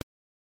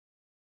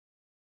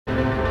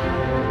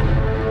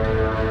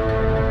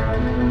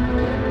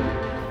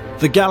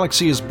The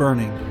galaxy is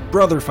burning,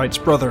 brother fights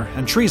brother,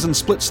 and treason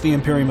splits the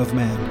Imperium of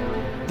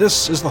Man.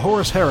 This is the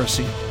Horus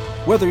Heresy.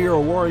 Whether you're a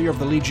warrior of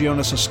the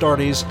Legionis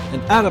Astartes,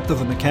 an adept of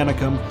the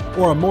Mechanicum,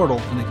 or a mortal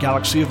in a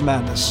galaxy of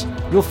madness,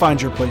 you'll find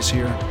your place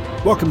here.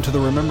 Welcome to the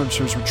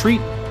Remembrancers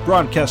Retreat,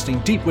 broadcasting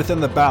deep within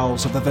the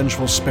bowels of the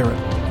vengeful spirit.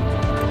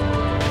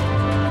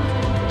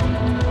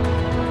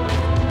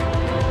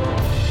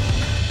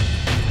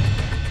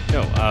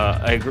 No,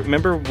 I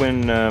remember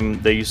when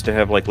they used to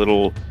have like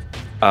little,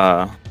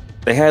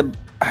 they had,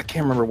 I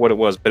can't remember what it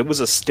was, but it was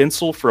a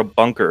stencil for a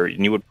bunker,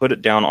 and you would put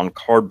it down on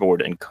cardboard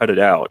and cut it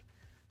out,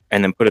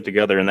 and then put it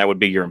together, and that would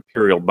be your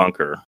Imperial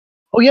bunker.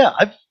 Oh yeah,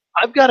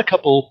 I've got a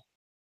couple.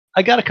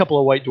 I got a couple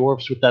of white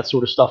dwarfs with that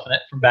sort of stuff in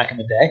it from back in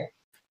the day.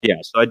 Yeah,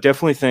 so I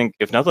definitely think,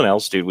 if nothing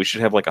else, dude, we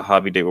should have like a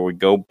hobby day where we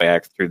go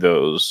back through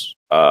those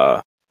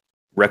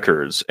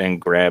records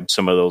and grab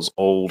some of those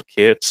old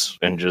kits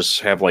and just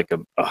have like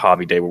a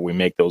hobby day where we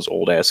make those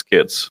old ass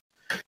kits,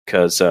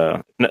 because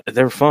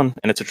they're fun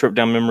and it's a trip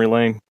down memory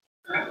lane.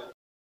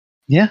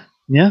 Yeah,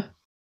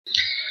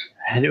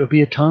 and it would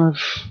be a ton of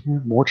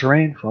more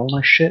terrain for all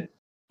my shit.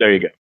 There you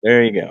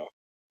go.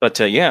 But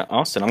yeah,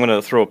 Austin, I'm going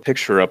to throw a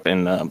picture up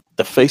in the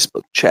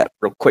Facebook chat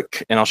real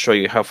quick, and I'll show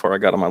you how far I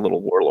got on my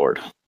little warlord.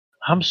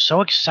 I'm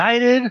so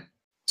excited.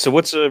 So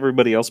what's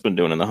everybody else been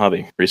doing in the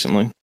hobby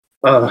recently?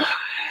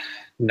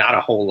 Not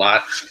a whole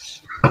lot.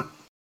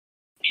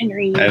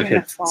 Henry, I've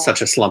hit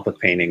such a slump with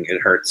painting;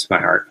 it hurts my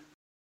heart.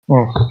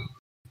 Oh.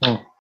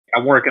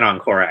 I'm working on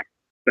Korak,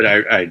 but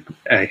I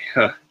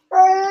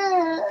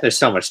there's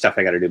so much stuff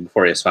I got to do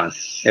before Isfahan.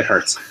 It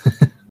hurts.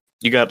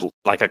 You got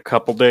like a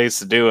couple days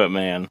to do it,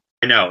 man.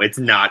 I know it's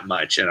not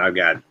much, and I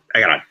got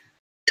a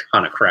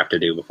ton of crap to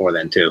do before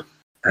then too.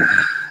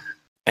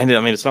 And I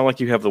mean, it's not like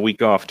you have the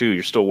week off too.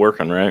 You're still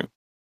working, right?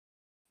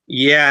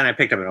 Yeah, and I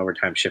picked up an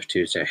overtime shift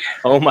Tuesday.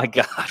 Oh my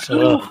god!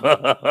 You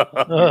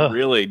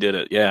really did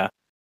it, yeah.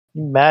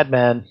 You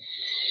madman.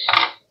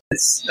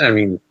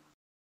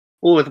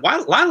 Well, with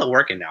Lila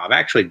working now, I've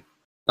actually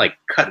like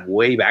cut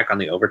way back on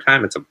the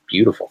overtime. It's a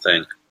beautiful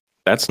thing.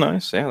 That's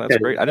nice. Yeah, that's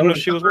great. I didn't know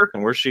she was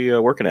working. Where's she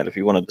working at? If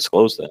you want to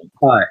disclose that.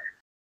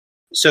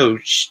 So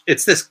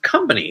it's this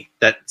company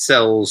that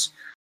sells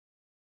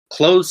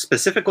clothes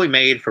specifically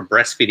made for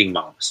breastfeeding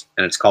moms,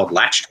 and it's called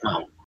Latched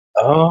Mom.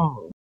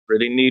 Oh,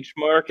 pretty niche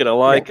market. I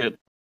like it.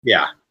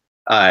 Yeah.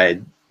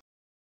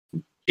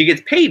 She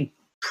gets paid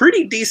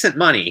pretty decent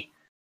money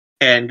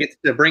and gets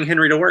to bring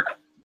Henry to work.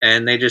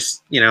 And they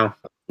just, No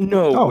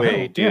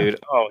way, dude. Yeah.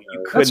 Oh,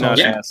 you could not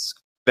ask.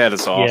 That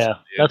is awesome. Yeah,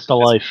 that's the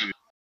life.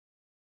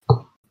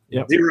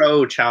 Yep.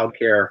 Zero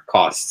childcare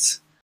costs,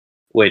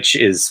 which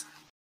is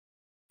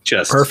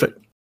just perfect.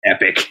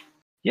 Epic.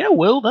 Yeah,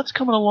 Will, that's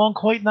coming along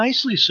quite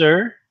nicely,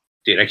 sir.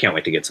 Dude, I can't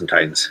wait to get some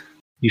Titans.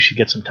 You should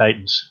get some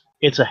Titans.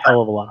 It's a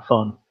hell of a lot of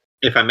fun.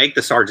 If I make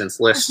the sergeant's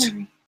list,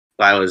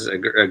 Lila's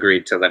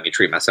agreed to let me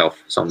treat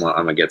myself, so I'm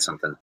gonna get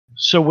something.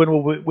 So when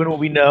will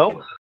we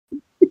know?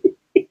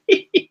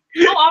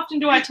 How often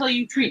do I tell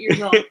you treat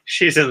yourself?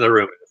 She's in the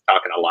room and is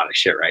talking a lot of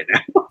shit right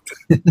now.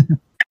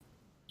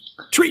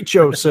 Treat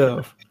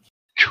yourself.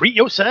 Treat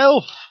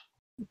yourself.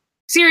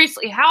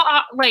 Seriously,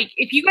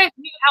 if you guys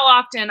knew how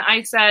often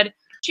I said,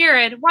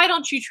 Jared, why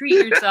don't you treat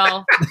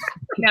yourself?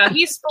 No,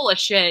 he's full of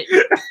shit.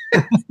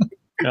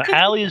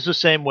 Allie is the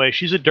same way.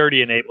 She's a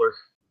dirty enabler.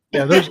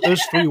 Yeah,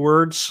 those 3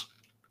 words,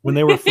 when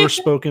they were first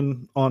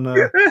spoken on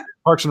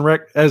Parks and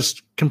Rec,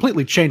 has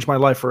completely changed my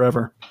life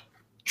forever.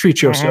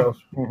 Treat yourself.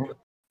 Mm-hmm.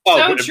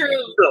 So true.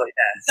 Really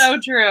so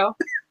true.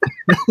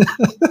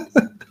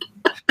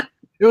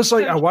 It was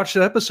like, I watched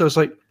that episode, it's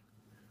like,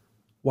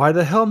 why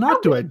the hell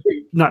not do I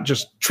not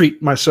just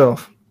treat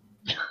myself?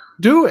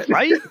 Do it.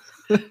 Right?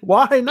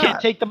 Why not?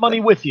 Can't take the money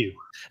with you.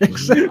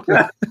 Exactly.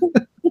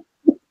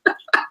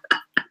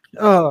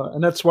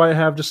 And that's why I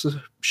have just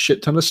a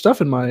shit ton of stuff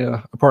in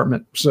my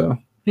apartment. So,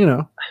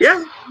 Yeah.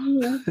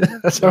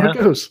 That's how it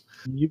goes.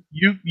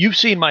 You've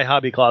seen my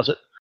hobby closet.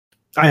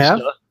 I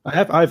have.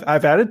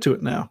 I've added to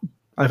it now.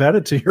 I've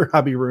added to your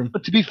hobby room.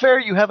 But to be fair,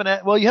 you haven't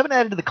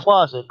added to the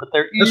closet, but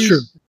there is. That's true.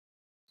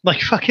 Like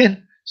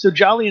fucking. So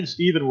Jolly and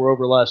Steven were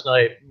over last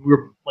night. We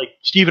were like,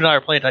 Steven and I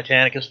are playing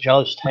Titanicus, and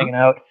Jolly's just hanging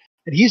out.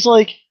 And he's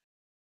like,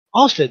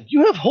 Austin,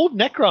 you have whole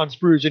Necron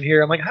sprues in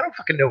here. I'm like, I don't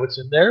fucking know what's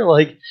in there.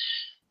 Like,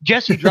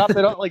 Jesse dropped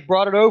it,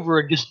 brought it over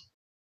and just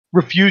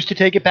refused to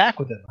take it back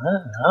with him.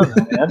 I don't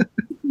know, man.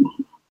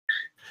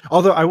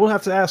 Although I will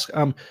have to ask,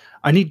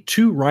 I need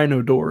 2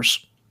 Rhino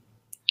doors.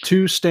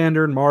 2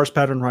 standard Mars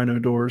pattern Rhino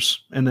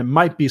doors, and there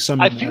might be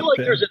some. I feel like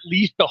there's at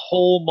least a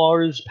whole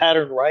Mars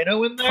pattern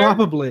Rhino in there.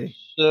 Probably.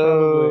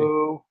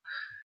 So,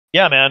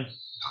 yeah, man.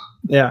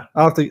 Yeah,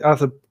 I'll have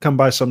to come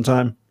by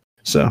sometime.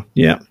 So,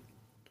 yeah.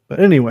 But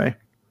anyway,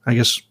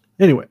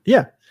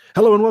 yeah.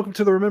 Hello and welcome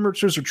to the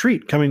Remembrancers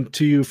Retreat, coming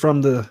to you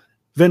from the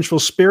Vengeful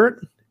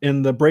Spirit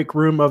in the break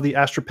room of the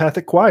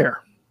Astropathic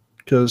Choir,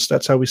 because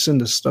that's how we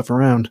send this stuff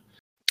around.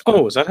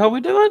 Oh, is that how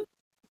we do it?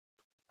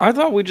 I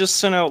thought we just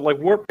sent out like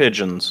warp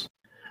pigeons.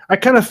 I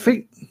kind of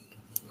think.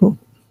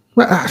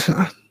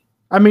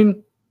 I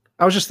mean,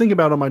 I was just thinking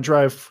about on my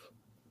drive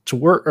to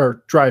work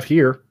or drive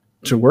here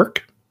to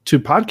work, to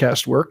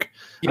podcast work.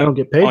 Yeah, I don't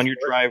get paid on your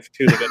drive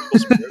to the vegetable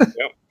spirit.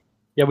 Yep.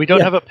 Yeah, we don't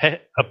Yeah. have a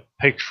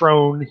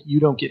patron. You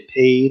don't get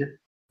paid.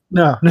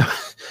 No. And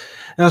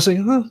I was like,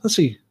 well, let's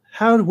see.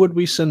 How would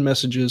we send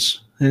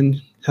messages? And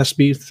it has to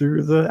be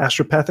through the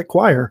astropathic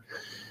choir.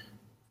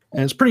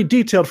 And it's pretty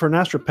detailed for an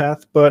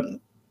astropath, but,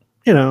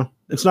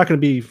 it's not going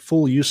to be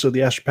full use of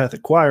the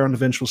astropathic choir on the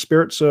vengeful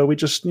spirit. So we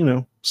just,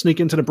 sneak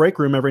into the break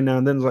room every now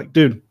and then. It's like,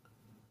 dude,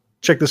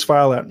 check this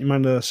file out. You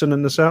mind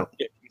sending this out?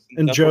 Yeah,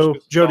 And Joe,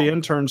 the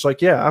intern's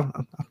like, yeah,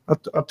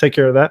 I'll take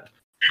care of that.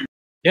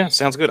 Yeah,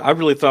 sounds good. I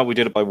really thought we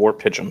did it by warp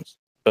pigeons,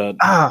 but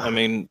I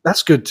mean,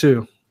 that's good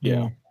too.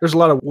 Yeah. There's a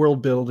lot of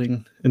world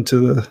building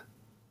into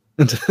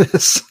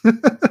this.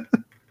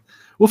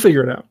 We'll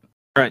figure it out.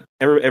 all right,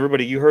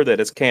 everybody, you heard that.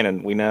 It's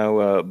canon. We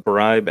now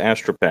bribe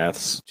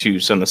astropaths to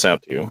send this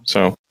out to you.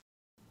 So,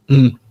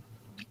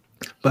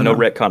 But no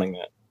retconning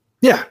that.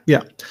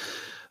 Yeah.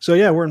 So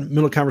yeah, we're in the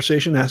middle of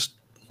conversation.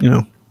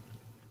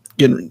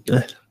 Getting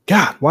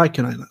God, why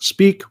can I not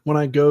speak when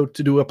I go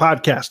to do a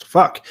podcast?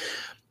 Fuck.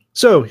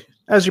 So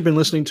as you've been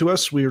listening to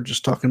us, we were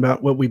just talking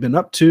about what we've been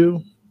up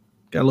to.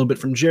 Got a little bit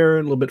from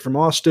Jared, a little bit from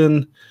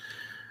Austin.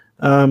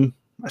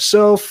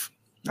 Myself,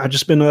 I've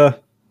just been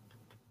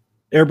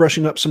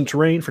airbrushing up some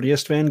terrain for the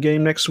Istvan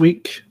game next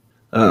week.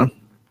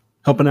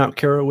 Helping out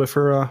Kara with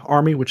her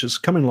army, which is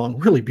coming along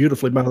really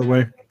beautifully, by the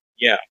way.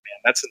 Yeah, man,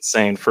 that's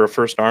insane for a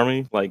first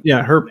army. Like,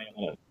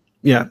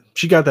 Yeah,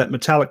 she got that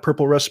metallic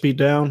purple recipe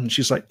down, and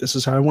she's like, this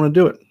is how I want to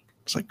do it.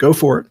 It's like, go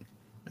for it.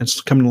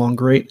 It's coming along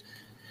great.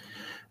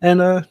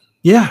 And,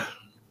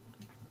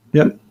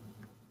 Yep.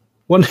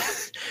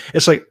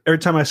 It's like every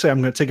time I say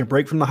I'm going to take a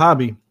break from the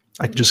hobby,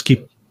 I just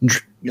get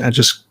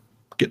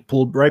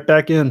pulled right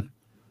back in.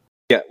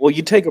 Yeah, well,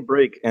 you take a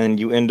break and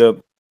you end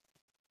up,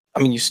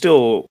 you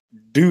still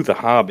do the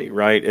hobby,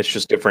 right? It's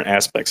just different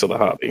aspects of the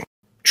hobby.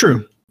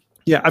 True.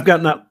 Yeah,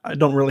 I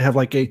don't really have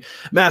like a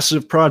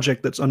massive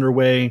project that's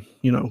underway,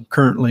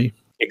 currently.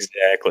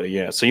 Exactly,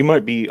 yeah. So you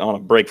might be on a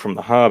break from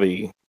the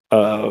hobby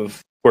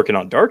of working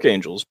on Dark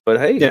Angels, but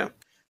hey,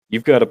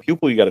 you've got a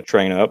pupil you got to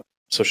train up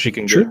so she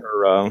can get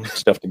her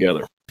stuff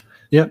together.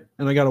 Yeah,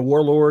 and I got a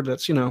warlord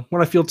that's, when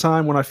I feel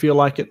time, when I feel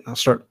like it, I'll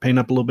start painting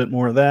up a little bit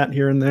more of that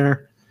here and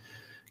there.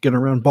 Getting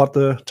around, bought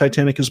the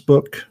Titanicus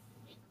book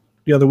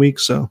the other week,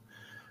 so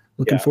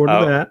looking forward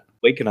to that.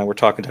 Wake and I were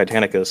talking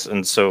Titanicus,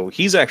 and so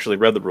he's actually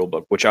read the rule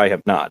book, which I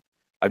have not.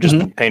 I've just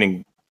been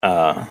painting,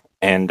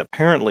 and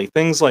apparently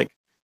things like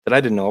that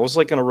I didn't know. I was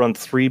like going to run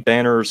 3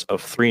 banners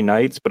of 3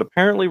 knights, but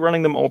apparently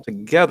running them all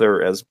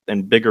together as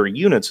in bigger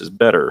units is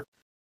better.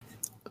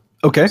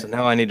 Okay. So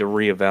now I need to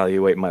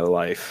reevaluate my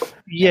life.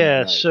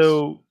 Yeah,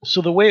 so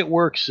the way it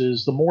works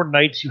is the more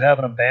knights you have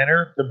in a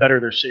banner, the better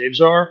their saves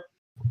are.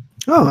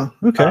 Oh,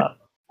 okay.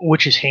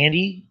 Which is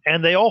handy,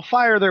 and they all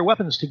fire their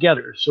weapons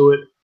together, so it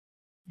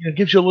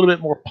gives you a little bit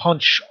more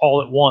punch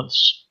all at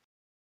once.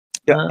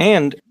 Yeah,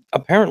 and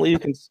apparently you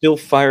can still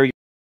fire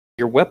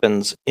your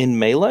weapons in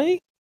melee?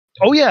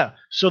 Oh, yeah.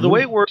 So the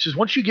way it works is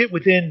once you get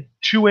within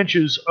 2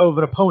 inches of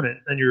an opponent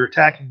and you're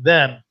attacking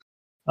them,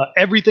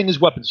 everything is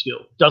weapon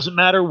skill. Doesn't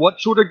matter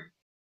what sort of,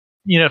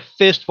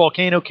 fist,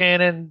 volcano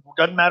cannon,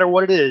 doesn't matter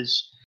what it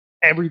is.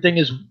 Everything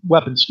is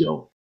weapon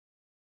skill.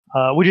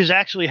 Which is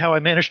actually how I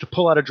managed to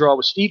pull out a draw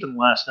with Steven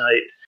last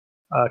night.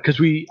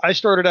 Because I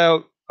started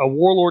out a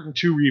warlord and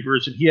 2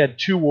 reavers, and he had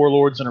 2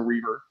 warlords and a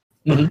reaver.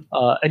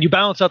 And you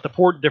balance out the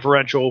port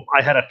differential.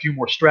 I had a few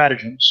more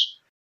stratagems,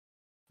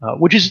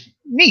 which is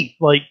neat.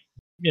 Like,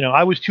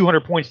 I was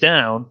 200 points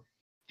down,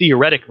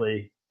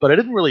 theoretically, but I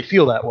didn't really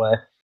feel that way.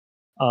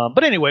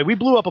 But anyway, we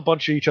blew up a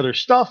bunch of each other's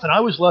stuff, and I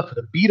was left with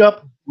a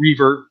beat-up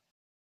reaver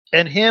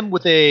and him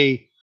with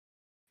a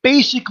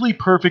basically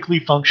perfectly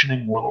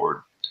functioning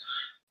warlord.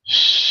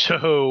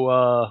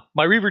 So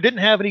my reaver didn't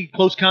have any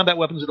close combat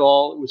weapons at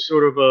all. It was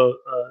sort of a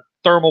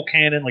thermal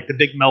cannon, like the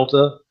big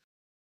Melta,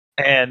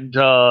 and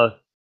the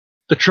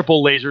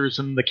triple lasers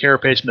and the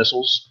carapace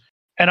missiles.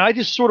 And I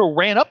just sort of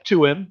ran up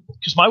to him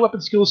because my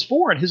weapon skill is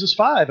 4 and his is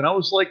 5. And I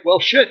was like, well,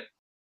 shit.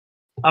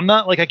 I'm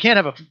not I can't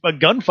have a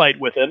gunfight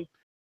with him.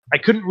 I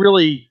couldn't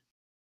really.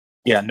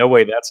 Yeah, no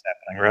way that's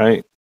happening,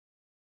 right?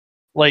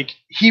 Like,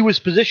 he was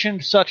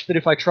positioned such that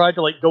if I tried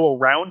to go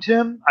around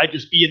him, I'd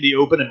just be in the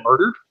open and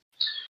murdered.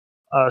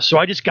 So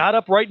I just got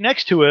up right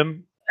next to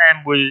him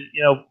and was,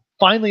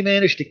 finally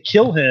managed to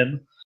kill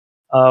him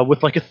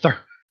with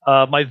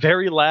my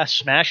very last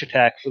smash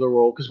attack for the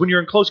roll. Because when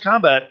you're in close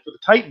combat for the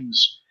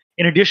Titans,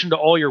 in addition to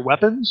all your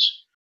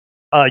weapons,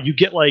 you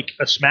get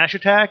a smash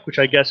attack, which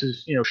I guess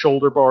is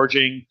shoulder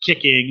barging,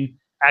 kicking,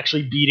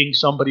 actually beating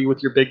somebody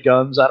with your big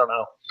guns. I don't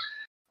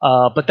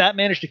know. But that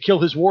managed to kill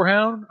his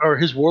warhound or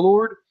his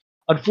warlord.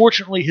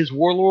 Unfortunately, his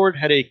warlord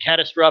had a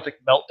catastrophic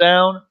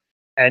meltdown,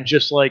 and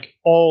just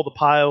all the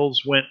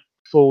piles went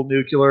full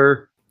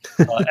nuclear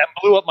and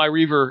blew up my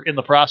reaver in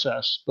the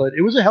process. But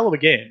it was a hell of a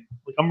game.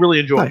 I'm really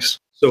enjoying it.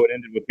 So it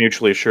ended with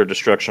mutually assured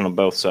destruction on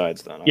both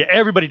sides, then. Yeah,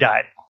 everybody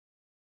died.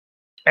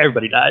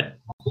 Everybody died.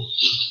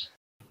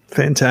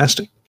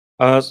 Fantastic.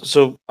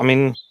 So,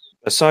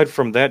 aside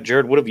from that,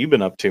 Jared, what have you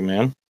been up to,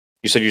 man?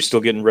 You said you're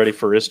still getting ready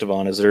for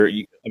Istvan. Is there?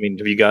 I mean,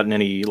 have you gotten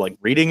any like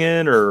reading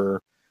in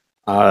or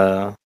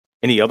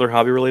any other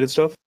hobby related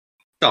stuff?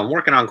 So I'm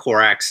working on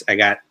Korax. I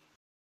got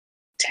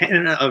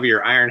 10 of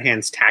your Iron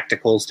Hands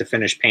tacticals to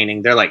finish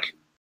painting. They're like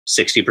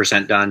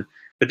 60% done.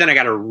 But then I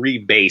got to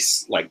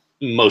rebase like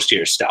most of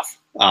your stuff.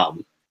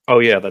 Oh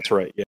yeah, that's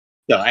right. Yeah.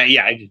 So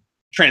I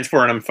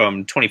transferring them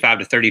from 25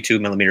 to 32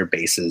 millimeter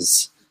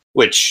bases,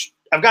 which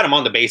I've got them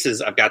on the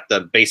bases. I've got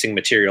the basing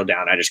material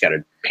down. I just got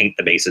to paint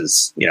the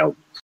bases.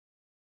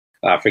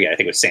 I forget. I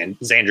think it was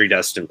Xandri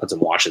dust and put some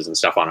washes and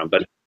stuff on them.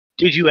 But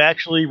did you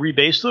actually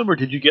rebase them, or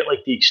did you get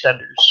like the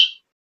extenders?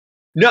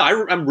 No,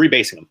 I'm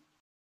rebasing them,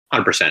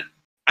 100%.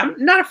 I'm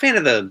not a fan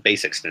of the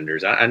base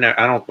extenders. I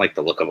don't like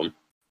the look of them.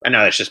 I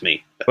know that's just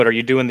me. But are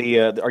you doing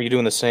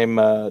the same?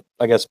 I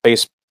guess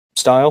base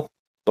style,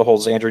 the whole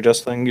Xandri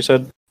dust thing you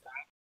said.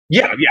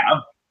 Yeah.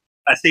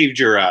 I saved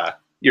your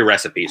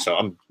recipe,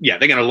 so they're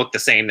gonna look the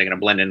same. They're gonna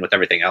blend in with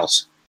everything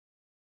else.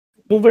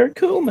 Well, very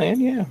cool, man.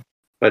 Yeah.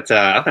 But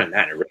other than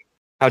that,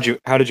 how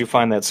did you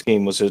find that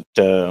scheme? Was it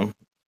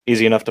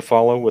easy enough to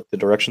follow with the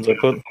directions I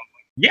put?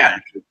 Yeah,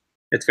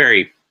 it's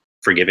very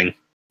forgiving,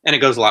 and it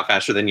goes a lot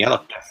faster than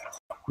yellow.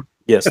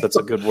 Yes, that's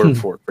a good word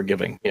for it.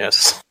 Forgiving.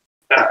 Yes.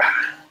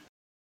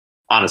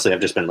 Honestly,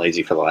 I've just been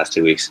lazy for the last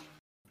 2 weeks.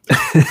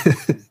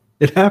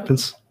 It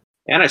happens.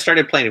 And I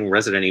started playing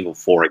Resident Evil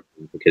 4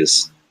 again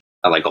because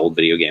I like old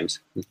video games.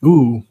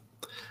 Ooh,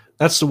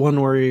 that's the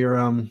one where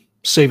you're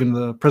saving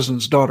the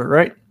president's daughter,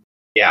 right?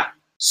 Yeah,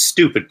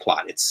 stupid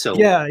plot. It's so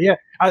yeah.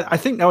 I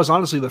think that was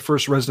honestly the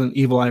first Resident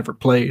Evil I ever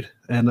played,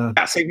 and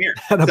same here.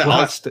 had a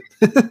blast.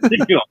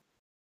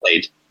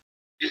 Played.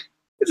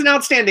 It's an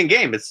outstanding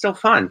game. It's still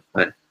fun,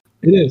 but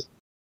it is.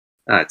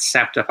 It's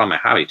sapped up on my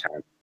hobby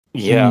time.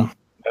 Yeah,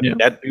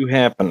 that do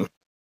happen.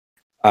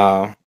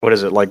 What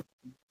is it like?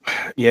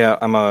 Yeah,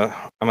 I'm an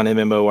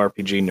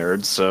MMORPG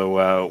nerd, so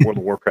World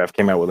of Warcraft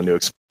came out with a new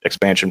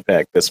expansion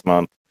pack this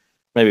month.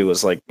 Maybe it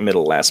was like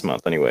middle last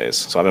month, anyways.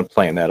 So I've been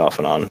playing that off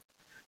and on,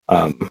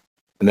 and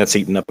that's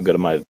eaten up a good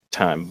amount of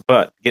time.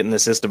 But getting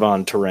this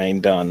Istvan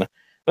terrain done,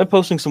 I'm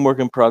posting some work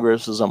in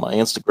progresses on my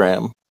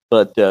Instagram.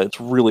 But it's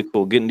really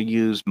cool getting to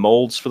use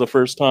molds for the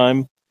first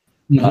time,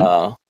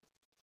 and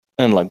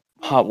like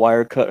hot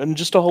wire cut, and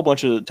just a whole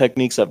bunch of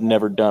techniques I've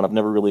never done. I've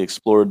never really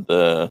explored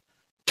the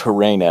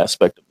terrain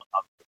aspect of the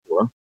hobby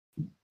before.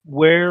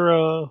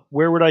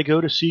 Where would I go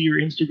to see your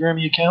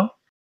Instagram account?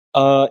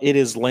 It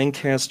is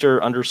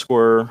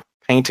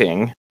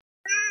Lancaster_painting.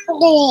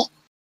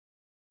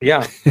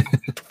 Yeah,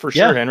 for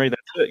sure, Henry.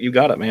 That's it. You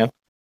got it, man.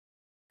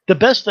 The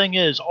best thing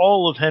is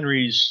all of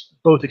Henry's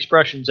both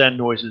expressions and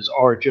noises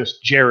are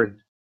just Jared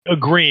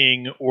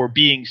agreeing or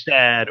being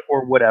sad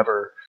or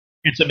whatever.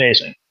 It's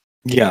amazing.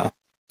 Yeah.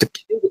 The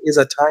kid is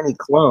a tiny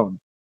clone.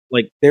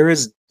 Like, there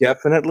is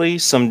definitely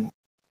some,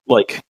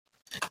 like,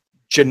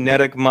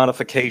 genetic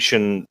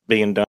modification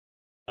being done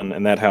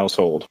in that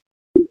household.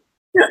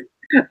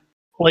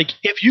 Like,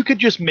 if you could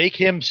just make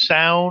him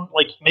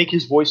make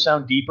his voice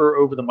sound deeper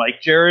over the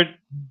mic, Jared,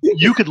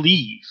 you could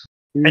leave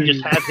and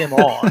just have him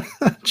on.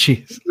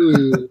 Jeez.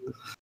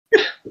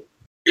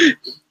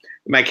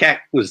 My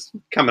cat was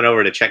coming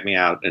over to check me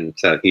out, and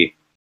so he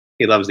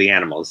loves the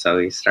animals, so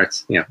he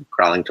starts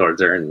crawling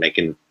towards her and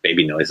making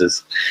baby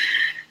noises.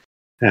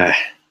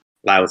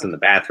 Lyle's in the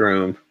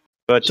bathroom.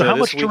 But so how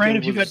much terrain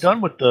have you got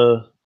done with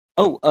the?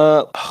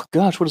 Oh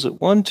gosh, what is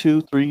it? 1,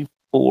 2, 3,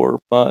 4,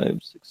 5,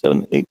 6,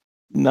 7, 8,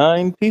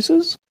 9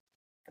 pieces,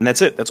 and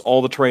that's it. That's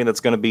all the terrain that's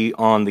going to be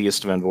on the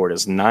Istvan board.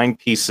 Is 9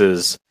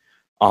 pieces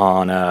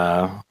on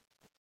a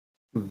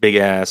big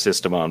ass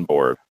Istvan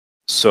board.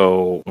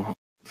 So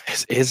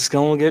it's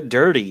going to get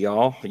dirty,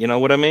 y'all. You know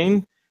what I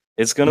mean?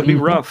 It's going to be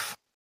rough.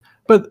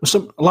 But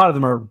a lot of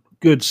them are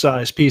good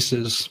sized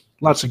pieces.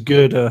 Lots of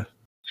good.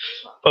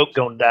 Folk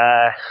gonna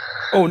die.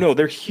 Oh no,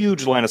 they're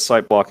huge line of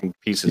sight blocking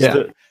pieces.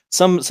 Yeah.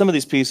 Some of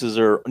these pieces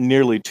are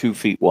nearly 2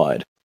 feet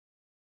wide.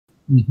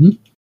 Mm-hmm.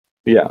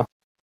 Yeah,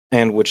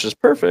 and which is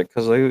perfect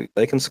because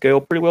they can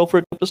scale pretty well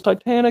for Olympus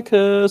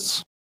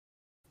Titanicus.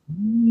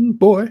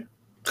 Boy.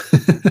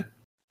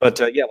 But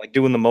like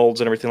doing the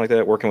molds and everything like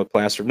that, working with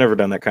plaster. I've never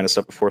done that kind of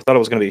stuff before. Thought it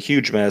was going to be a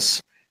huge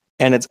mess,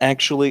 and it's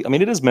actually, I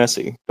mean, it is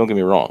messy. Don't get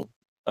me wrong.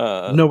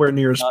 Nowhere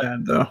near as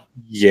bad though.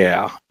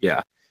 Yeah.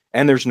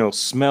 And there's no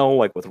smell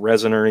like with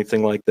resin or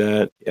anything like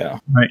that. Yeah.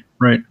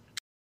 Right.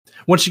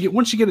 Once you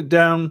get it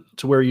down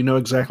to where you know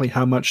exactly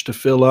how much to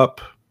fill up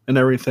and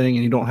everything,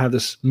 and you don't have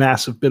this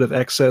massive bit of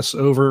excess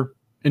over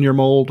in your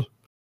mold.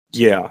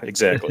 Yeah,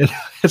 exactly.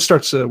 It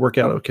starts to work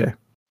out okay.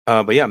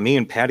 But yeah, me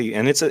and Patty,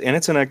 and it's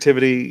an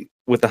activity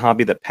with the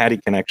hobby that Patty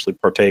can actually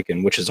partake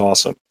in, which is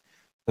awesome.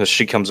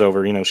 She comes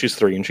over, she's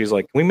 3, and she's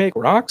like, "Can we make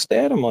rocks,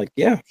 Dad?" I'm like,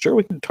 "Yeah, sure,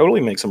 we can totally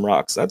make some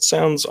rocks. That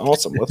sounds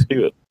awesome. Let's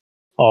do it."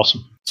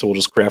 Awesome. So we'll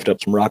just craft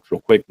up some rocks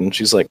real quick, and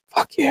she's like,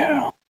 "Fuck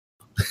yeah,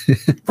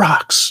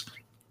 rocks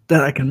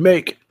that I can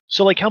make."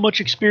 So, like, how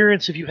much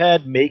experience have you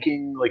had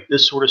making like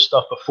this sort of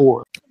stuff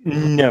before?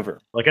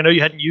 Never. Like, I know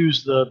you hadn't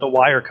used the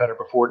wire cutter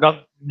before.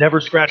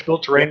 Never scratch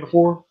built terrain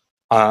before.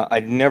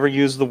 I'd never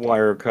used the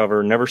wire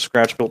cover, never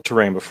scratch built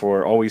terrain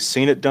before. Always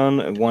seen it done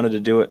and wanted to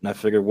do it, and I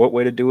figured what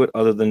way to do it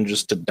other than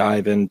just to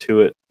dive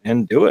into it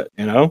and do it,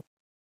 you know?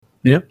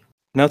 Yep.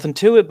 Nothing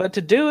to it but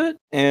to do it.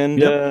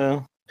 And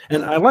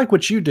And I like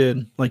what you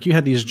did. Like you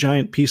had these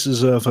giant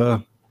pieces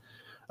of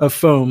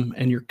foam,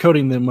 and you're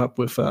coating them up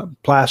with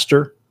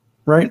plaster,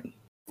 right?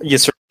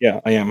 yes, sir. Yeah,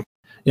 I am.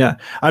 Yeah,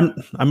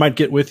 I might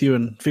get with you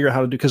and figure out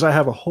how to do, because I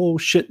have a whole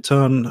shit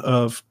ton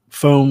of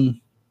foam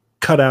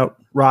cutout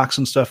rocks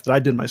and stuff that I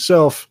did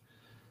myself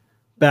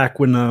back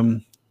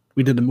when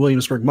we did the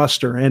Williamsburg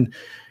muster. And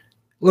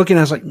looking,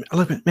 I was like,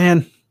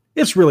 man,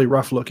 it's really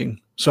rough looking.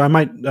 So I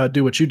might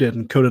do what you did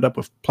and coat it up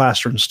with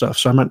plaster and stuff.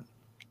 So I might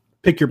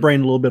pick your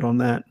brain a little bit on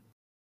that.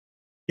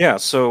 Yeah,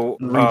 so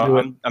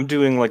I'm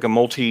doing like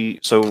a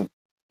so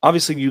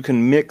obviously you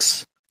can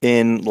mix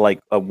in like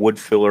a wood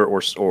filler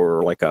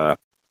or like a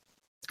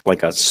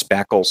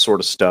spackle sort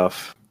of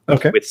stuff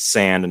with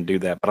sand and do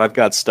that. But I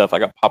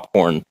got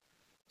popcorn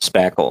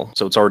spackle,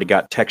 so it's already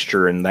got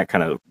texture and that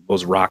kind of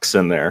those rocks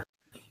in there.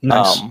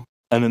 Nice.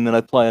 And then I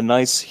apply a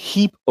nice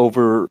heap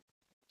over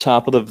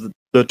top of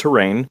the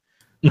terrain,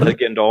 let it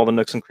get into all the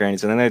nooks and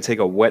crannies, and then I take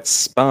a wet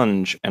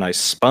sponge and I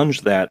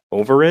sponge that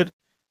over it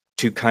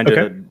to kind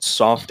of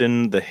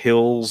soften the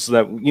hills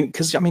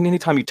because I mean,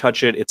 anytime you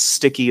touch it, it's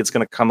sticky. It's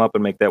going to come up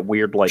and make that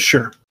weird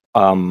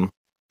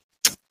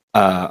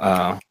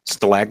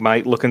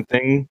stalagmite looking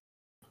thing.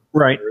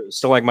 Right.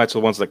 Stalagmites are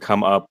the ones that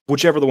come up,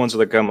 whichever the ones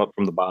that come up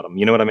from the bottom.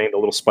 You know what I mean? The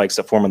little spikes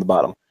that form on the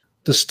bottom.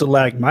 The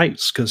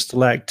stalagmites, because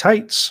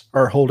stalactites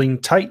are holding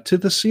tight to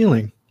the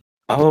ceiling.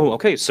 Oh,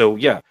 okay. So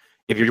yeah,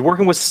 if you're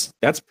working with,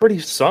 that's pretty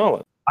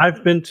solid.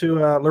 I've been to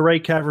Luray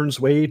Caverns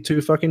way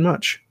too fucking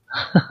much.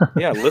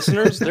 Yeah,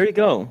 listeners, there you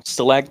go.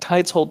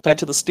 Stalactites hold tight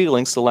to the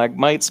ceiling.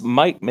 Stalagmites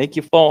might make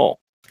you fall.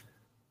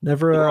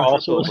 Never.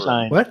 Also a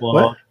sign.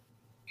 What?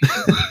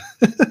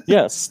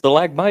 Yes,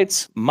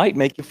 stalagmites might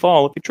make you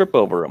fall if you trip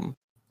over them.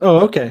 Oh,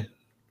 okay.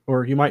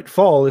 Or you might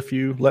fall if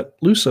you let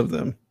loose of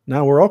them.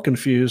 Now we're all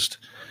confused.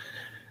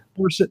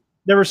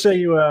 Never say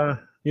you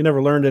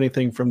never learned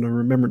anything from the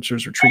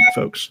Remembrancers Retreat,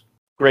 folks.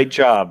 Great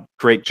job.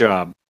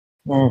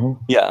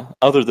 Mm-hmm. Yeah,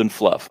 other than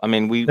fluff. I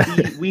mean,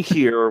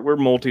 we're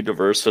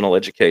multi-diversional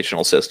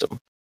educational system.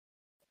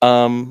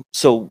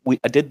 So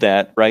I did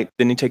that, right?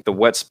 Then you take the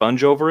wet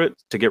sponge over it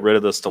to get rid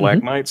of the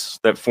stalagmites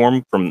that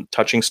form from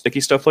touching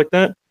sticky stuff like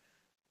that.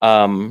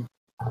 And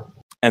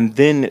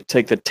then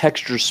take the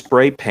texture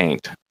spray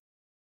paint,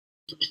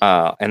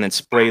 and then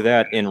spray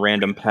that in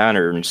random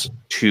patterns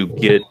to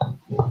get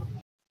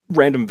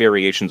random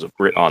variations of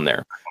grit on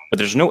there. But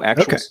there's no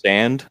actual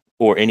sand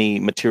or any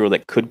material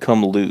that could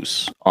come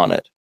loose on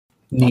it.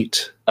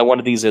 Neat. I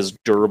wanted these as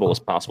durable as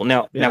possible.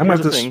 Now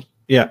here's the thing.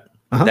 Yeah.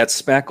 That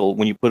spackle,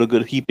 when you put a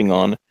good heaping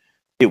on,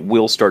 it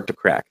will start to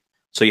crack.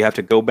 So you have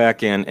to go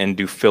back in and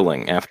do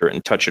filling after it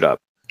and touch it up.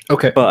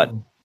 Okay. But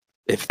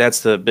if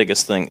that's the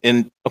biggest thing,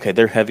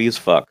 they're heavy as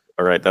fuck.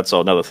 All right, that's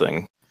another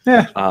thing.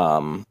 Yeah.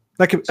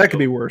 That could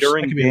be worse.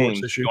 During that could be games,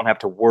 a worse issue. you don't have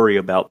to worry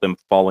about them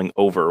falling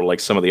over like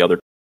some of the other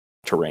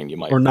terrain you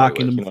might. Or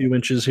knocking them a few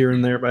inches here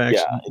and there by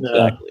accident. Yeah,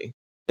 exactly.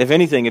 If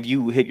anything, if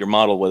you hit your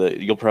model with it,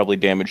 you'll probably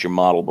damage your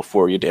model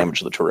before you damage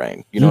the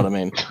terrain. You know what I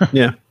mean?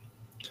 Yeah.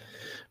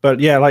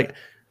 But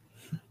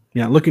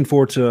looking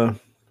forward to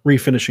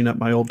refinishing up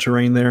my old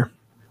terrain there.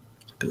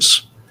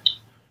 Because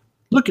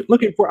I'm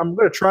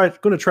going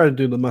to try to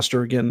do the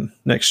muster again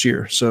next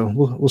year. So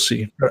we'll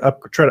see.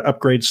 Try to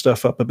upgrade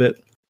stuff up a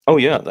bit. Oh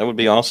yeah, that would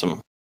be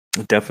awesome.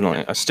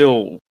 Definitely.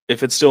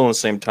 If it's still in the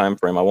same time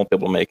frame, I won't be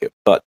able to make it,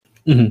 but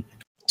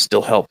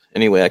still help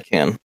any way I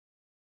can.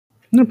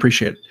 I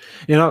appreciate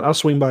it. I'll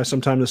swing by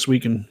sometime this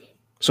week,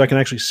 so I can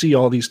actually see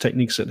all these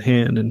techniques at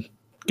hand and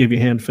give you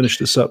a hand finish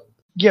this up.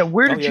 Yeah,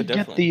 where did you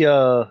get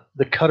the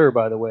cutter,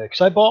 by the way?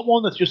 Because I bought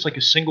one that's just like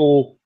a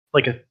single,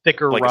 like a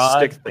thicker rod, a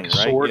stick thing, like a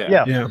sword. Right?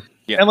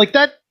 Yeah. And like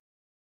that,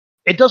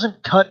 it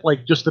doesn't cut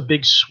like just the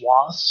big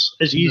swaths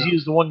as easy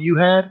as the one you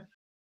had.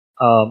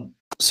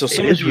 So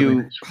some of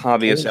you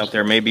hobbyists out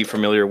there may be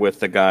familiar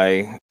with the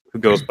guy who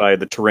goes by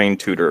the Terrain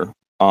Tutor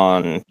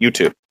on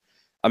YouTube.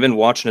 I've been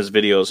watching his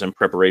videos in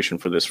preparation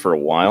for this for a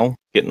while,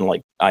 getting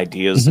like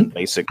ideas and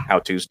basic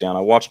how-tos down. I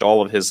watched all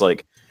of his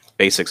like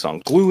basics on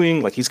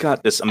gluing. Like he's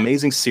got this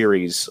amazing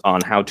series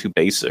on how-to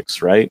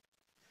basics, right?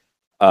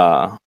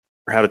 Or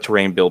how to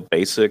terrain build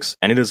basics.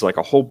 And it is like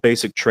a whole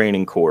basic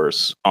training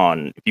course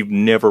on if you've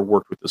never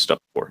worked with this stuff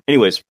before.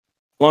 Anyways,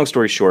 long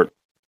story short,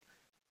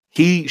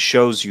 he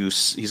shows you,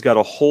 he's got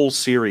a whole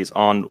series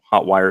on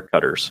hot wire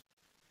cutters.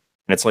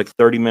 And it's like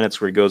 30 minutes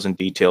where he goes in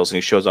details and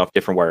he shows off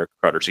different wire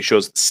cutters. He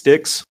shows the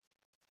sticks.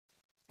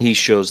 He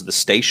shows the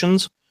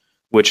stations,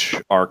 which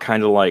are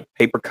kind of like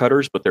paper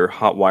cutters, but they're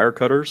hot wire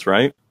cutters,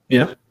 right?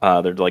 Yeah.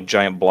 They're like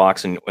giant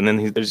blocks. And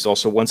then there's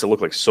also ones that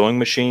look like sewing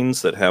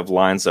machines that have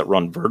lines that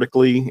run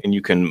vertically and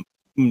you can,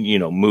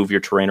 move your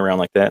terrain around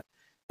like that.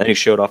 Then he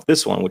showed off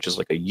this one, which is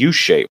like a U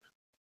shape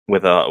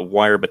with a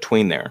wire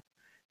between there.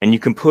 And you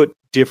can put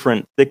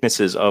different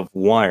thicknesses of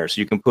wires.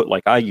 You can put,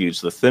 like I use,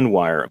 the thin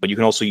wire, but you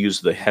can also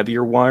use the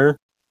heavier wire.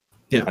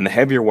 Yeah. And the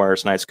heavier wire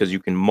is nice because you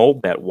can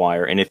mold that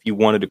wire. And if you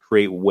wanted to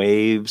create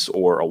waves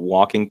or a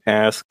walking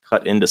path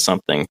cut into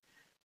something,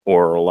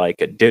 or like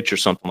a ditch or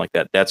something like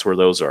that, that's where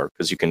those are,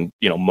 because you can,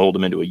 mold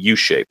them into a U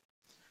shape.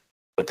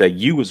 But the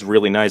U is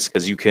really nice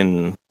because you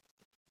can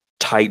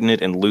tighten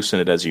it and loosen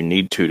it as you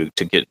need to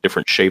get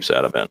different shapes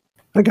out of it.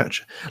 I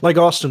gotcha. Like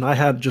Austin, I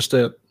had just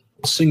a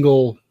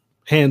single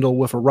handle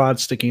with a rod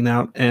sticking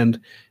out, and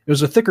it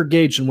was a thicker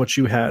gauge than what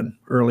you had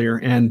earlier,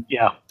 and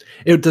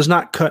it does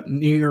not cut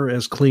near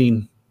as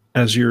clean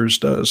as yours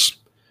does.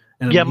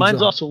 And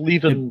mine's also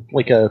leaving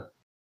like a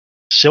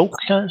silk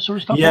kind of sort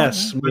of stuff.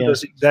 Yes, mine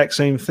does the exact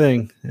same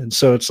thing, and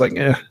so it's like,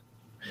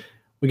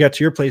 we got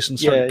to your place and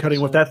started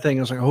cutting with that thing.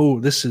 I was like, oh,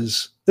 this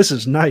is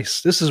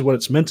nice. This is what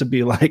it's meant to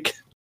be like.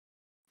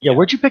 Yeah,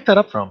 where'd you pick that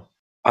up from?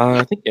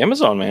 I think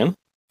Amazon, man.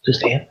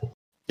 Just Amazon.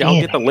 Yeah,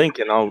 I'll get the link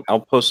and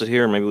I'll post it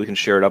here. Maybe we can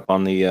share it up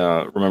on the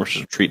Remembrance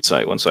of Retreat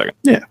site. 1 second.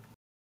 Yeah.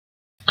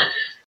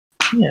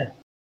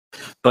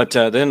 But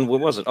then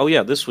what was it? Oh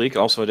yeah, this week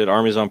also I did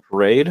Armies on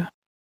Parade.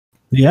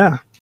 Yeah,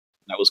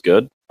 that was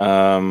good.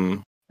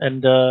 And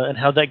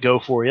how'd that go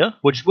for you?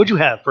 What'd you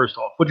have first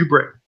off? What'd you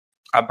bring?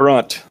 I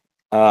brought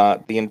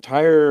the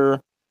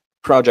entire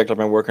project I've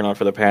been working on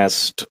for the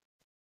past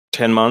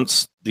 10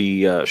 months,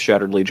 the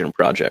Shattered Legion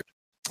project.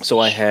 So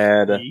I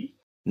had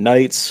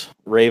Knights,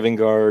 Raven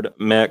Guard,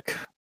 Mech,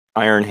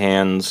 Iron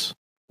Hands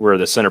were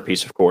the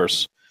centerpiece, of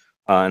course,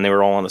 and they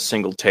were all on a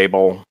single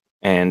table.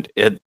 And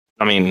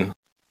the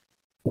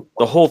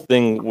whole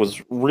thing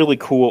was really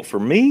cool for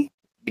me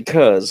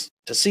because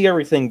to see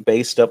everything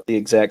based up the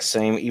exact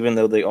same, even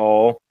though they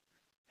all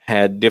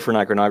had different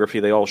iconography,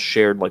 they all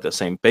shared like the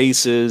same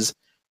bases,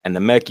 and the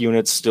mech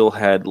units still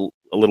had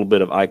a little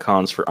bit of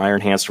icons for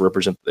Iron Hands to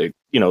represent they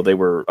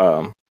were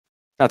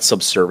not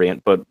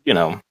subservient, but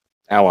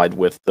allied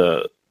with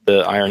the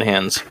Iron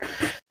Hands.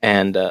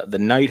 And the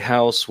Night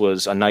House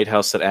was a Night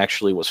House that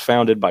actually was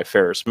founded by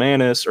Ferrus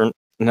Manus, or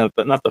not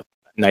the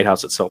Night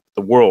House itself,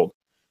 the world.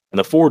 And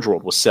the Forge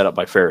World was set up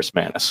by Ferrus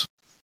Manus.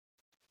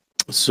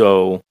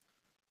 So,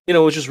 it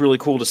was just really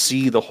cool to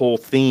see the whole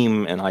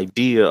theme and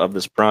idea of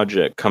this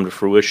project come to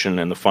fruition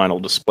in the final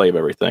display of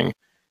everything.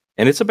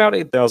 And it's about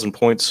 8,000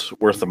 points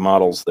worth of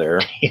models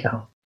there.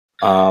 Yeah.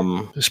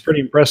 It's pretty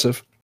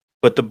impressive.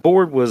 But the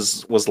board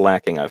was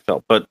lacking, I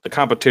felt. But the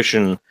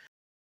competition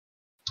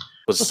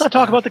was... Let's not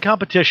talk about the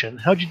competition.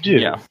 How'd you do?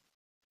 Yeah.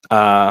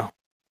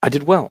 I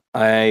did well.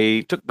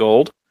 I took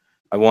gold.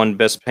 I won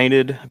Best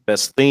Painted,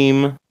 Best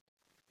Theme,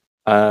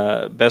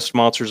 Best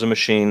Monsters and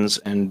Machines,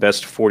 and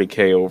Best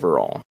 40K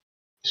overall.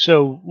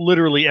 So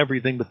literally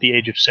everything but the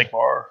Age of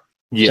Sigmar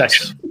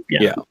section.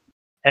 Yeah.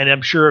 And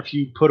I'm sure if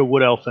you put a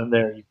Wood Elf in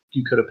there,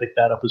 you could have picked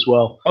that up as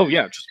well. Oh,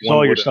 yeah. Just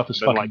all your stuff is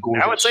fucking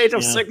gorgeous. Now it's Age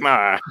of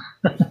Sigmar.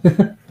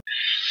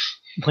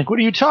 Like, what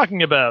are you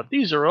talking about?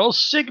 These are all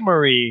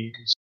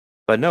Sigmarines.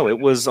 But no, it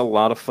was a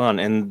lot of fun.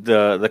 And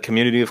the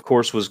community, of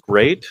course, was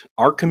great.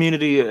 Our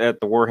community at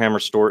the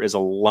Warhammer store is a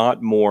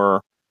lot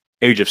more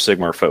Age of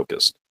Sigmar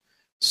focused.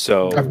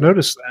 So I've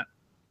noticed that.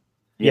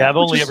 Yeah, I've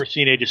only ever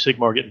seen Age of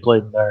Sigmar getting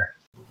played in there.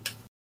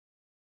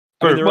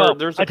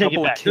 There's a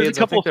couple of kids. There's a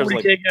couple of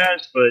 40K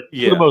guys, but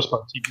for the most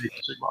part, it's Age of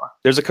Sigmar.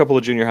 There's a couple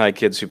of junior high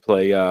kids who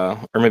play, or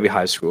maybe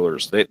high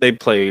schoolers. They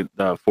play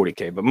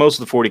 40K, but most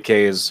of the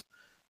 40K is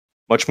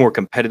much more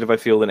competitive, I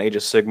feel, than Age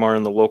of Sigmar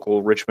in the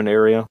local Richmond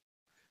area.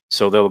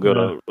 So they'll go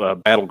to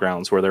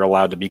battlegrounds where they're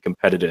allowed to be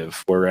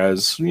competitive,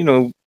 whereas Age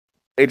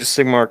of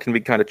Sigmar can be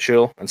kind of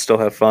chill and still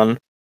have fun.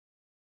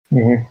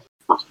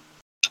 Mm-hmm.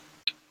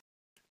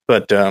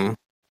 But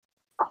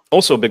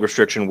also a big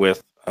restriction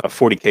with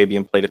 40K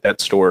being played at that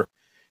store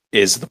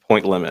is the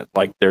point limit.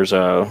 Like there's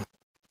a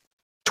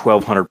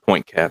 1,200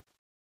 point cap.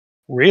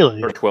 Really?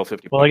 Or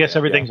 1,250. Well, I guess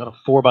everything's on a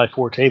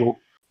 4x4 table.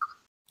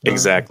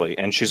 Exactly,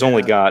 and she's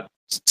only got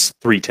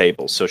 3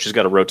 tables, so she's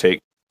got to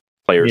rotate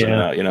players in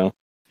that,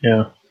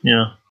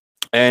 Yeah.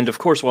 And of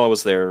course, while I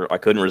was there, I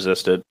couldn't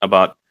resist it. I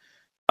bought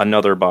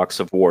another box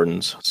of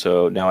Wardens,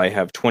 so now I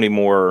have 20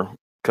 more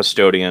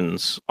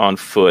custodians on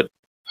foot.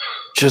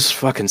 Just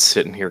fucking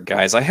sitting here,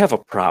 guys. I have a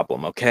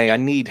problem, okay? I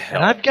need help.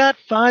 And I've got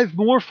 5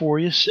 more for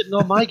you sitting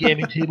on my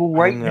gaming table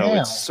right now.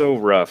 It's so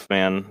rough,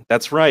 man.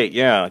 That's right.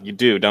 Yeah, you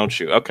do, don't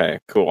you? Okay,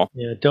 cool.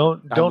 Yeah,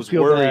 don't I was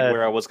feel worried bad.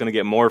 where I was going to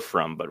get more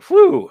from, but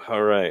whew,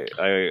 all right.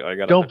 I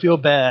got. Don't feel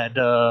bad.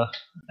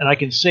 And I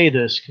can say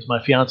this because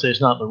my fiance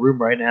is not in the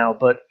room right now.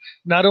 But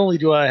not only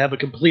do I have a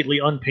completely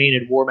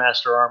unpainted War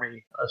Master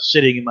army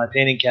sitting in my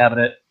painting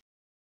cabinet,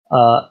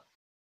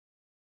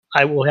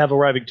 I will have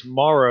arriving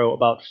tomorrow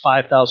about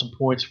 5,000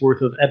 points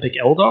worth of Epic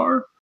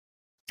Eldar.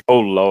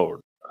 Oh Lord!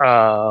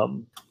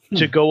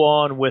 To go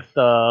on with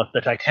the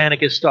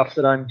Titanicus stuff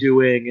that I'm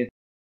doing,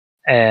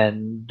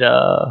 and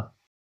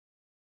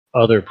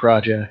other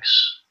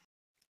projects.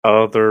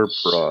 Yeah,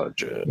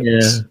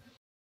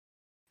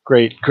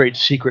 great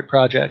secret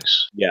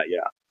projects. Yeah.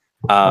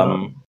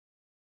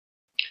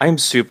 I'm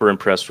super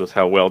impressed with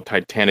how well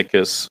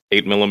Titanicus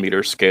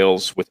 8mm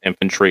scales with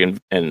infantry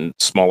and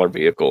smaller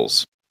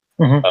vehicles.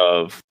 Mm-hmm.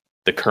 Of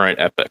the current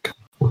epic.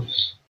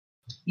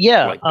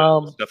 Yeah. Like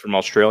stuff from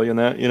Australia and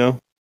that,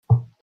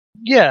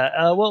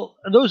 Yeah, well,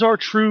 those are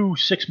true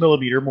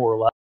 6mm, more or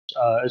less,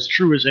 as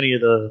true as any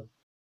of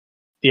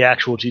the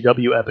actual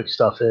GW Epic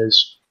stuff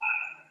is.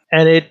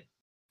 And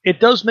it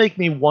does make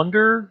me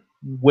wonder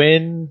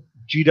when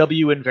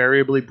GW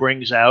invariably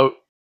brings out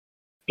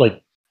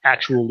like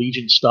actual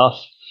Legion stuff.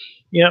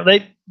 You know,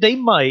 they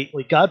might,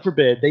 like, God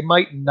forbid, they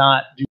might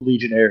not do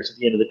Legionnaires at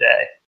the end of the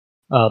day.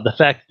 The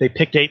fact that they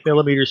picked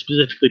 8mm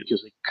specifically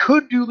because they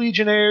could do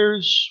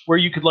Legionnaires, where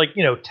you could, like,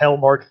 you know, tell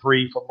Mark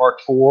III from Mark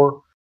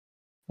IV,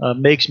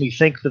 makes me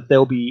think that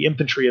there'll be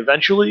infantry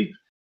eventually.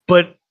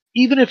 But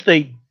even if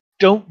they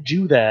don't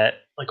do that,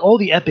 like, all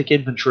the epic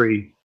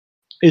infantry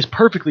is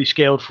perfectly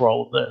scaled for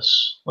all of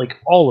this, like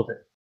all of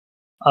it.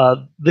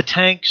 The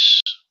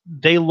tanks,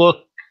 they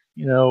look,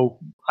 you know,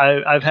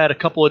 I've had a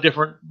couple of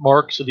different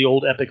marks of the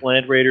old epic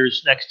Land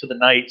Raiders next to the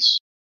Knights,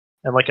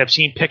 and like I've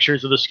seen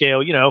pictures of the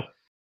scale, you know,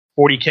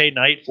 40k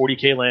Knight,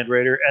 40k Land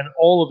Raider, and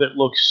all of it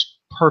looks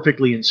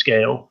perfectly in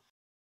scale.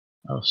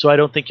 So I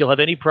don't think you'll have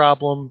any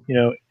problem, you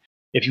know,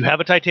 if you have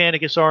a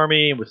Titanicus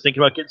army and we're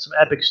thinking about getting some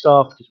epic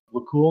stuff because it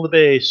look cool on the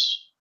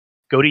base,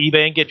 go to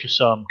eBay and get you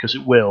some, because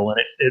it will, and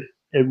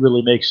it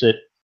really makes it,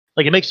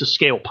 like, it makes the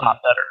scale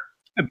pop better.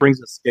 It brings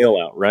the scale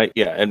out, right?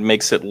 Yeah, it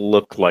makes it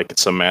look like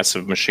it's a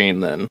massive machine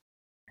then.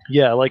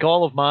 Yeah, like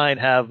all of mine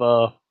have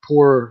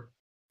poor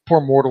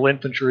mortal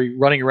infantry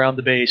running around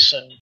the base,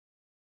 and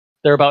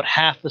they're about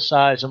half the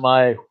size of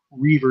my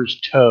Reaver's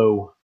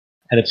toe,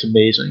 and it's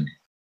amazing.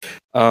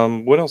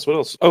 What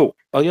else? Oh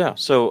yeah.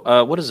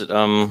 So what is it?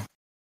 I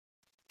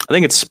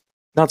think it's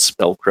not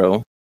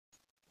Spellcrow.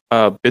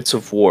 Bits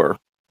of War.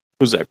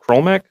 Who's that?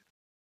 Krolmek?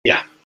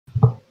 Yeah.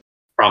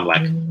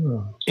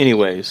 Cromlech.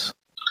 Anyways,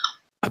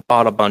 I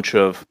bought a bunch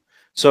of.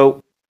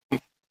 So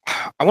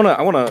I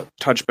wanna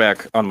touch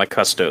back on my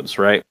custodes,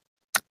 right?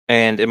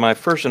 And in my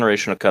first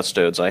generation of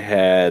custodes, I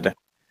had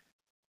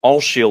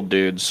all shield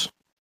dudes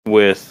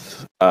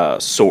with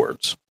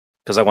swords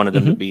because I wanted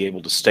them to be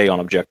able to stay on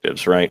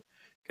objectives, right?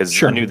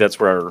 Because I knew that's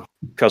where our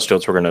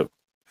custodes were going to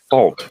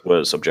fault,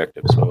 was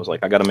objectives. So I was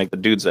like, I got to make the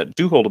dudes that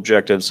do hold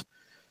objectives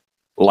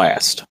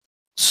last.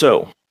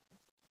 So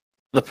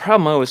the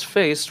problem I always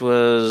faced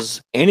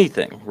was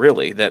anything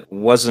really that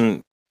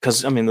wasn't,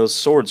 because I mean those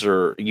swords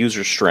are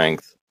user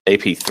strength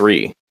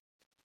AP3.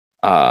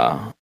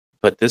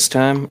 But this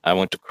time I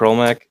went to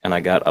Krolmek and I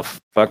got a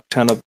fuck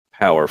ton of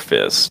power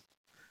fists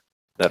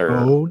that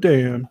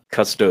are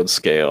custode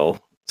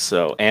scale.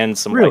 So, and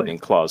some lightning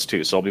claws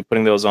too. So I'll be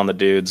putting those on the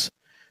dudes.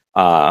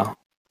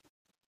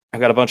 I've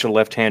got a bunch of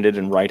left-handed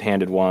and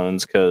right-handed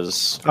ones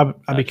because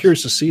I'd be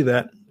curious to see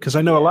that, because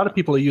I know a lot of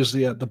people use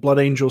the Blood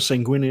Angel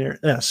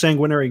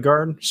Sanguinary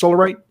Guard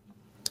Solarite.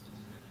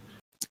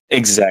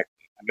 Exactly.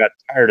 I got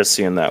tired of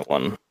seeing that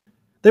one.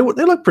 They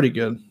look pretty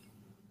good.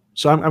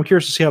 So I'm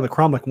curious to see how the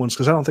Cromlech ones,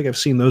 because I don't think I've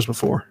seen those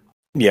before.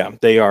 Yeah,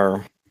 they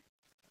are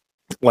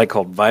like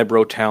called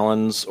Vibro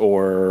Talons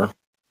or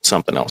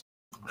something else.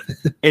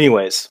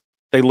 Anyways,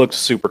 they look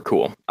super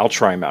cool. I'll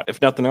try them out.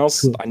 If nothing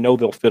else, I know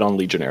they'll fit on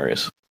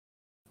Legionaries.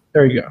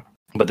 There you go.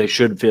 But they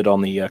should fit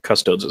on the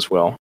Custodes as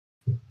well.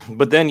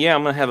 But then, yeah,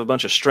 I'm going to have a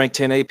bunch of Strength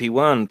 10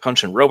 AP1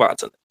 punching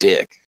robots in the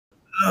dick.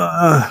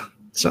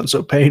 Sounds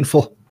so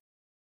painful.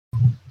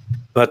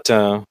 But,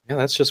 yeah,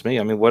 that's just me.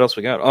 I mean, what else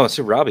we got? Oh, I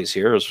see Robbie's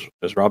here. Is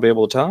Robbie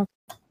able to talk?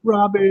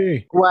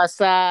 Robbie!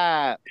 What's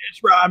up?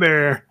 It's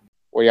Robbie!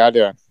 What y'all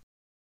doing?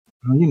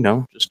 You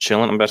know, just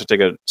chilling. I'm about to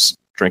take a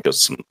drink of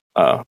some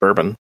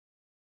bourbon.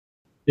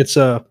 It's,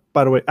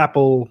 by the way,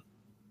 apple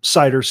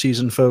cider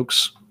season,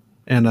 folks.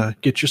 And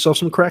get yourself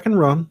some Kraken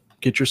rum.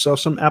 Get yourself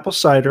some apple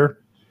cider.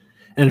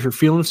 And if you're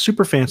feeling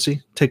super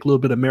fancy, take a little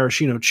bit of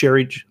maraschino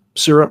cherry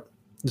syrup.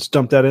 Just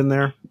dump that in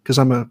there, because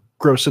I'm a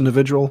gross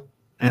individual,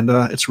 and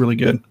it's really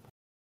good.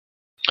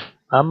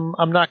 I'm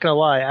not gonna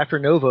lie. After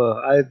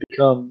Nova, I've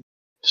become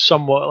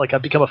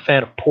a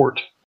fan of port.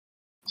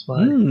 It's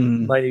my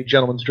new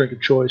gentleman's drink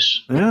of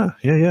choice.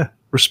 Yeah.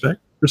 Respect.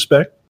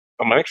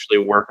 I'm actually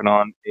working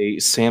on a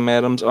Sam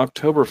Adams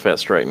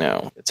Oktoberfest right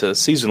now. It's a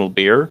seasonal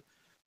beer,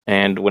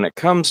 and when it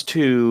comes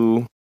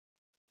to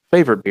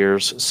favorite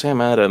beers, Sam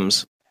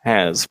Adams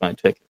has my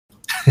ticket.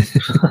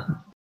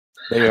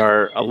 They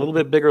are a little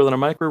bit bigger than a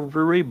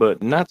microbrewery,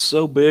 but not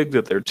so big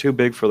that they're too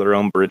big for their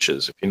own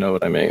britches, if you know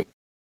what I mean.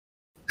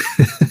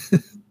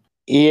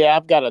 Yeah,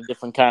 I've got a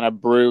different kind of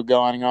brew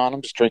going on.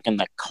 I'm just drinking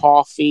the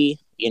coffee,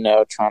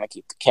 trying to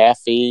keep the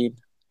caffeine.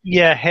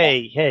 Yeah,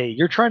 hey,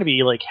 you're trying to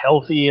be like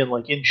healthy and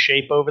like in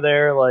shape over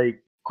there.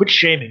 Like, quit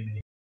shaming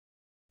me.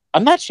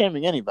 I'm not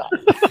shaming anybody.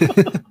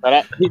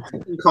 But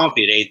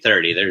Coffee at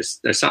 8:30.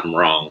 There's something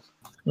wrong.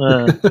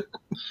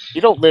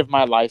 You don't live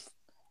my life.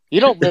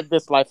 You don't live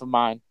this life of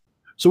mine.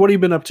 So what have you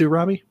been up to,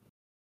 Robbie?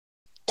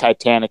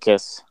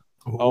 Titanicus.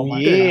 Oh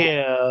my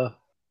God.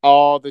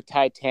 All the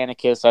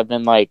Titanicus. I've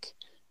been like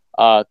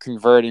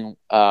converting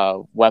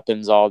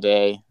weapons all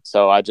day.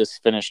 So I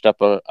just finished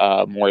up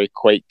a Mori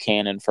Quake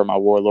cannon for my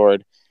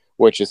Warlord,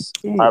 which is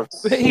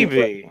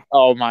baby.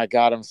 Oh my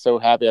God, I'm so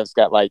happy.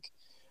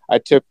 I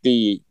took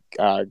the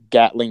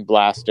Gatling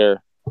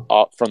blaster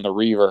off from the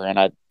Reaver and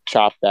I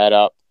chopped that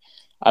up.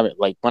 I mean,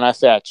 like when I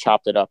say I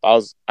chopped it up,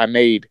 I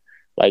made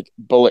like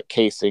bullet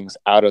casings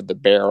out of the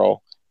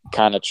barrel,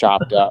 kind of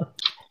chopped up.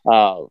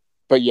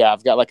 But yeah,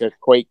 I've got like a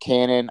Quake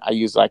cannon. I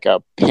use like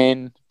a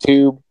pin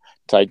tube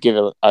to like give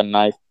it a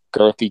nice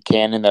girthy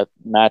cannon that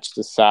matched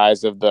the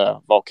size of the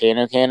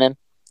volcano cannon.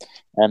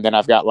 And then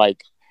I've got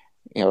like,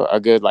 a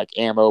good like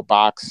ammo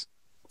box,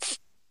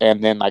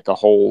 and then like a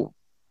whole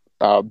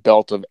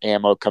belt of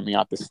ammo coming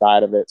out the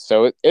side of it.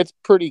 So it's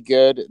pretty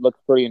good. It looks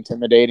pretty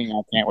intimidating.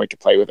 I can't wait to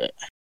play with it.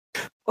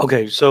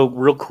 Okay, so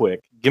real quick,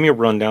 give me a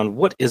rundown.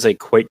 What is a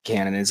Quake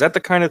cannon? Is that the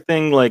kind of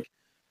thing like,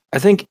 I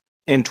think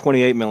in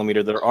 28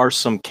 millimeter there are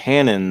some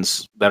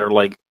cannons that are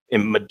like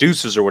in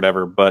Medusas or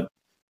whatever, but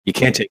you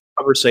can't take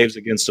cover saves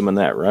against them in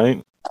that,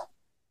 right?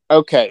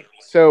 Okay,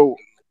 so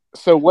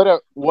what a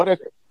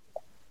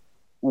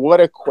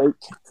Quake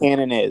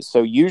cannon is.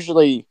 So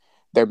usually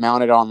they're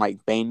mounted on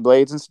like Bane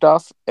blades and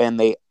stuff, and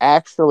they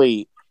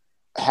actually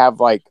have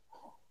like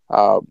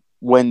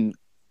when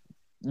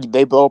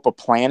they blow up a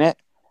planet,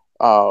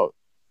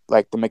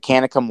 like the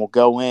Mechanicum will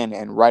go in,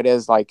 and right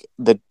as like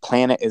the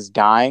planet is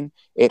dying,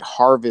 it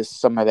harvests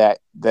some of that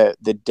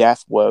the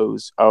death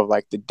woes of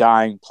like the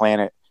dying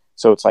planet.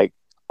 So it's like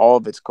all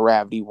of its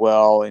gravity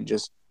well and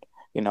just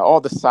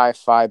all the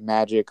sci-fi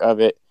magic of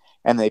it,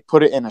 and they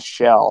put it in a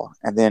shell,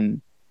 and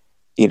then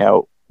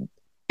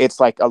it's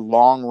like a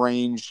long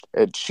range.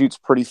 It shoots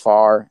pretty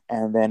far,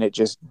 and then it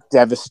just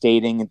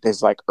devastating.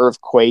 There's like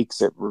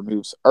earthquakes. It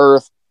removes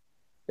earth.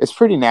 It's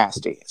pretty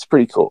nasty. It's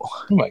pretty cool.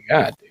 Oh my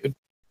god, dude!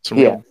 Some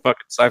real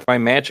fucking sci-fi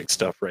magic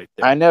stuff right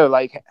there. I know.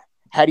 Like,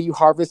 how do you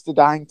harvest the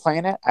dying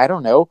planet? I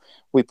don't know.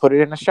 We put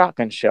it in a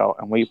shotgun shell,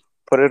 and we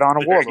put it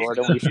on a warlord,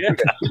 and we shoot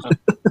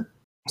it.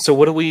 So,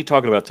 what are we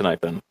talking about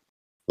tonight then?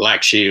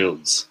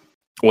 Blackshields.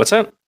 What's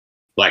that?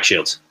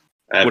 Blackshields.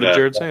 What did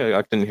Jared say?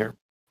 I didn't hear.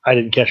 I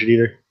didn't catch it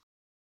either.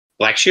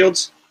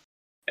 Blackshields?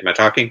 Am I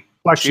talking?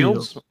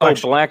 Blackshields? Oh,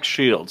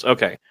 Blackshields.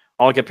 Okay.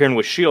 All I kept hearing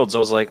was shields. I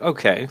was like,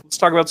 okay, let's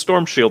talk about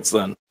storm shields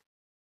then.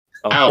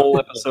 A whole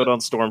episode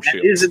on storm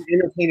shields. It is an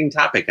entertaining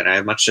topic, and I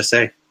have much to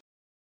say.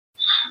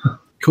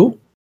 Cool.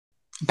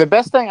 The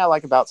best thing I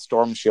like about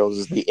storm shields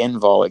is the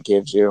invul it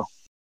gives you.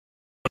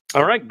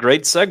 All right,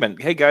 great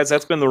segment. Hey guys,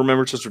 that's been the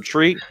Remembrances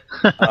Retreat.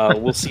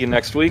 We'll see you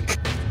next week.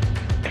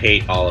 I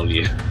hate all of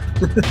you.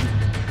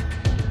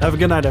 Have a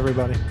good night,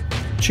 everybody.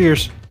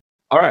 Cheers.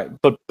 All right,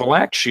 but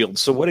Blackshields.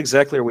 So what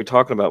exactly are we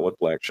talking about with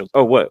Blackshields?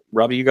 Oh, what?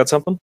 Robbie, you got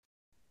something?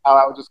 Oh,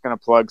 I was just going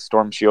to plug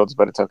storm shields,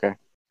 but it's okay.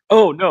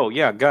 Oh, no,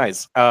 yeah,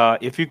 guys.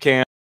 If you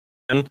can,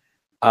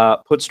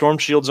 put storm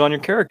shields on your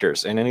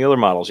characters and any other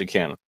models you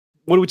can.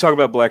 What do we talk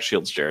about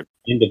Blackshields, Jared?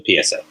 End of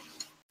PSA.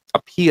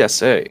 A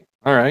PSA.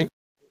 All right.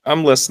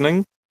 I'm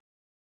listening.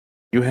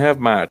 You have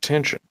my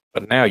attention,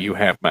 but now you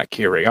have my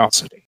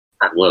curiosity.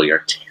 Will,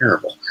 you're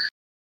terrible.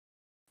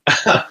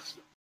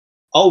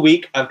 All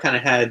week, I've kind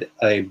of had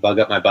a bug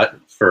up my butt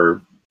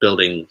for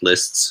building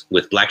lists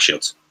with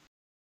Blackshields.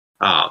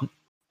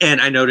 And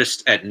I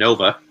noticed at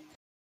Nova,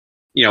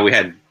 we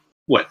had,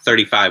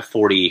 35,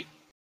 40,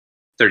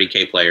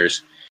 30K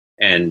players,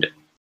 and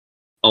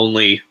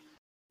only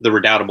the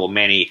redoubtable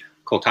Manny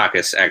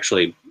Koltakis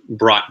actually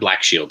brought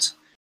Blackshields,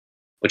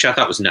 which I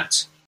thought was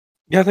nuts.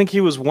 Yeah, I think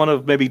he was one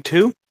of maybe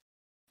two.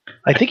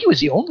 I think he was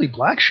the only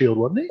Black Shield,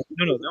 wasn't he?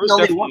 No, there was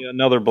definitely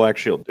another Black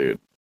Shield dude.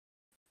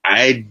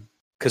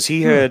 Because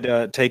he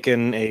had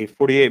taken a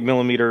 48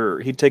 millimeter.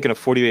 He'd taken a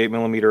 48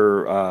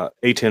 millimeter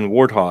A10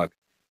 Warthog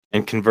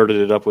and converted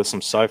it up with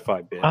some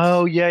sci-fi bits.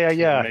 Oh yeah.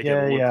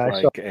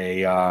 Like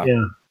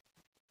a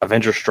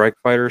Avenger Strike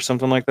Fighter or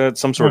something like that.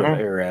 Some sort of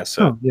air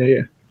asset. Oh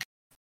yeah.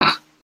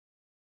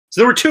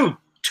 So there were two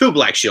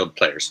Black Shield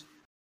players,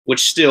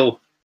 which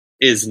still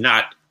is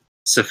not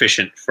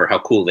sufficient for how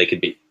cool they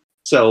could be.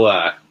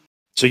 So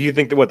you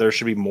think that there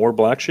should be more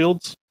Black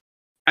Shields?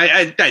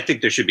 I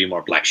think there should be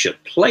more Black Shield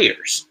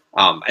players.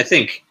 I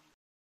think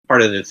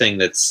part of the thing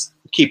that's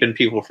keeping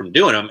people from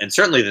doing them, and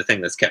certainly the thing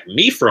that's kept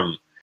me from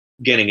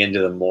getting into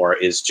them more,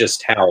 is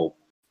just how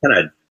kind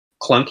of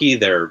clunky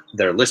their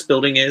list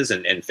building is,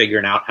 and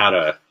figuring out how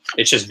to.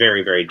 It's just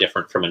very, very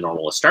different from a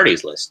normal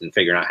Astartes list, and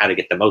figuring out how to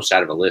get the most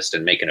out of a list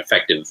and make an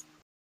effective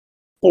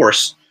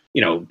force,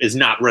 is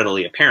not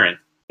readily apparent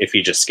if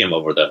you just skim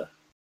over the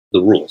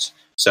rules.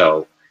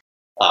 So,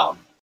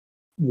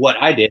 what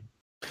I did.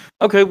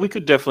 Okay, we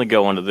could definitely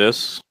go into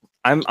this.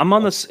 I'm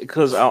on this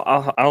because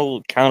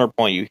I'll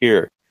counterpoint you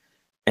here,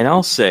 and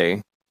I'll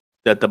say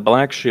that the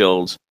Black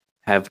Shields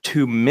have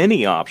too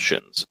many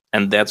options,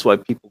 and that's why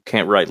people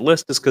can't write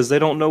lists, is because they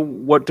don't know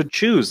what to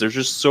choose. There's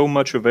just so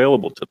much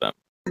available to them.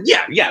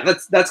 Yeah,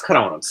 that's kind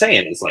of what I'm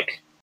saying. Is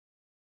like,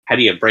 how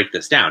do you break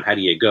this down? How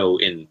do you go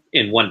in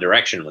one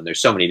direction when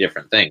there's so many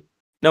different things?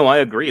 No, I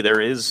agree.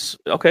 There is.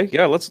 Okay,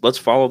 yeah. Let's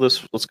follow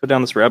this. Let's go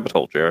down this rabbit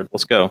hole, Jared.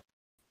 Let's go.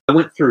 I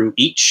went through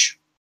each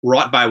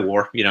wrought by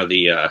war.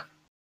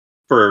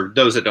 For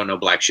those that don't know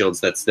Black Shields,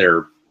 that's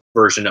their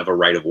version of a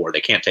right of war. They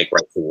can't take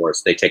right for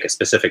wars. They take a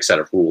specific set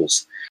of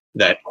rules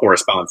that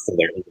corresponds to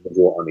their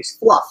individual army's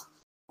fluff.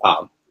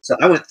 So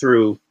I went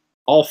through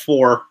all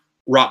 4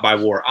 wrought by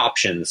war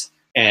options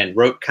and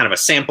wrote kind of a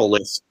sample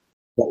list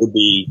that would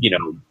be,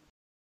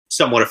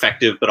 somewhat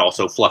effective, but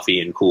also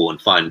fluffy and cool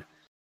and fun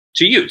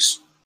to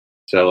use.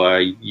 So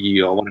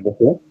you all want to go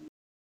through?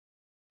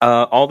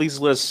 All these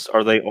lists,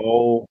 are they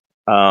all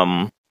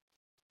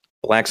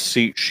Black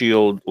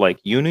Shield like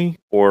uni,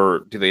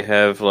 or do they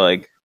have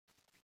like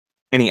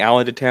any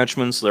allied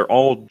attachments? They're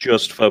all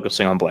just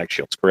focusing on Black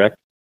Shields, correct?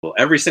 Well,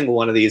 every single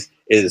one of these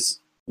is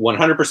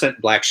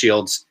 100% Black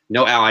Shields,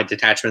 no allied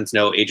detachments,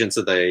 no agents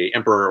of the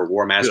Emperor or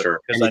War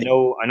Master. Because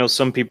I know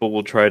some people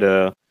will try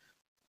to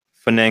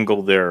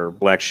finagle their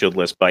Black Shield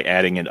list by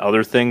adding in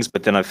other things,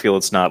 but then I feel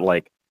it's not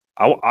like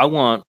I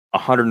want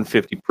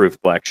 150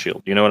 proof Black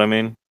Shield. You know what I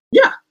mean?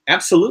 Yeah,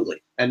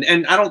 absolutely.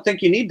 And I don't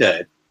think you need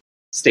to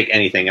stick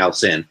anything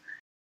else in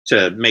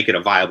to make it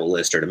a viable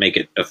list or to make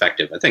it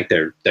effective. I think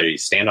they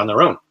stand on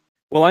their own.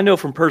 Well, I know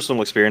from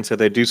personal experience that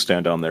they do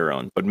stand on their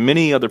own, but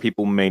many other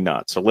people may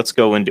not. So let's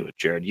go into it,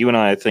 Jared. You and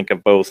I think,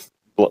 have both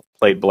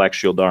played Black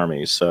Shield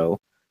armies, so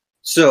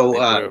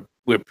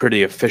we're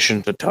pretty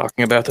efficient at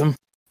talking about them.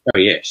 Oh,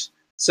 yes.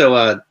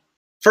 So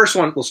first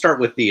one, we'll start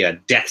with the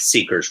Death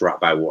Seekers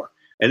wrought by war.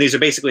 And these are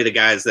basically the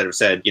guys that have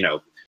said,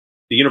 the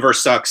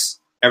universe sucks,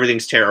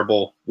 everything's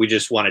terrible, we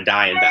just want to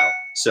die in battle.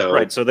 So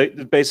right, so they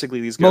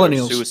basically these guys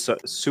millennials.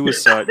 are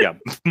suicide, yeah,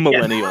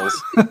 millennials,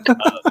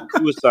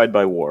 suicide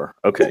by war.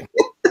 Okay.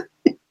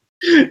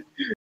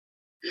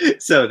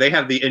 So they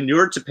have the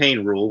inured to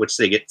pain rule, which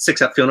they get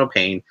 6 up, feel no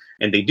pain,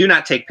 and they do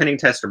not take pinning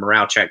tests or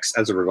morale checks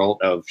as a result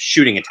of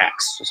shooting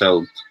attacks.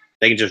 So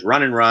they can just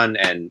run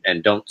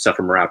and don't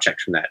suffer morale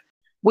checks from that.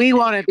 We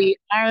want to be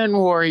Iron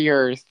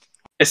Warriors.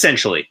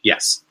 Essentially,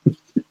 yes.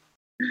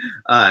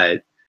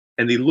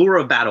 And the lure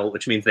of battle,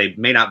 which means they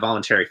may not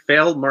voluntarily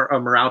fail a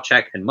morale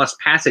check and must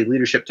pass a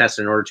leadership test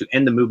in order to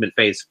end the movement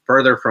phase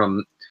further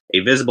from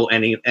a visible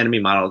enemy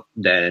model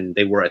than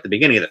they were at the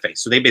beginning of the phase.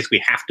 So they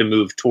basically have to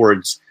move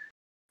towards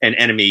an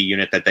enemy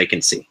unit that they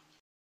can see.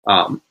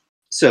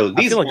 So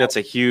these I feel like that's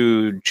a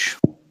huge,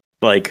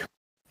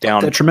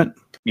 down detriment.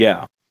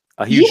 Yeah,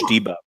 a huge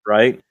debuff,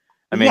 right?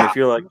 I mean, if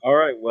you're like, all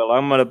right, well,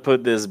 I'm going to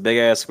put this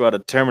big-ass squad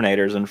of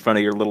Terminators in front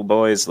of your little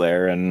boys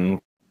there,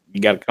 and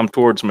you got to come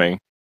towards me.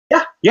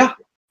 Yeah.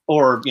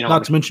 Or,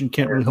 Not to mention you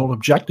can't really hold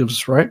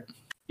objectives, right?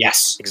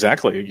 Yes.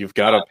 Exactly. You've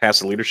got to pass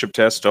a leadership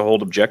test to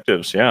hold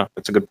objectives. Yeah,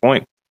 that's a good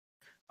point.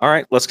 All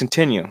right, let's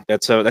continue.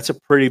 That's a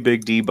pretty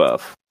big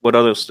debuff. What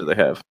others do they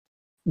have?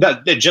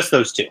 Just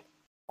those two.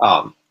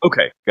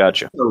 Okay,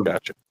 gotcha.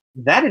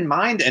 That in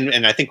mind,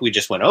 and I think we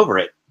just went over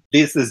it,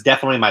 this is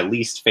definitely my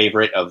least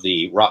favorite of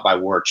the wrought by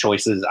war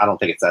choices. I don't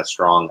think it's that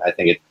strong. I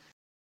think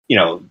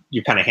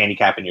you're kind of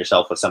handicapping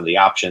yourself with some of the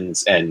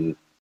options, and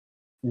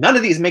none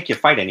of these make you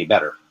fight any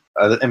better.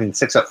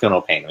 6 up, feel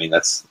no pain. I mean,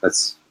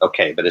 that's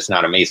okay, but it's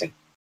not amazing.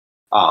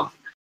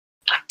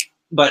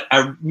 But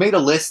I made a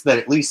list that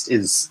at least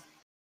is,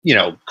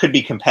 could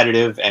be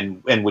competitive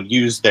and would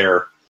use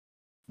their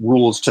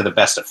rules to the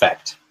best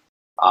effect.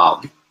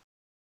 And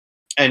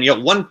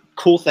one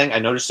cool thing I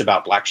noticed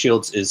about Black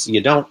Shields is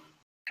you don't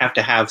have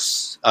to have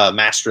a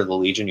Master of the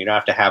Legion. You don't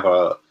have to have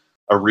a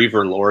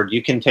Reaver Lord.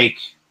 You can take,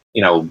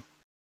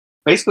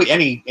 basically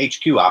any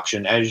HQ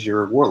option as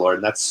your Warlord,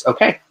 and that's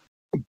okay.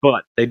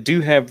 But they do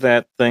have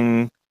that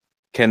thing.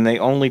 Can they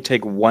only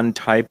take one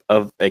type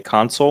of a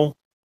console?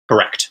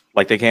 Correct.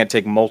 Like they can't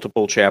take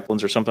multiple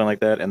chaplains or something like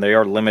that, and they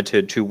are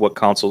limited to what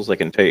consoles they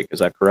can take. Is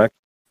that correct?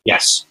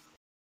 Yes.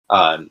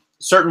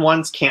 Certain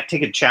ones can't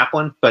take a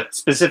chaplain, but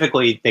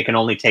specifically they can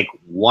only take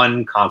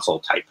one console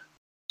type.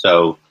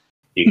 So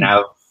you can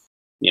have,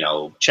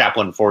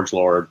 chaplain, forge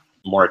lord,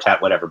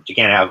 Moritat, whatever. But you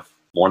can't have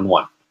more than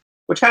one,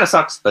 which kind of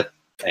sucks. But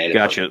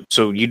gotcha.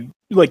 So you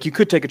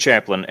could take a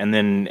chaplain and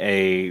then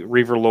a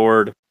Reaver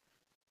Lord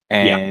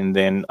and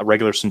then a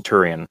regular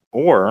Centurion,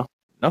 or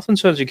nothing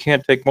says you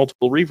can't take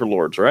multiple Reaver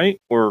Lords, right?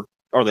 Or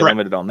are they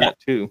limited on that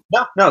too?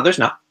 No, there's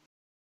not.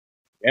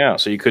 Yeah,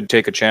 so you could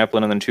take a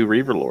chaplain and then 2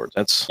 Reaver Lords.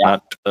 That's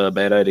not a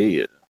bad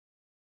idea.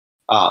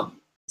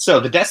 So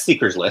the Death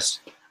Seekers list,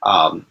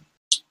 I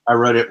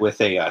wrote it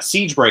with a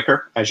Siege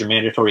Breaker as your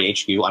mandatory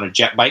HQ on a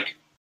jet bike.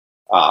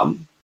 3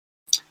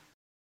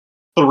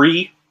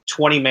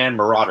 20-man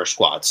Marauder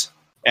squads.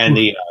 And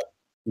the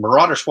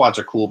Marauder squads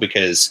are cool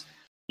because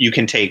you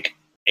can take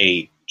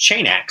a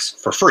chain axe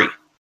for free,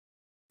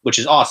 which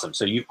is awesome.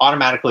 So you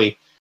automatically,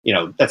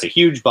 that's a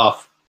huge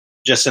buff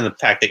just in the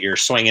fact that you're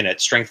swinging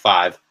at strength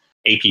 5,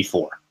 AP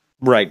 4.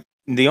 Right.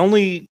 The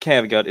only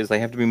caveat is they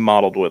have to be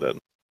modeled with it.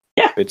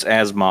 Yeah. It's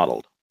as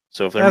modeled.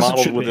 So if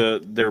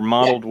they're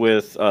modeled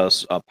with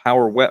a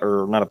power weapon,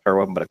 or not a power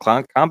weapon, but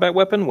a combat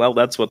weapon, well,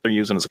 that's what they're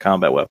using as a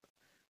combat weapon.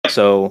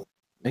 So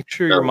make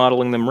sure you're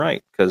modeling them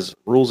right, because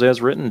rules as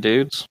written,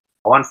 dudes.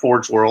 Go on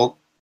Forge World,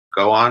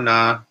 go on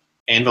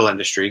Anvil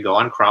Industry, go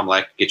on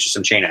Cromlech, get you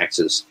some chain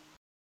axes,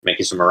 make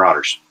you some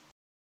Marauders.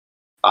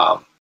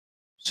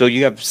 So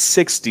you have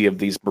 60 of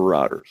these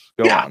Marauders.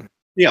 Go on.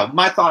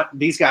 My thought,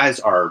 these guys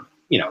are,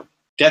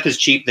 death is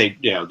cheap. They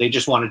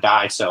just want to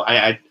die. So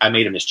I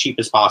made them as cheap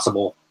as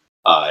possible.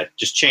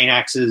 Just chain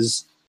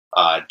axes,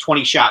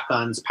 20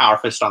 shotguns, power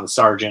fist on the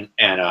sergeant,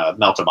 and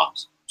melta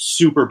bombs.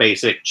 super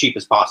basic, cheap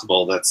as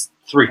possible. That's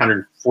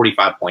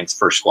 345 points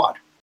per squad.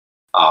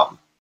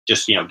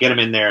 Just get them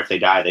in there. If they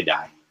die, they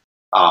die.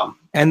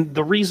 And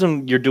the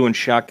reason you're doing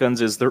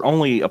shotguns is they're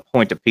only a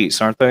point apiece,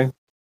 aren't they?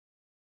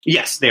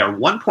 Yes, they are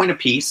 1 point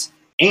apiece,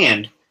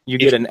 and you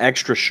get an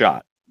extra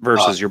shot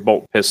versus your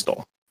bolt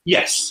pistol.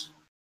 Yes,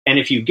 and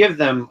if you give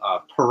them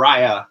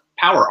pariah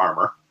power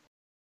armor,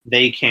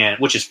 they can,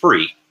 which is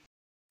free.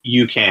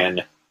 You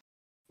can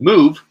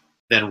move,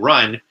 then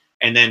run,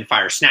 and then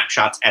fire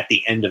snapshots at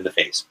the end of the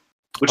phase.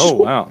 Which is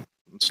cool. Wow,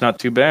 it's not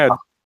too bad.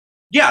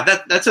 Yeah,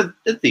 that's a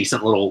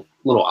decent little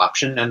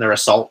option, and their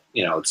assault.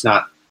 It's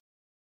not.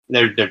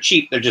 They're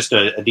cheap. They're just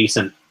a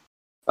decent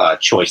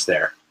choice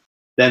there.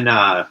 Then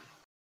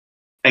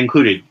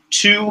included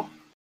 2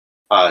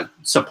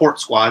 support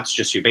squads,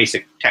 just your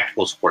basic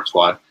tactical support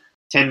squad,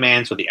 10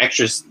 mans with the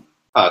extra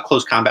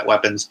close combat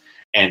weapons,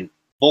 and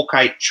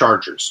Volkite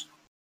chargers.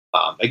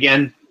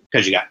 Again,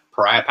 because you got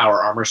pariah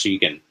power armor, so you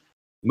can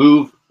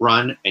move,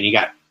 run, and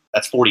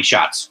that's 40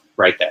 shots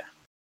right there.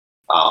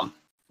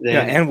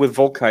 And with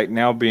Volkite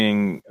now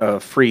being a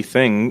free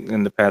thing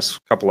in the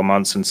past couple of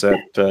months since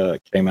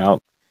that came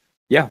out,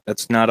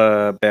 that's not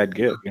a bad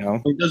get.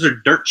 Those are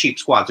dirt cheap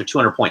squads. They're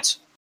 200 points.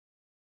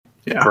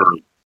 Yeah. For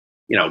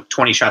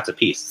 20 shots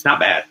apiece. It's not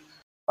bad.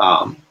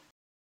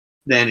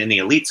 Then in the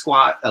elite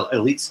slot,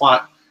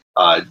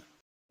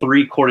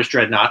 3 Cordis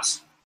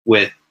dreadnoughts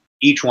with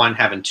each one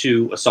having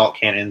 2 assault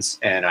cannons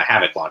and a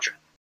havoc launcher.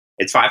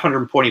 It's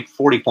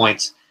 540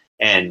 points,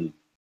 and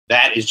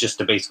that is just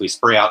to basically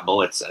spray out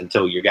bullets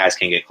until your guys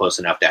can get close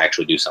enough to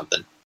actually do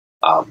something.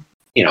 But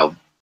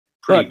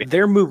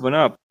they're moving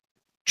up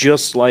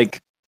just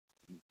like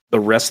the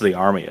rest of the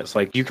army is.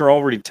 Like, you can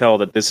already tell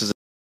that this is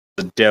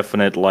a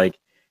definite, like,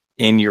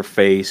 in your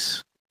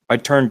face. By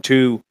turn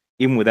 2,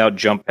 even without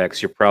jump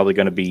packs, you're probably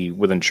going to be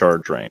within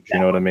charge range. You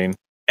know what I mean?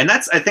 And I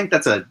think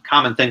that's a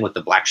common thing with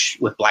the Black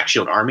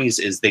Shield armies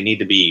is they need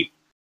to be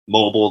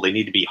mobile, they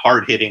need to be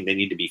hard hitting, they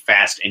need to be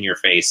fast in your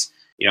face.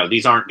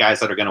 These aren't guys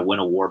that are going to win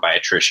a war by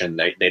attrition.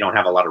 They don't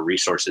have a lot of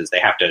resources. They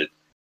have to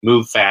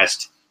move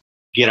fast,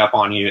 get up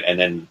on you, and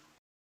then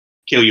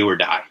kill you or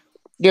die.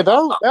 Yeah,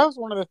 that was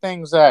one of the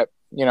things that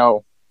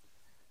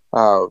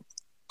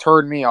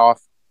turned me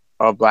off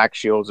of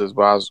Blackshields as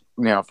well. As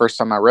first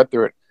time I read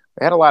through it,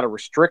 they had a lot of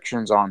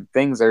restrictions on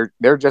things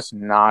they're just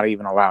not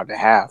even allowed to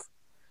have.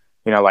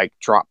 Like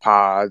drop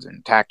pods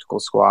and tactical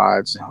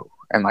squads,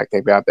 and like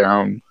they've got their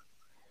own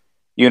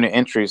unit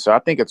entries. So I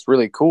think it's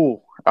really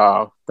cool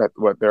that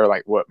what they're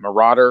like,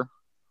 Marauder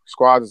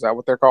squads, is that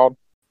what they're called?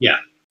 Yeah.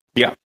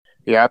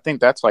 I think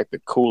that's like the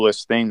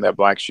coolest thing that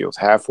Blackshields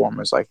have for them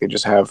is like they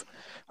just have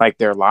like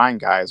their line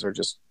guys are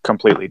just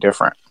completely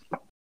different.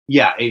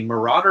 Yeah, a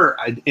Marauder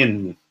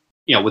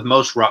with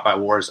most Wrought by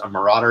Wars, a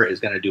Marauder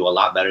is going to do a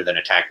lot better than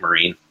Attack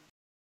Marine,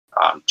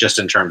 just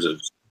in terms of.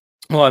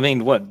 Well, I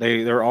mean,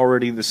 they're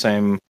already the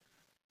same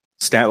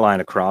stat line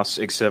across,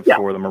 except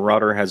for the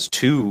Marauder has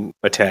 2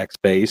 attacks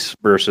base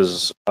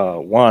versus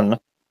 1,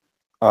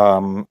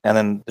 and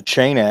then the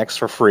chain axe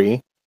for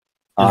free.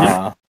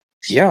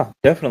 Yeah,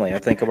 definitely. I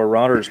think a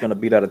Marauder is going to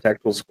beat out a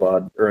tactical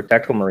squad or a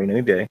tactical Marine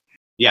any day.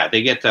 Yeah,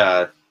 they'll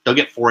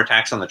get 4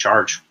 attacks on the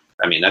charge.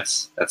 I mean,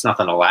 that's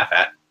nothing to laugh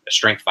at. A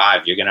strength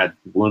 5, you're going to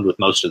wound with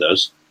most of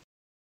those.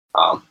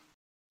 So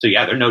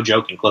yeah, they're no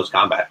joke in close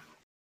combat.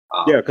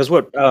 Because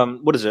what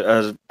is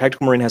it?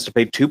 Tactical Marine has to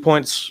pay 2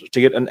 points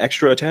to get an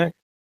extra attack?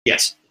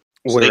 Yes.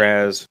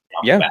 Whereas,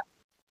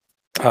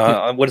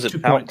 what is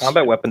it?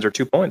 Combat weapons are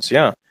 2 points,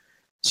 yeah.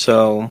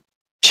 So,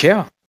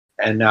 yeah.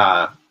 And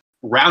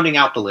rounding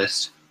out the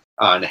list,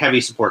 the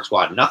heavy support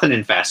squad, nothing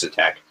in fast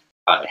attack.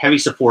 Heavy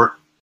support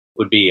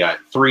would be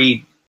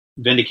 3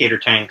 Vindicator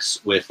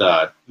tanks with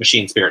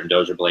Machine Spirit and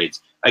Dozer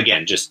Blades.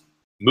 Again, just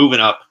moving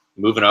up.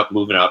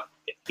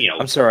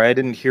 I'm sorry, I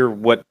didn't hear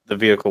what the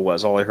vehicle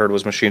was. All I heard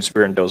was Machine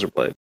Spirit and Dozer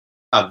Blade.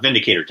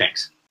 Vindicator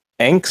tanks.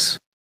 Tanks?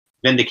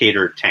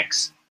 Vindicator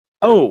tanks.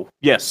 Oh,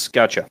 yes,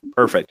 gotcha.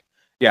 Perfect.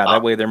 Yeah,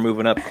 that way they're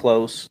moving up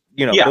close.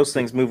 Those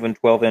things moving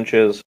 12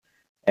 inches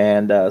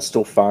and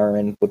still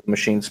firing with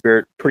Machine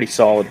Spirit. Pretty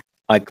solid.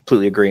 I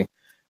completely agree.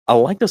 I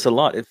like this a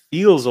lot. It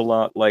feels a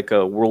lot like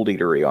a World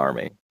Eatery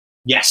army.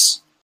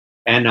 Yes.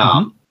 And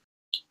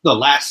the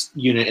last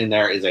unit in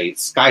there is a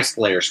Sky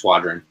Slayer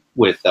squadron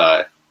with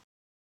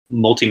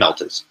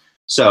multi-meltas.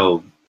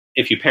 So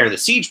if you pair the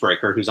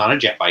Siegebreaker, who's on a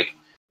jet bike,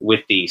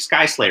 with the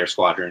Sky Slayer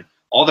squadron,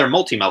 all their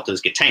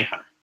multi-meltas get Tank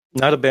Hunter.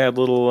 Not a bad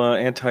little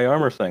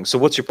anti-armor thing. So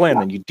what's your plan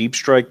then? You deep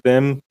strike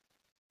them,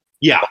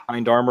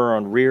 behind armor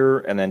on rear,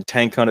 and then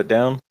tank hunt it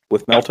down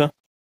with Melta?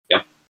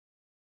 Yep.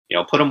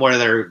 Put them where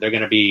they're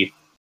going to be,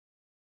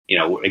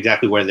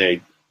 exactly where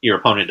your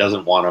opponent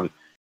doesn't want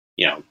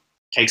them.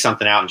 Take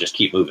something out and just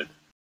keep moving.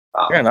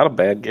 Not a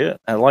bad get.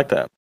 I like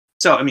that.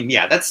 So, I mean,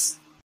 that's...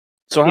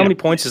 So how many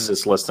points is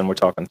this list then? We're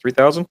talking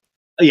 3,000?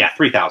 Yeah,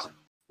 3,000.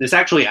 This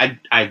actually,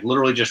 I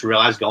literally just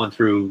realized going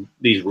through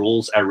these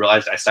rules, I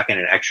realized I stuck in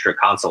an extra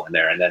console in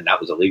there, and then that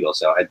was illegal.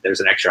 So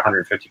there's an extra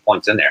 150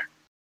 points in there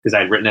because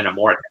I'd written in a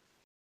more.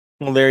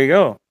 Well, there you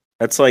go.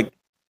 That's like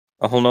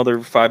a whole nother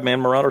 5-man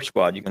Marauder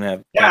squad. You can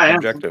have Yeah.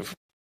 objective.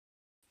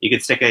 You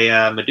could stick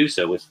a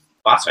Medusa with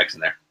Phosphex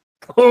in there.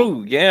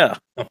 Oh yeah,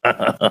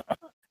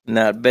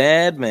 not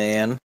bad,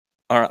 man.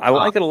 All right, I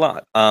like it a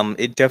lot.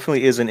 It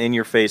definitely is an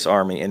in-your-face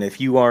army, and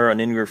if you are an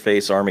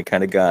in-your-face army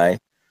kind of guy,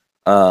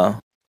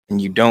 and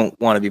you don't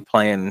want to be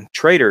playing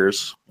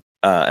traitors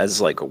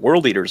as like a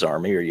World Eater's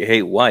army, or you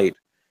hate white,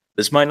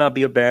 this might not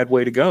be a bad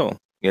way to go.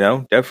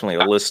 Definitely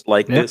a list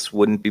like this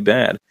wouldn't be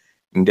bad.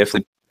 You can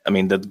definitely. I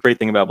mean, the great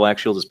thing about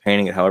Blackshields is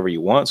painting it however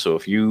you want. So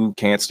if you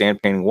can't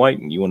stand painting white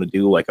and you want to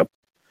do like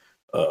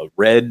a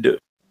red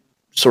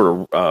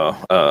sort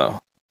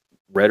of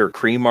red or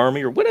cream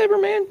army or whatever,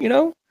 man,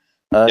 you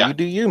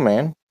do you,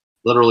 man.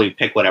 Literally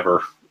pick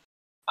whatever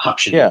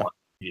option you want.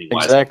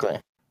 Exactly.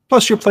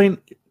 Plus you're playing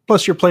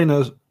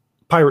a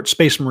pirate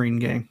space marine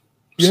gang.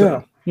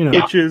 So,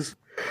 which is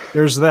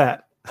there's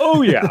that.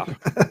 Oh yeah.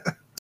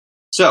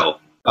 So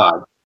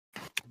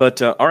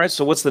but all right,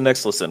 so what's the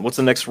next listen? What's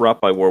the next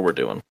Rot by War we're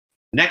doing?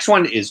 Next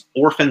one is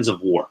Orphans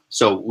of War.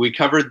 So we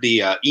covered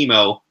the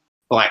emo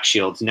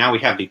Blackshields. Now we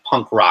have the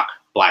punk rock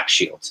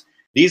Blackshields.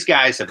 These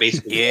guys have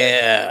basically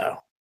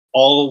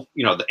all,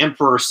 the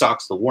Emperor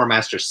sucks, the War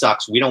Master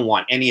sucks. We don't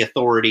want any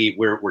authority.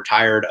 We're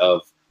tired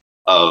of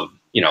all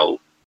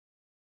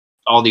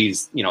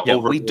these,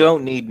 we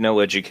don't need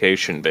no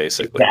education,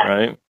 basically,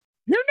 right?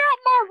 You're not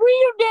my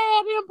real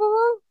dad,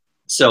 Emperor.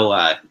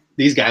 So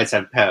these guys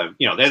have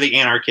they're the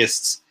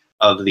anarchists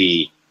of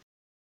the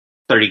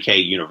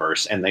 30K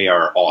universe, and they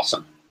are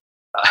awesome.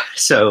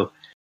 So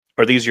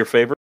are these your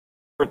favorite?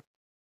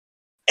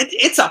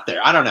 It's up there.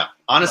 I don't know.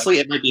 Honestly,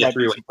 it might be a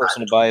three-way.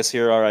 Personal bias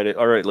here. All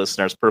right,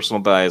 listeners.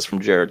 Personal bias from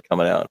Jared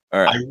coming out.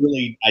 All right.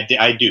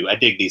 I do. I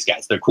dig these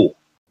guys. They're cool.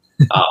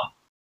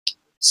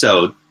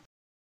 So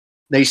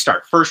they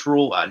start. First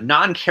rule,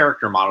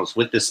 non-character models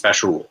with this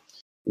special rule.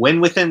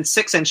 When within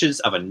 6 inches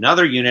of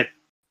another unit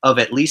of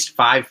at least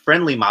 5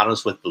 friendly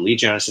models with the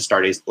Legionis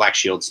Astartes Black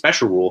Shield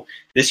special rule,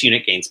 this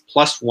unit gains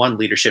 +1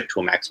 leadership to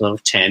a maximum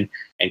of 10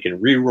 and can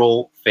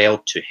reroll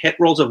failed to hit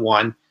rolls of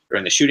 1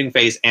 during the shooting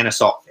phase and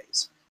assault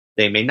phase.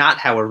 They may not,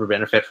 however,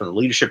 benefit from the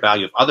leadership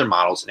value of other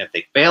models, and if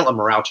they fail a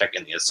morale check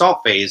in the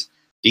assault phase,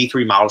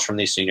 D3 models from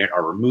this unit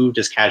are removed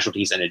as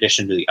casualties in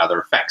addition to the other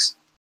effects.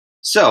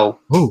 So,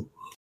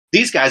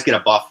 these guys get a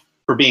buff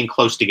for being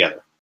close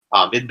together.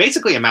 It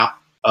basically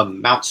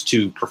amounts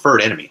to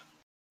preferred enemy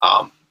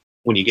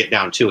when you get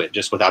down to it,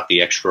 just without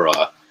the extra,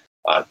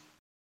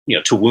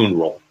 to wound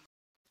roll.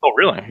 Oh,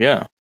 really?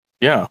 Yeah.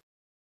 Yeah.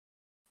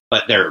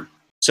 But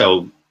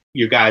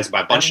you guys,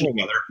 by bunching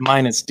together...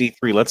 Minus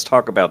D3, let's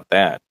talk about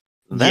that.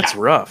 That's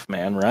rough,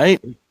 man, right?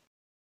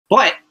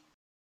 But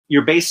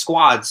your base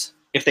squads,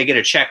 if they get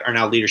a check, are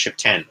now leadership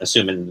 10,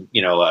 assuming,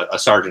 a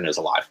sergeant is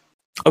alive.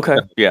 Okay,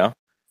 yeah.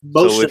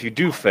 So if you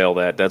do fail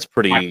that's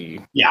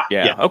pretty... Yeah.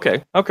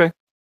 Okay.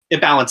 It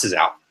balances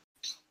out.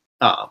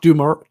 Do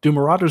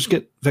Marauders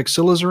get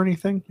Vexillas or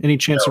anything? Any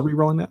chance of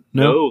rerolling that?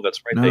 No,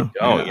 that's right. They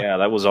don't. Yeah,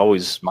 that was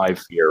always my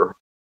fear.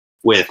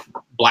 With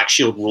Black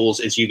Shield rules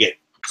is you get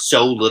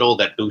so little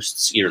that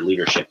boosts your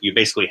leadership. You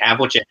basically have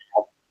what you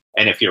have,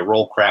 and if you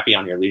roll crappy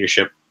on your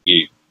leadership,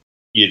 you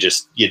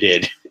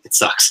did. It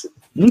sucks.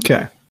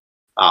 Okay.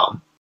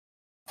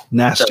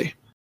 Nasty. So,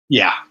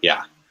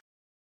 yeah.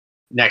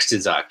 Next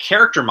is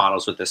character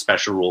models with this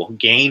special rule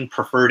gain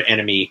preferred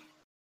enemy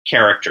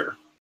character.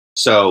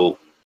 So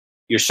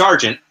your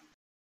sergeant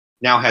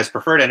now has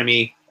preferred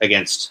enemy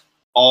against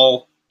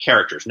all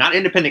characters, not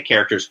independent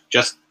characters,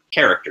 just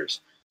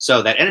characters.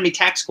 So that enemy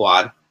tac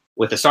squad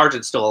with the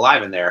sergeant still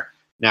alive in there,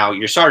 now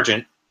your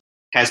sergeant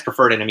has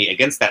preferred enemy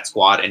against that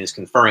squad and is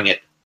conferring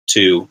it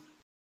to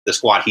the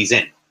squad he's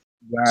in.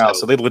 Wow,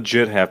 so they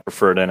legit have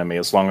preferred enemy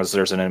as long as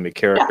there's an enemy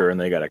character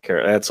and they got a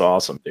character. That's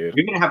awesome, dude.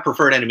 You're going to have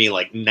preferred enemy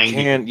like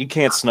 90. You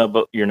can't snub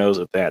your nose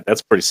at that.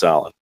 That's pretty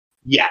solid.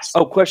 Yes.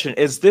 Oh, question.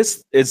 Is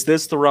this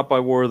the Rot by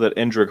War that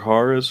Endrick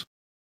Har is?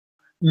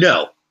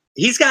 No.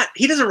 He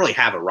doesn't really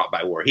have a Rot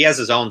by War. He has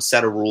his own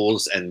set of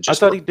rules and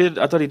just I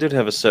thought he did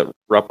have a set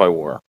Rot by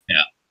War.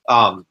 Yeah.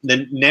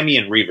 The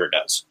Nemian Reaver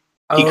does.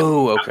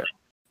 Okay.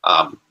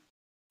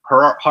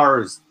 Har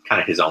is kind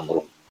of his own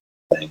little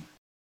thing.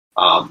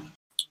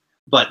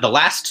 But the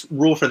last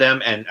rule for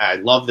them, and I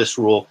love this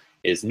rule,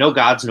 is no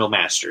gods, no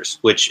masters,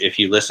 which if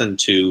you listen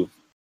to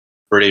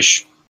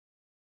British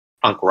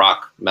punk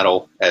rock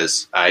metal,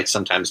 as I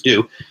sometimes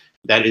do,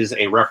 that is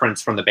a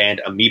reference from the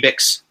band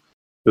Amoebics,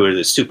 who are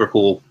this super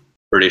cool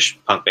British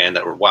punk band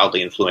that were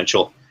wildly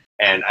influential.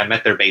 And I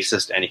met their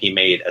bassist, and he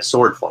made a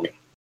sword for me.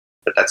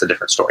 But that's a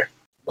different story.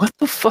 What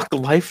the fuck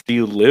life do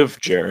you live,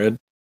 Jared?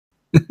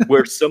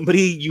 Where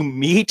you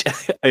meet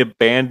a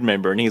band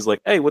member, and he's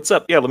like, hey, what's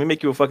up? Yeah, let me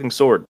make you a fucking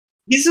sword.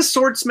 He's a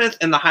swordsmith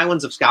in the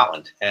Highlands of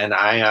Scotland, and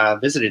I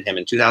visited him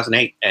in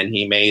 2008, and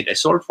he made a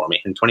sword for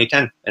me in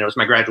 2010, and it was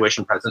my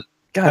graduation present.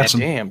 God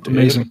damn, dude.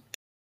 Amazing.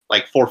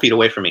 Like 4 feet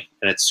away from me,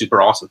 and it's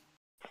super awesome.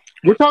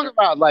 We're talking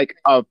about like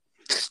a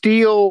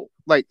steel,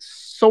 like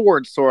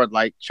sword,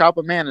 like chop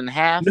a man in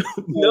half.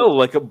 No,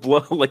 like a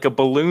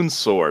balloon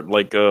sword,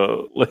 like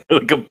a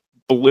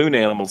balloon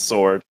animal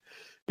sword.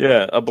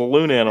 Yeah, a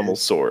balloon animal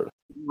sword.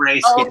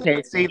 Race.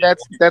 Okay, see,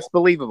 that's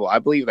believable. I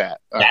believe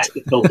that. That's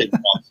the tilted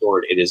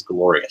sword. It is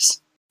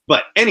glorious.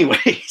 But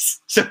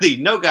anyways, so the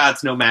no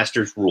gods, no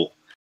masters rule.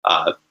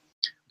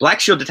 Black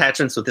Shield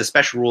detachments with this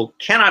special rule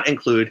cannot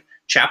include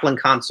chaplain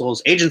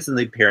consuls, agents in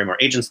the Imperium, or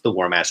agents of the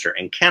War Master,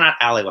 and cannot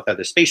ally with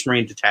other Space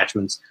Marine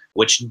detachments,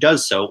 which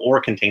does so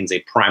or contains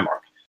a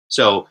Primarch.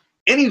 So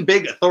any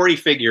big authority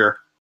figure,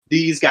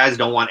 these guys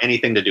don't want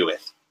anything to do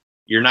with.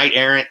 Your Knight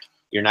Errant,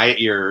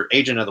 your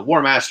agent of the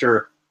War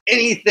Master,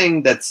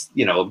 anything that's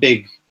a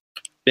big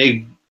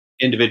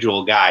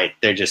individual guy,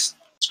 they're just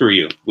screw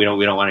you. We don't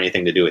want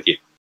anything to do with you.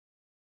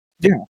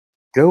 Yeah,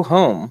 go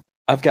home.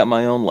 I've got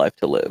my own life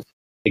to live.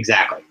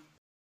 Exactly.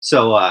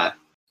 So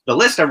the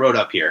list I wrote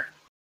up here,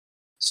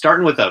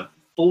 starting with a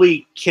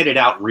fully kitted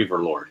out Reaver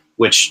Lord,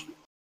 which,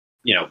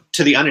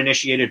 to the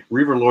uninitiated,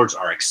 Reaver Lords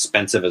are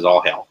expensive as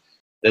all hell.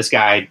 This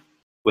guy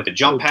with a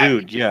jump pack.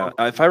 Dude, yeah.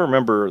 If I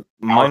remember,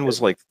 mine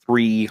was like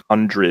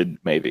 300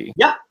 maybe.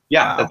 Yeah,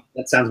 Wow.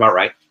 that sounds about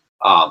right.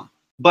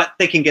 But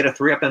they can get a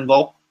 3-up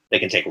invul. They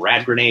can take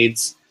rad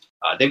grenades.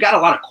 They've got a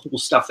lot of cool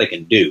stuff they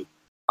can do.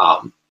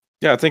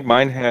 Yeah, I think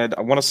mine had,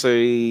 I want to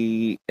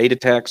say, 8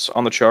 attacks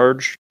on the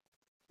charge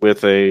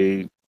with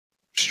a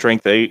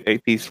strength 8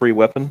 AP3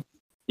 weapon.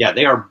 Yeah,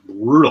 they are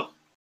brutal.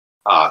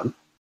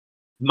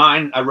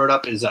 Mine, I wrote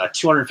up, is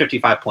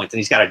 255 points, and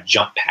he's got a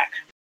jump pack.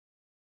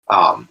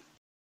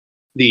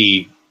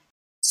 The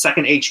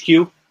second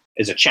HQ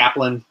is a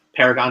Chaplain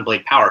Paragon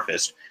Blade Power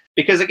Fist,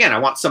 because, again, I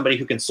want somebody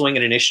who can swing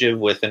an initiative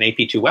with an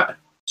AP2 weapon.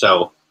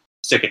 So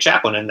stick a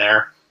Chaplain in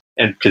there,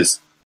 and because,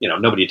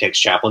 nobody takes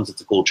Chaplains, it's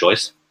a cool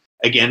choice.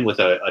 Again, with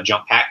a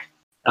jump pack.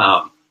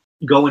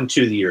 Go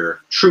into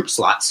your troop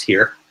slots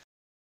here.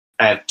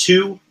 I have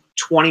 2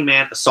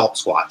 20-man assault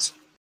squads,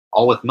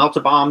 all with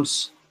melta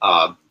bombs,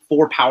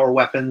 4 power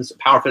weapons, a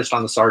power fist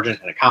on the sergeant,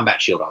 and a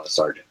combat shield on the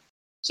sergeant.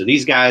 So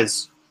these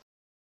guys,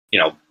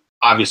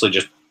 obviously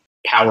just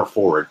power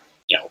forward,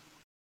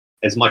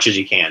 as much as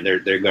you can.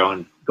 They're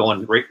going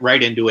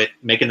right into it,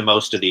 making the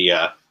most of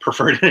the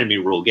preferred enemy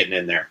rule, getting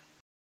in there.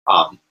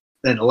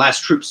 Then the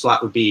last troop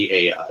slot would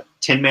be a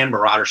 10-man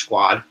Marauder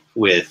squad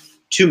with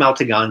 2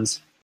 melta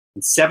guns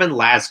and 7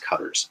 las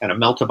cutters and a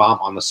melta bomb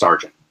on the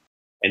sergeant.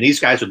 And these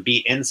guys would be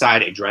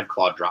inside a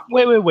Dreadclaw drop.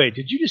 Wait.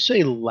 Did you just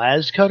say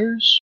las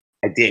cutters?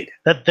 I did.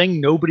 That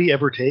thing nobody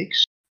ever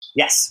takes?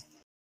 Yes.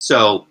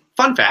 So,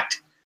 fun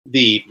fact,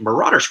 the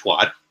Marauder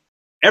squad,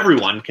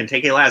 everyone can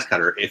take a las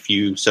cutter if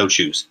you so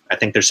choose. I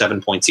think they're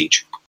 7 points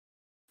each.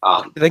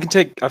 They can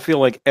take, I feel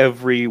like,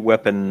 every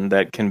weapon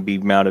that can be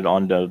mounted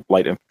onto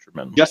light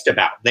infantrymen. Just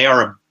about. They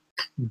are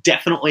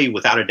definitely,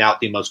 without a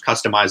doubt, the most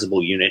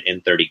customizable unit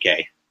in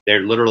 30K.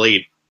 They're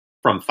literally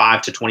from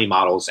 5 to 20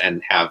 models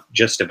and have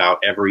just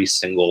about every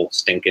single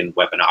stinking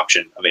weapon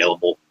option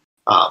available.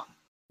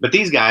 But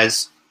these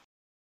guys,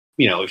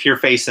 if you're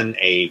facing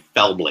a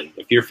Fellblade,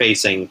 if you're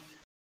facing,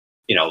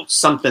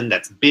 something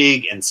that's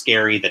big and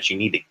scary that you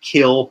need to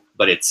kill,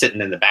 but it's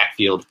sitting in the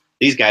backfield,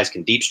 these guys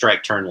can deep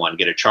strike turn 1,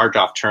 get a charge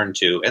off turn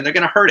 2, and they're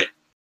going to hurt it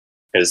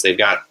because they've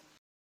got,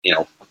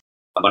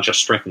 a bunch of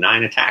strength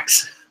 9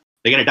 attacks.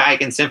 They're going to die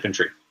against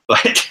infantry,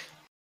 but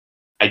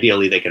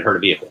ideally they can hurt a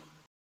vehicle.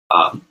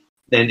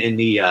 Then in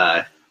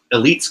the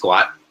elite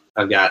squad,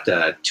 I've got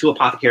 2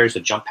 apothecaries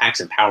with jump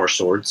packs and power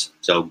swords.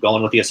 So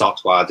going with the assault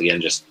squads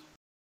again, just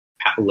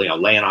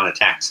laying on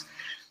attacks.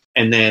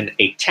 And then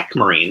a tech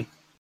marine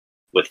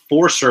with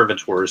 4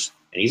 servitors,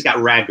 and he's got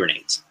rad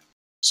grenades.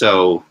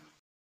 So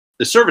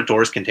the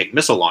servitors can take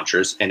missile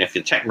launchers, and if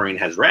the tech marine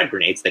has rad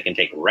grenades, they can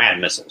take rad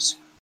missiles.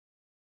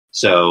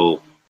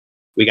 So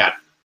we got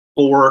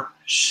 4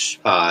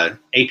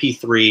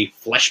 AP3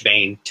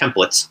 Fleshbane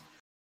templates,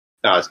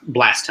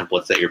 blast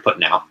templates that you're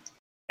putting out.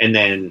 And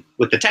then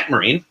with the tech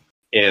marine,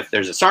 if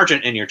there's a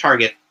sergeant in your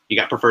target, you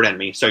got preferred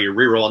enemy, so you're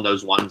rerolling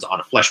those ones on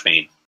a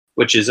Fleshbane,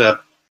 which is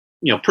a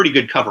pretty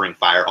good covering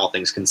fire, all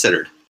things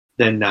considered.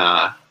 Then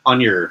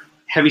on your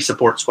heavy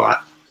support squad,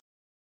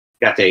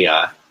 got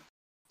a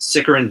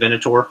Sicaran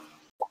Venator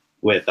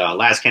with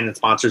las cannon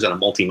sponsors and a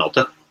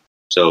multi-melta,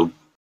 so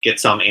get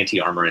some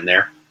anti-armor in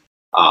there.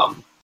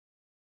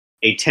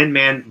 A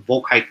 10-man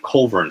Volkite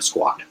Culverin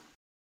squad.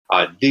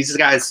 These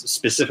guys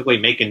specifically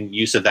making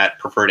use of that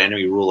preferred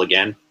enemy rule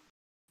again.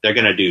 They're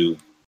going to do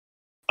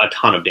a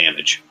ton of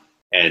damage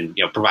and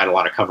provide a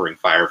lot of covering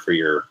fire for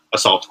your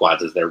assault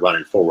squads as they're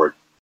running forward.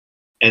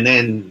 And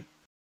then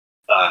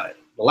the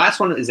last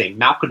one is a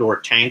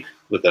Malkador tank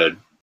with a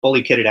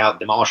fully kitted out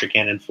demolisher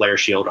cannon, flare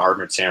shield,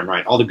 armored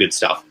samurai, all the good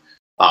stuff.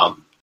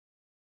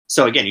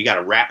 So again, you got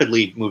a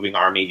rapidly moving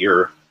army.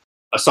 Your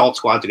assault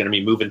squads are going to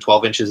be moving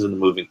 12 inches in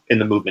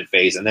the movement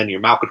phase, and then your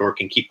Malkador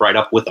can keep right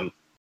up with them,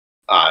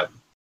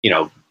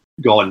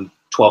 going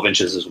 12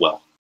 inches as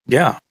well.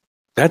 Yeah,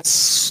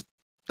 that's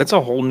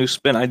a whole new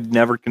spin. I'd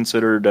never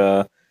considered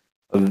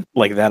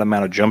like that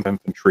amount of jump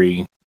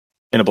infantry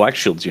in a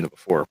Blackshields unit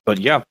before. But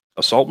yeah,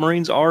 assault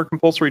marines are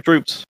compulsory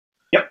troops.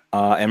 Yep.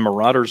 And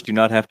marauders do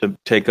not have to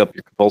take up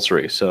your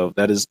compulsory, so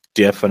that is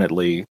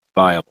definitely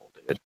viable,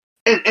 dude.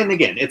 And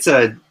again, it's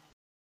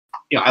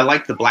I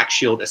like the Black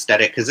Shield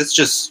aesthetic because it's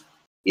just,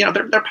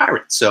 they're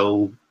pirates.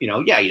 So,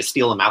 yeah, you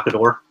steal a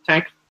Malkador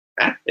tank,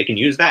 they can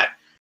use that.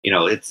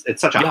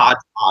 It's such a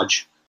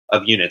hodgepodge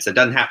of units. It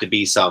doesn't have to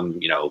be some,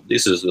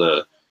 this is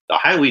the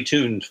highly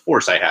tuned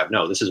force I have.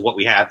 No, this is what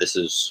we have. This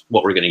is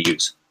what we're going to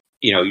use.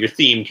 Your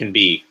theme can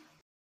be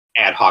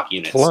ad hoc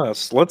units.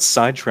 Plus, let's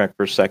sidetrack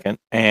for a second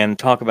and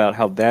talk about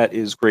how that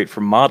is great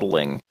for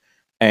modeling,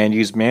 and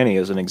use Manny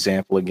as an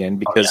example again,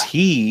 because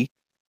he,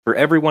 for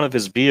every one of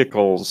his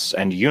vehicles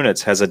and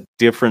units, has a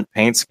different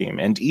paint scheme.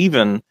 And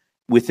even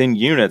within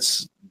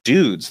units,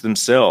 dudes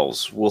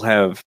themselves will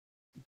have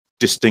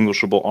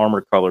distinguishable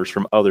armor colors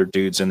from other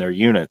dudes in their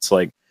units.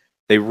 Like,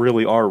 they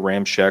really are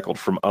ramshackled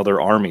from other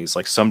armies.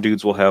 Like, some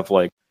dudes will have,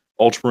 like,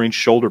 Ultramarine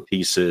shoulder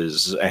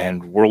pieces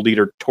and World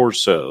Eater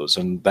torsos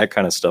and that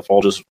kind of stuff,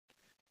 all just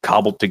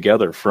cobbled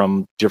together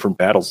from different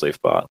battles they've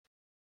fought.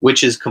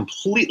 Which is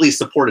completely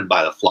supported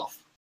by the fluff.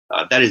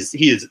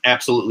 He is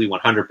absolutely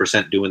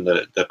 100% doing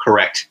the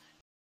correct.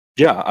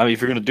 Yeah, I mean,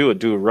 if you're going to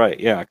do it right.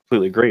 Yeah, I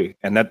completely agree.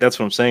 And that's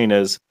what I'm saying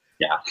is,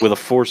 with a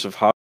force of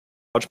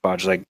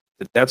hodgepodge, like,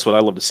 that's what I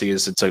love to see.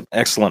 Is it's an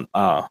excellent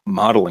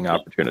modeling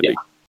opportunity.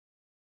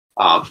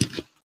 Yeah.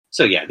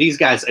 So yeah, these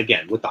guys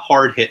again with the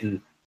hard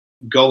hitting,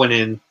 going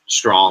in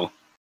strong,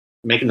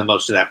 making the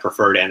most of that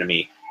preferred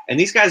enemy. And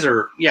these guys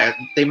are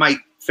they might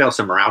fail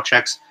some morale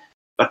checks,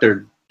 but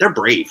they're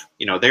brave.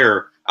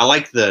 I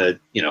like the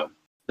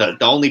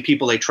only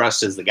people they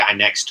trust is the guy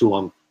next to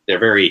them. They're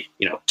very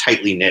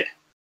tightly knit,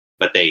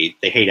 but they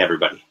hate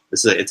everybody.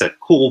 It's a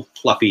cool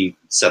fluffy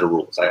set of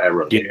rules. I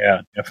really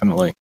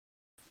definitely.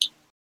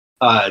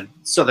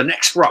 So the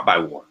next Wrought by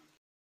War,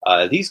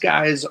 these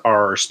guys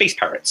are space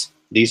pirates.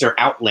 These are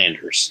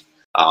outlanders.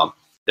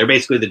 They're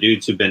basically the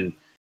dudes who've been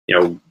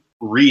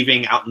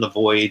reaving out in the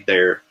void.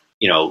 They're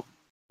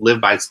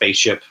live by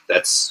spaceship.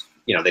 That's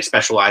they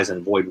specialize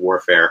in void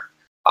warfare.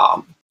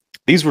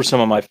 These were some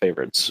of my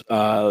favorites.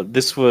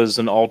 This was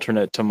an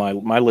alternate to my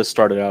list.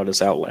 Started out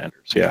as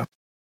Outlanders,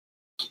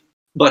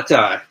 but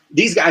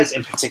these guys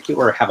in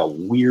particular have a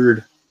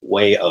weird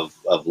way of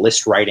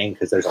list writing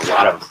because there's a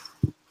lot of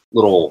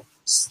little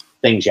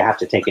things you have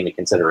to take into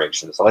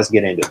consideration. So let's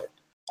get into it.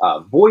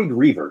 Void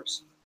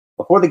Reavers.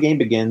 Before the game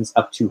begins,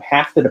 up to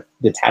half the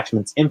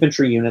detachment's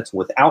infantry units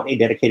without a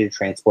dedicated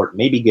transport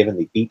may be given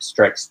the Deep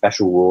Strike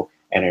special rule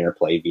and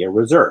interplay via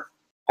reserve.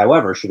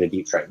 However, should a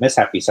Deep Strike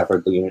mishap be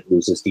suffered, the unit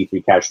loses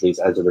D3 casualties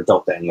as a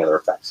result to any other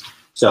effects.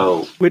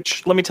 So,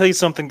 which, let me tell you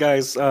something,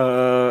 guys.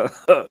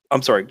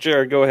 I'm sorry,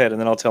 Jared, go ahead,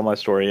 and then I'll tell my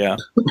story,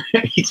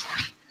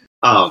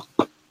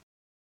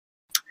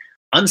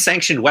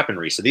 Unsanctioned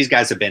weaponry. So these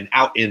guys have been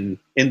out in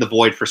the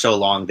void for so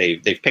long,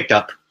 they've picked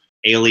up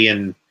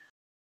alien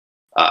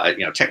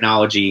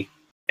technology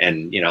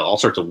and all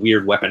sorts of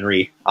weird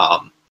weaponry.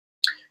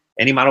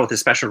 Any model with a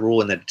special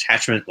rule in the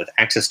detachment with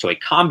access to a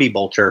combi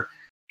bolter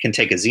can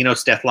take a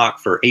Xenos Deathlock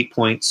for 8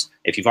 points.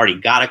 If you've already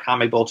got a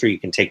combi bolter, you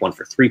can take one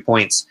for 3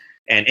 points.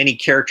 And any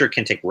character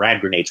can take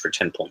rad grenades for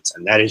 10 points.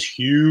 And that is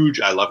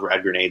huge. I love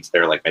rad grenades.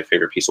 They're like my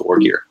favorite piece of war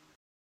gear.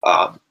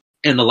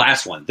 And the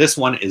last one. This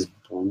one is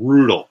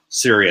brutal.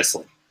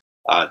 Seriously.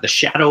 The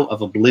Shadow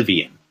of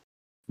Oblivion.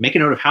 Make a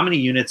note of how many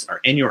units are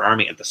in your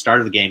army at the start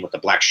of the game with the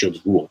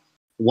Blackshields rule.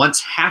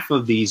 Once half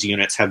of these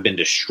units have been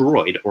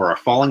destroyed or are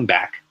falling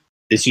back,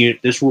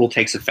 this rule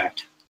takes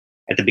effect.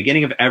 At the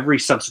beginning of every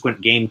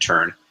subsequent game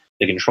turn,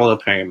 the controller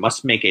player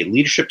must make a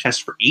leadership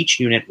test for each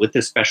unit with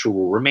this special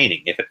rule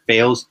remaining. If it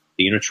fails,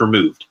 the unit's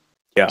removed.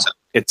 Yeah, so,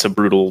 it's a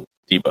brutal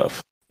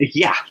debuff.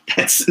 Yeah,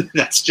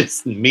 that's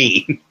just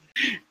mean.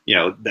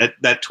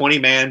 That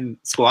 20-man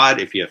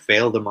squad, if you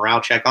fail the morale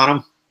check on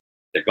them,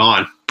 they're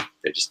gone.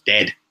 They're just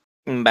dead.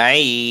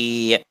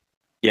 Bye.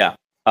 Yeah,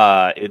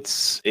 it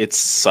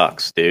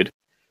sucks, dude.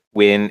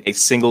 When a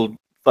single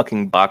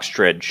fucking box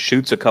tread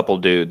shoots a couple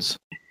dudes,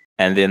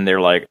 and then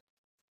they're like,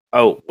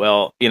 oh,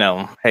 well,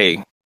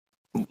 hey,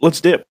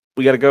 let's dip.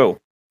 We gotta go.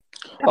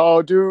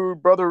 Oh,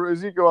 dude, brother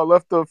Ezekiel, I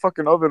left the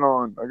fucking oven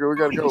on. We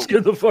gotta go. Let's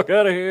get the fuck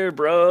out of here,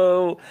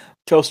 bro.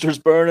 Toaster's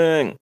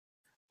burning.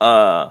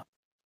 But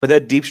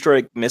that Deep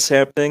Strike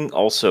mishap thing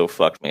also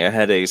fucked me. I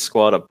had a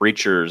squad of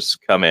breachers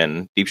come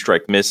in, Deep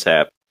Strike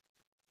mishap,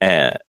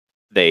 and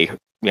they,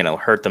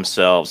 hurt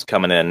themselves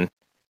coming in,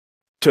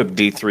 took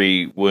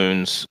D3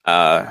 wounds.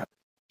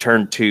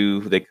 Turn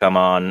 2, they come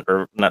on,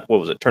 or not, what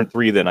was it? Turn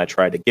 3, then I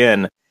tried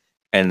again,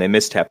 and they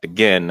mistapped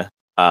again.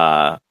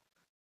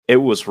 It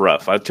was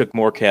rough. I took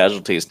more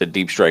casualties to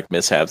Deep Strike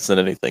mishaps than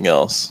anything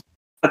else.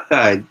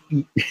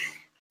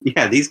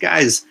 Yeah, these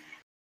guys,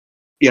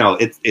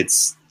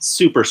 it's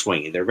super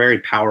swingy. They're very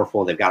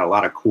powerful. They've got a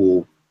lot of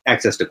cool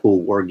access to cool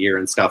war gear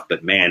and stuff.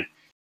 But man,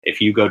 if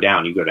you go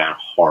down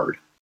hard.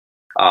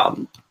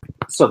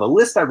 So the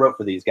list I wrote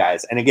for these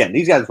guys, and again,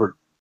 these guys were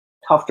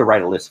tough to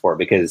write a list for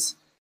because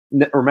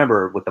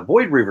remember with the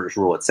Void Reavers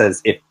rule, it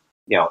says if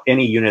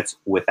any units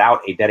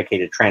without a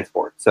dedicated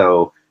transport.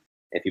 So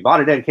if you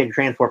bought a dedicated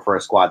transport for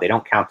a squad, they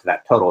don't count to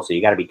that total. So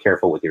you got to be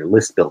careful with your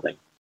list building.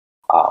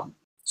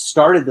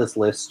 Started this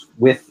list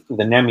with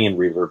the Nemean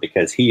Reaver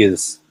because he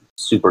is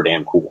super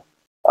damn cool.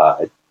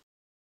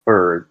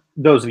 For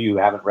those of you who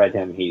haven't read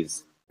him,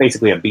 he's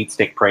basically a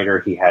beatstick praetor.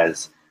 He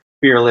has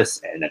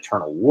Fearless and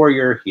Eternal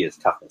Warrior. He is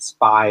Toughness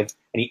 5.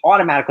 And he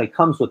automatically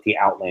comes with the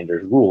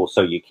Outlanders rule,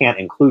 so you can't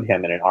include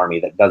him in an army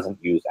that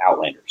doesn't use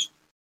Outlanders.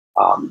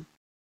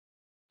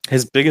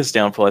 His biggest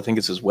downfall, I think,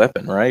 is his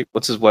weapon, right?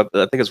 What's his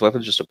weapon? I think his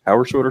weapon's just a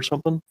power sword or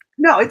something.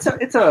 No, it's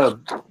a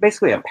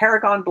basically a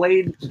Paragon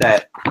blade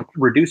that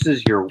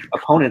reduces your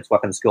opponent's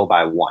weapon skill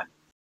by 1.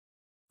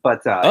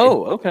 But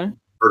okay.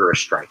 Murderous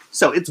strike.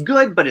 So it's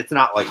good, but it's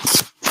not like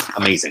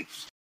amazing.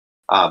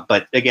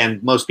 But again,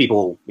 most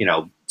people,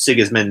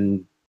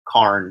 Sigismund,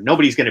 Karn,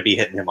 nobody's going to be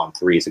hitting him on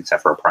 3s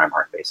except for a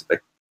Primarch, basically.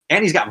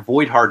 And he's got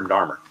void hardened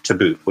armor to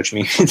boot, which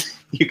means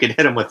you can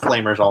hit him with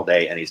flamers all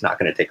day, and he's not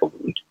going to take a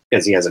wound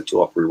because he has a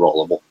 2-up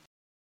rerollable.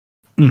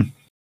 Oh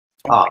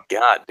my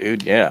god,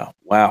 dude! Yeah,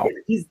 wow.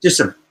 He's just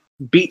a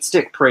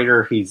beatstick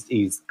praetor.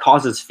 He's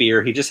causes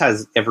fear. He just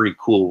has every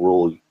cool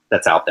rule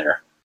that's out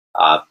there.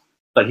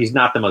 But he's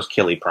not the most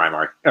killy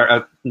Primarch,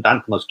 or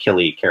not the most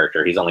killy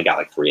character. He's only got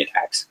like 3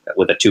 attacks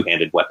with a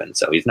 2-handed weapon,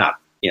 so he's not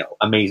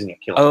amazing at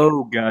killing.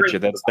 Oh, gotcha.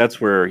 That's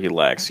where he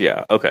lacks.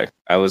 Yeah. Okay.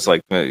 I was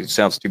like, it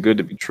sounds too good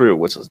to be true.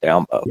 What's his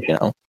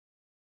downbow?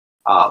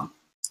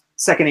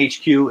 Second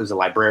HQ is a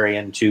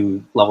librarian,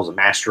 2 levels of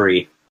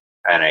mastery,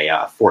 and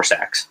a force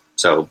axe.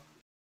 So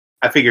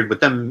I figured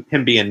with him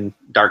being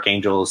Dark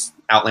Angels,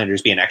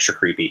 Outlanders being extra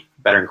creepy,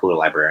 better include a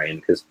librarian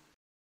because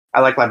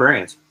I like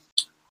librarians.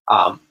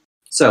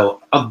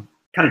 So I'll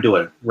kind of do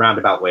a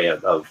roundabout way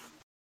of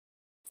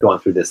going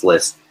through this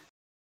list,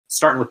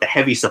 starting with the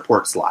heavy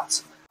support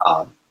slots.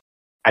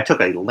 I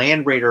took a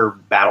Land Raider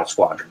battle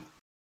squadron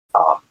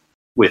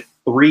with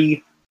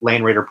 3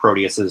 Land Raider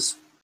Proteuses,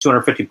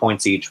 250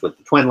 points each, with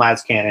the twin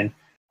las cannon,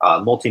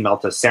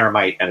 multi-melta,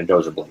 ceramite, and a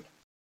dozer blade.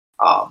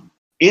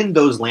 In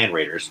those Land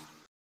Raiders,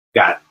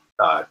 got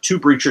 2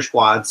 breacher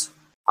squads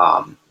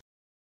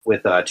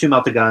with 2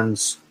 melta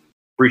guns,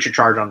 breacher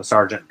charge on the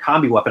sergeant,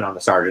 combi weapon on the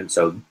sergeant,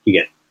 so you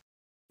get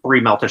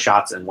 3 melta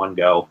shots in one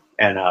go,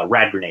 and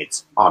rad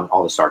grenades on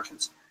all the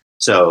sergeants.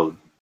 So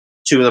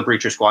 2 of the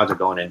breacher squads are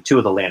going in, 2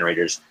 of the Land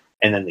Raiders,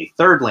 and then the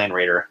 3rd Land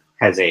Raider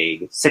has a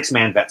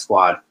 6-man vet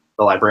squad,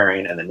 the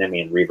librarian, and the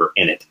Nemean Reaver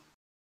in it.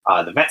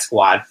 The vet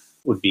squad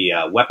would be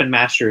weapon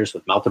masters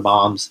with melta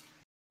bombs,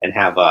 and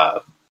have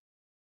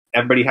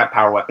everybody have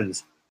power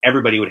weapons.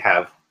 Everybody would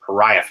have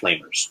pariah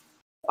flamers.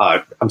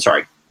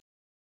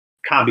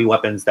 Combi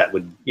weapons that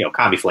would,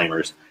 combi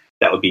flamers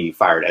that would be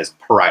fired as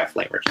pariah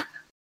flamers.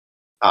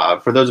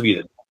 For those of you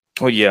that...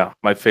 Oh yeah,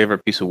 my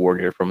favorite piece of war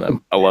gear from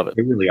them. I love it.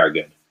 They really are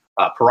good.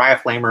 Pariah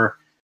flamer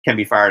can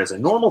be fired as a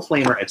normal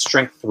flamer at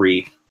strength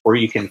 3, or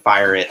you can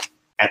fire it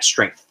at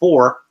strength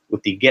 4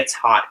 with the Gets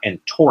Hot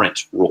and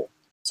Torrent rule.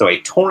 So a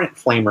Torrent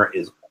flamer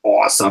is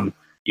awesome.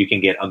 You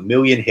can get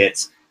 1,000,000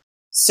 hits.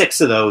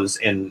 6 of those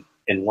in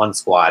one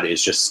squad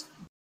is just...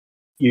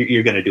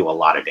 You're going to do a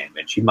lot of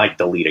damage. You might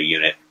delete a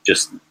unit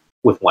just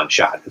with 1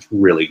 shot. It's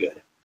really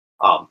good.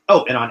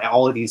 And on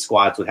all of these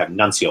squads would have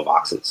Nuncio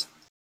boxes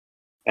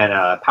and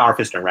Power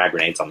Fist and rad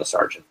grenades on the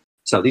sergeant.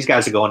 So these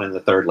guys are going in the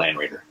 3rd Land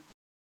Raider.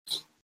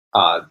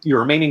 Your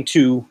remaining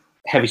 2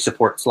 heavy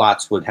support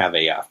slots would have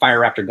a Fire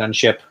Raptor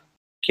gunship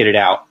kitted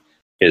out.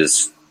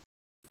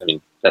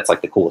 That's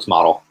like the coolest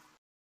model.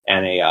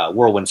 And a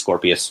Whirlwind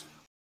Scorpius,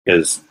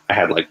 because I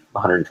had like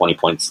 120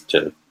 points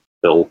to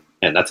fill,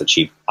 and that's a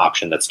cheap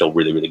option that's still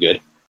really, really good.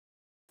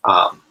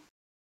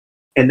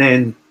 And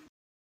then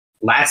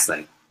last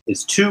thing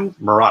is 2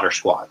 Marauder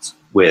squads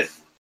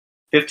with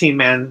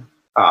 15-man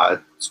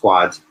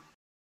squads,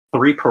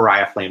 3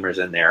 pariah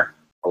flamers in there,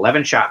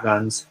 11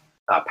 shotguns,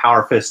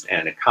 Power Fist,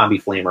 and a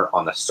combi flamer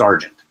on the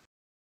sergeant.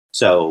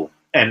 So,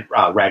 and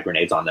rad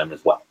grenades on them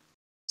as well.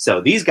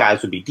 So these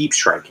guys would be deep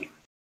striking.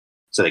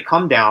 So they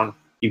come down.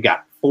 You've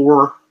got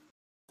 4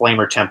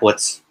 flamer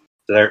templates.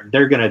 So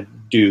they're going to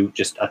do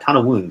just a ton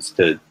of wounds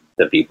to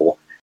the people,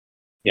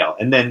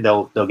 and then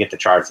they'll get to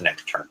charge the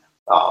next turn.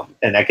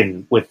 And I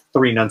can, with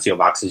 3 Nuncio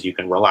boxes, you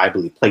can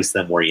reliably place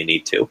them where you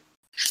need to.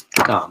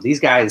 These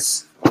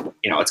guys,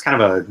 it's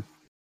kind of a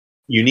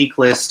unique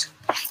list,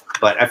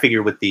 but I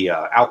figure with the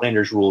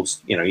Outlanders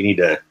rules, you need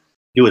to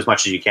do as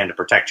much as you can to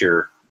protect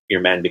your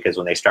men, because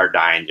when they start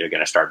dying, you're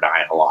going to start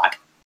dying a lot.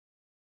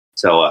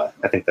 So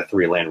I think the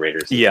 3 Land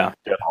Raiders. Yeah,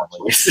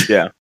 definitely.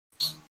 Yeah.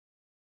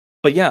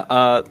 But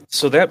yeah,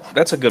 so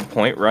that's a good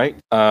point, right?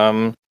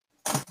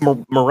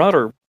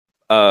 Marauder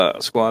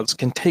squads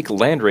can take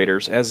Land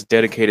Raiders as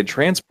dedicated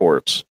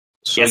transports.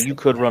 So yes, you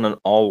could run an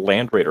all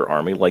Land Raider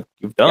army like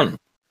you've done.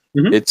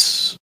 Yeah. Mm-hmm.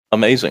 It's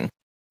amazing.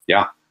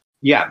 Yeah.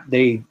 Yeah,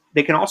 they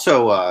can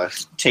also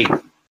take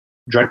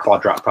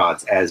Dreadclaw drop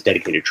pods as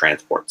dedicated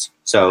transports.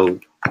 So,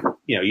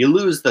 you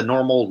lose the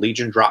normal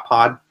Legion drop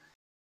pod,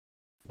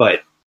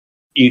 but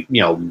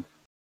your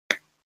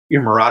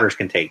Marauders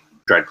can take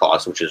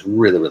Dreadclaws, which is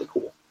really, really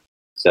cool.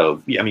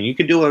 So, you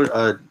could do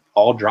a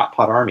all drop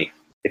pod army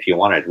if you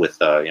wanted with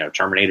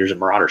Terminators and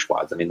Marauder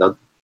squads.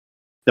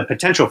 The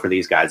potential for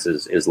these guys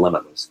is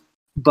limitless.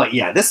 But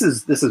yeah, this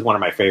is one of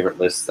my favorite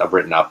lists I've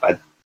written up.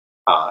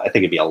 I think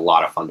it'd be a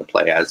lot of fun to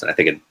play as, and I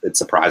think it'd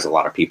surprise a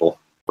lot of people.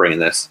 bringing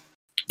this.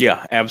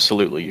 Yeah,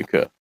 absolutely, you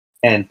could.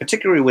 And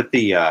particularly with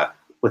the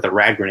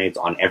rad grenades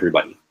on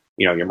everybody.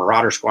 You know, your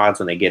Marauder squads,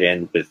 when they get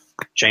in with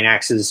chain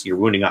axes, you're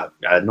wounding up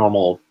a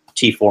normal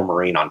T4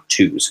 Marine on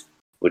 2s,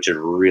 which is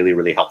really,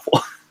 really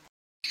helpful.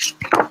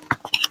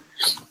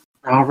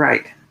 All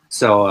right.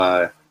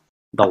 So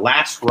the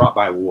last wrought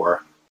by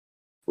war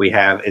we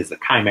have is the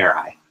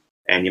Chimerae.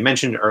 And you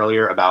mentioned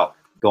earlier about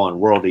going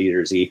World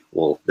Eaters-y.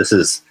 Well, this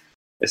is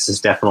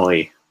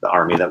definitely the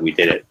army that we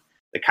did it.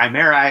 The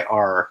Chimerae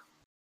are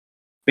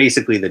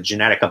basically the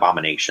genetic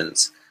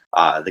abominations.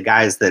 The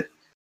guys that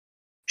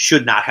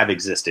should not have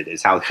existed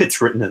is how it's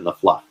written in the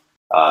fluff.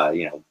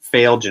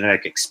 Failed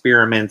genetic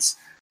experiments,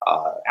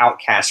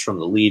 outcasts from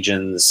the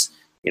legions,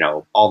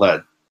 all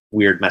the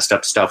weird messed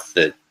up stuff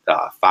that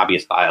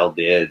Fabius Bile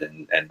did,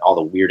 and all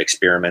the weird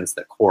experiments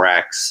that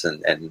Corax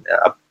and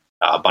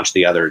a bunch of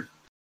the other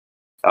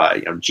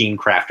gene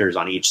crafters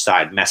on each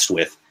side messed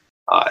with.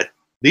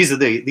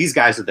 These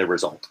guys are the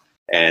result,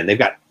 and they've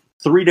got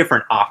 3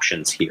 different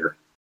options here,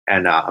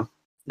 and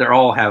they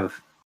all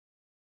have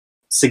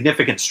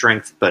significant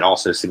strength, but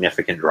also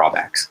significant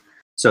drawbacks.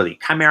 So the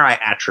Chimerae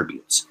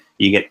attributes,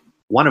 you get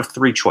one of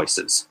 3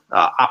 choices.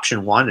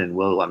 Option 1, and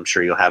I'm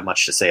sure you'll have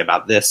much to say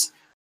about this.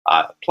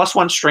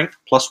 +1 strength,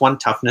 +1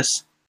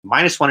 toughness,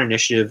 -1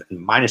 initiative, and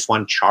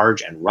 -1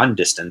 charge and run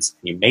distance.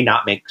 And you may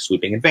not make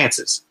sweeping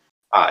advances.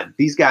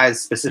 These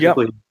guys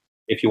specifically,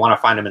 if you want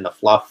to find them in the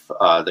fluff,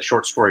 the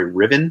short story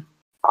Riven,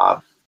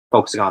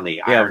 focusing on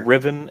the iron.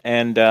 Riven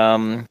and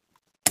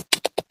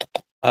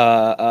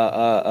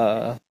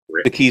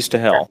The Keys to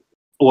Hell.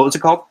 What was it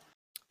called?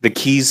 The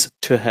Keys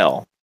to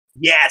Hell.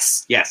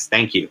 Yes,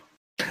 thank you.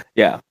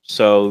 Yeah,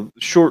 so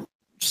short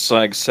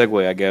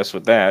segue, I guess,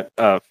 with that,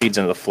 feeds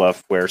into the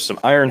fluff, where some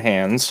Iron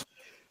Hands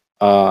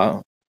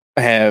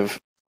have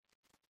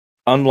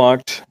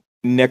unlocked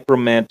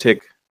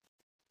necromantic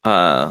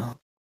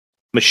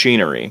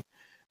machinery,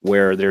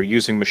 where they're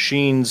using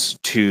machines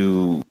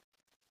to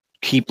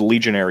keep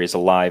legionaries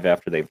alive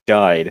after they've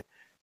died,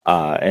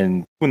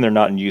 and when they're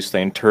not in use,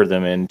 they inter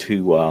them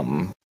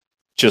into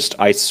just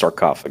ice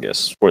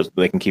sarcophagus, where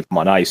they can keep them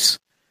on ice.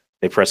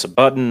 They press a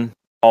button,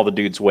 all the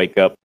dudes wake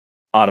up,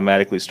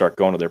 automatically start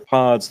going to their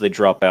pods, they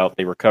drop out,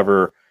 they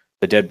recover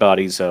the dead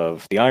bodies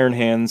of the Iron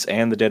Hands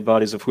and the dead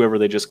bodies of whoever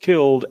they just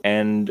killed,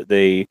 and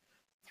they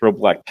throw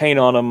black paint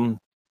on them,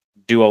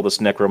 do all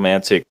this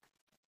necromantic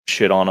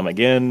shit on them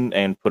again,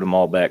 and put them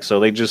all back. So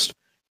they just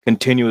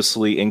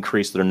continuously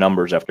increase their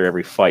numbers after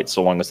every fight,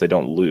 so long as they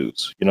don't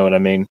lose. You know what I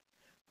mean?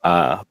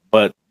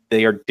 But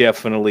they are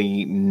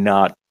definitely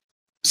not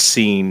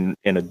seen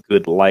in a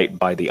good light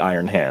by the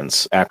Iron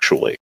Hands,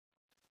 actually.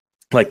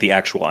 Like the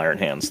actual Iron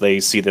Hands. They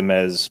see them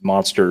as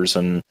monsters,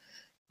 and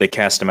they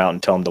cast them out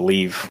and tell them to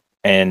leave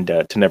and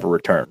to never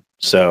return.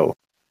 So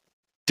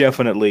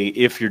definitely,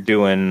 if you're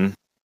doing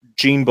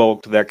Gene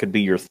Bulk, that could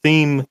be your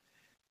theme.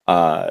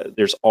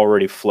 There's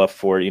already fluff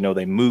for it.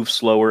 They move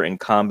slower in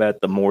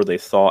combat the more they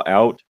thaw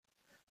out.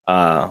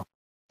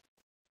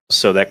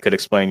 So that could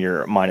explain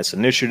your minus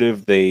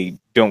initiative. They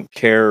don't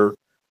care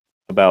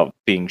about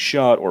being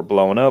shot or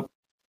blown up.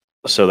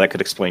 So that could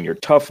explain your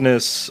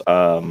toughness.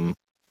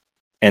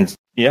 And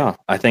yeah,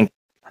 I think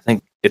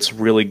it's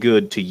really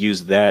good to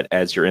use that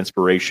as your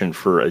inspiration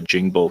for a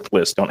Gene Bulk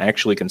list. Don't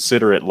actually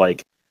consider it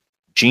like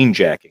gene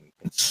jacking.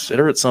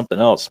 Consider it something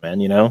else, man.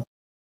 But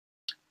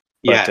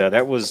Yeah.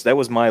 that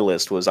was my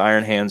list. Was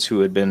Iron Hands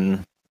who had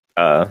been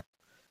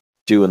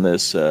doing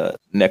this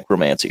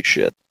necromancy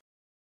shit.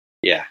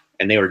 Yeah,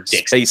 and they were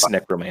dicks. Space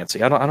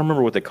necromancy. I don't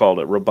remember what they called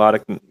it.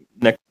 Robotic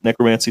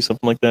necromancy,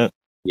 something like that.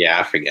 Yeah,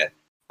 I forget.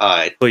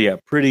 But yeah,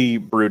 pretty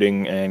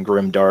brooding and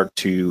grimdark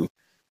to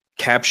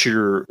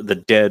capture the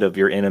dead of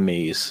your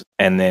enemies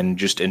and then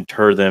just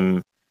inter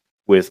them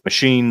with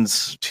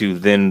machines to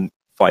then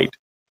fight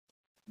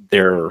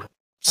their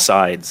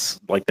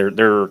sides, like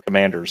their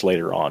commanders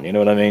later on. You know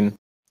what I mean? And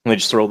they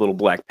just throw a little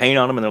black paint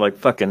on them, and they're like,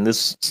 "Fucking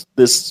this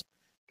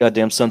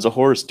goddamn Sons of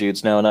Horus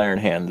dude's now an Iron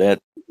Hand."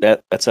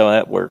 That's how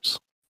that works.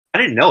 I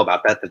didn't know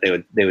about that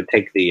they would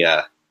take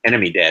the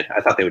enemy dead.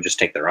 I thought they would just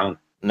take their own.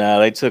 No,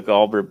 they took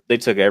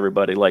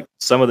everybody. Like,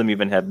 some of them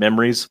even had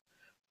memories,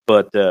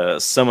 but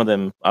some of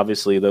them,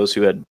 obviously, those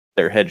who had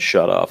their heads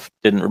shot off,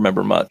 didn't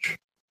remember much.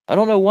 I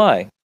don't know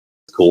why.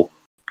 Cool.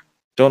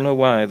 Don't know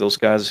why those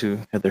guys who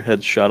had their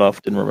heads shot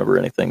off didn't remember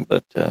anything,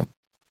 but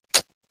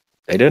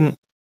they didn't.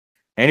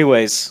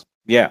 Anyways,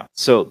 yeah,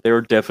 so there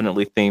are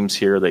definitely themes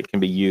here that can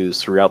be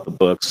used throughout the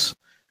books.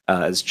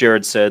 As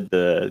Jared said,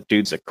 the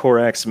dudes that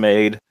Corax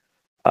made,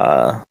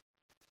 the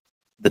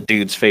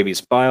dudes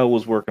Fabius Bile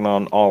was working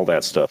on, all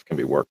that stuff can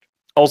be worked.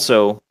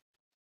 Also,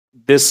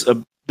 this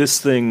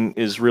thing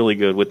is really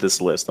good with this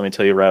list. Let me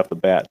tell you right off the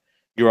bat.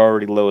 You're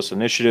already lowest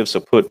initiative, so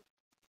put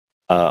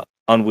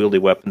unwieldy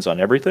weapons on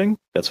everything.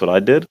 That's what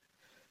I did.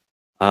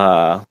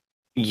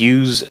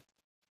 Use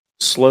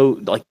slow,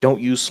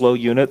 don't use slow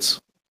units.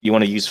 You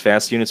want to use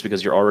fast units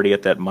because you're already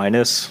at that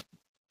minus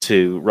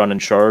to run and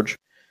charge.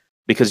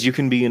 Because you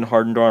can be in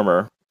hardened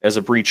armor as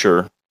a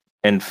breacher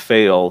and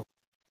fail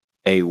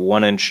a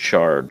 1-inch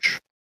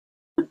charge.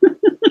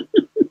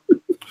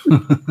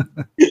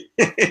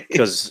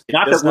 Because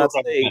Not that rules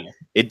ever matter.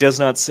 it does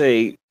not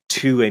say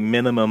to a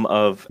minimum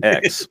of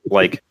X.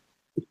 Like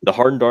the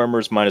hardened armor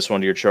is -1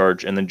 to your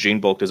charge, and then Gene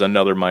Bulk is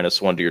another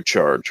 -1 to your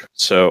charge.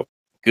 So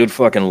good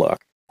fucking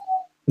luck.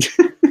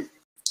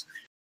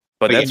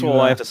 But that's all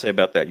I have to say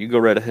about that. You go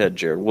right ahead,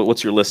 Jared.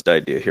 What's your list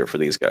idea here for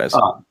these guys?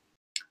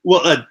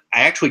 I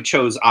actually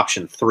chose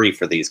option 3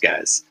 for these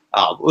guys.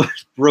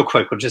 Real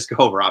quick, we'll just go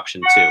over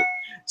option 2.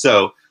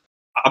 So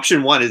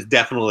option 1 is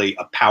definitely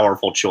a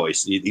powerful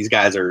choice. These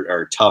guys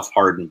are tough,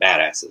 hardened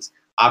badasses.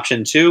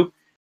 Option 2,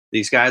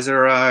 these guys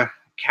are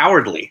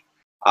cowardly.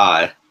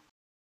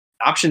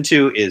 Option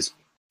 2 is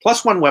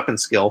 +1 weapon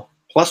skill,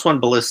 +1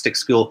 ballistic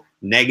skill,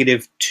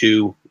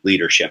 -2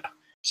 leadership.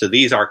 So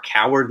these are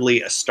cowardly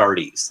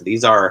Astartes.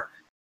 These are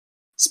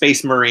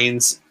Space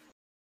Marines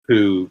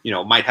who,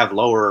 might have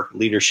lower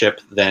leadership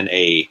than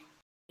a,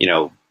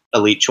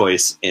 elite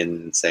choice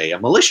in, say, a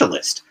militia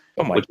list.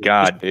 Oh my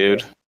god,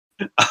 dude.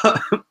 I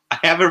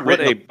haven't What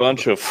written a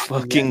bunch of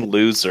fucking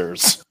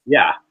losers.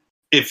 Yeah.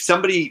 If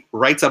somebody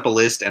writes up a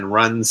list and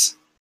runs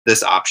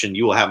this option,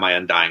 you will have my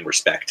undying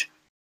respect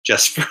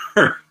just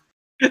for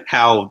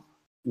how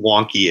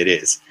wonky it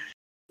is.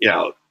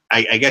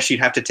 I guess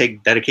you'd have to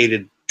take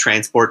dedicated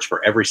transports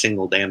for every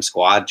single damn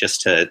squad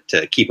just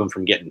to keep them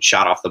from getting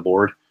shot off the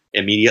board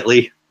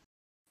immediately,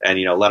 and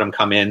let them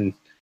come in,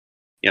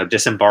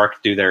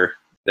 disembark, do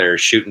their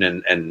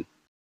shooting and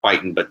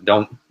fighting, but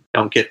don't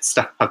get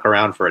stuck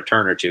around for a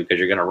turn or two because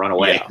you're going to run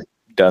away. Yeah.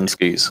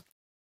 Dunskies.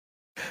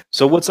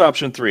 So what's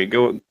option 3?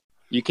 Go.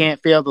 You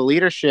can't fail the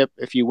leadership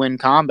if you win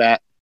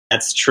combat.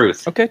 That's the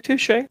truth. Okay,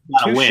 touche.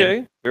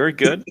 Very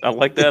good. I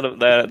like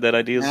that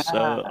idea is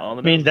on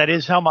the. I mean, that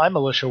is how my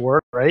militia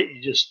work, right?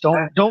 You just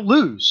don't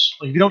lose.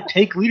 Like, if you don't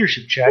take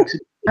leadership checks,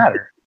 it doesn't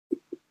matter.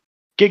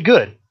 Get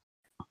good.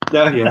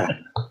 Oh, yeah.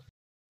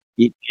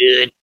 Get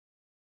good.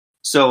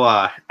 So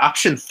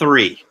option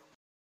 3,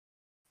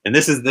 and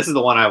this is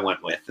the one I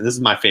went with, and this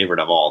is my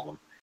favorite of all of them.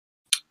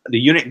 The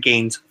unit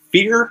gains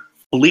fear,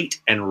 fleet,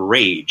 and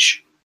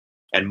rage,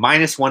 and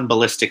 -1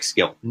 ballistic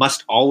skill.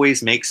 Must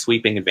always make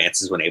sweeping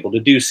advances when able to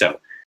do so.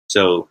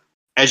 So,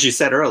 as you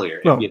said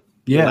earlier, Well,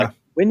 yeah.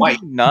 When do you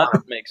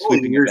not make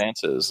sweeping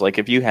advances? Like,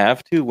 if you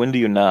have to, when do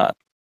you not?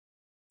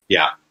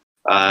 Yeah.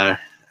 I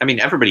mean,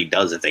 everybody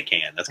does if they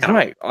can. That's kind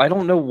right. I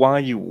don't know why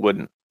you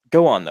wouldn't.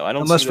 Go on, though. I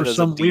don't Unless see for that as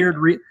some a weird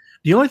reason.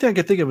 The only thing I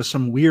could think of is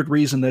some weird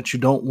reason that you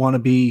don't want to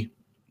be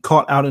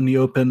caught out in the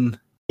open.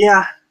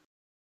 Yeah.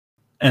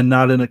 And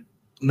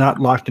not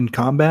locked in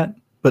combat.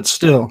 But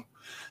still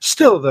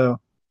though.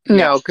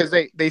 No, because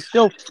they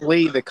still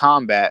flee the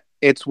combat.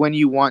 It's when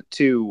you want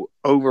to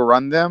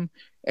overrun them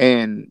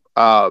and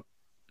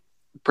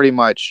pretty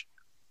much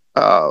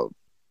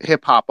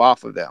hip hop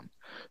off of them.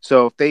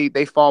 So if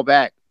they fall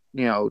back,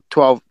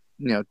 12,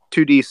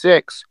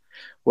 2d6,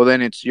 well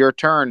then it's your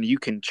turn. You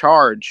can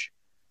charge.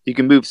 You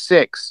can move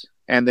 6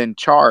 and then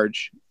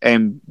charge.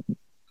 And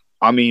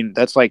I mean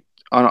that's like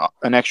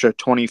an extra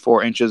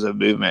 24 inches of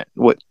movement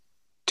with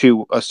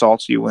 2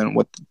 assaults you win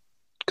with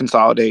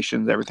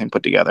consolidations, everything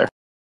put together.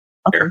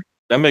 Okay.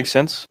 That makes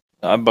sense.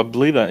 I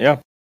believe that, yeah.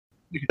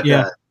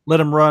 Yeah. Let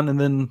them run and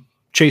then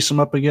chase them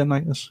up again,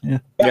 I guess. Yeah.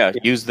 Yeah,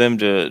 use them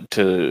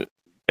to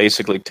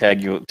basically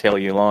tail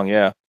you along,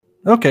 yeah.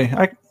 Okay,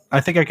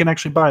 I think I can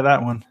actually buy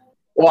that one.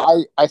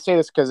 Well, I say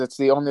this because it's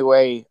the only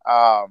way.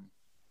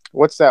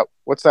 What's that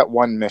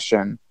one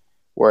mission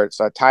where it's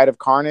a Tide of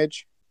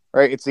Carnage,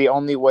 right? It's the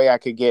only way I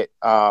could get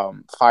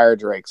fire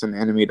drakes in the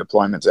enemy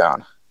deployment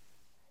zone.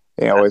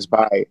 Is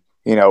by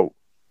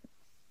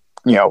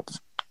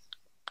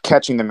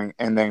catching them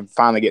and then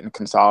finally getting to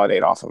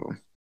consolidate off of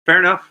them. Fair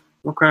enough.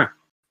 Okay.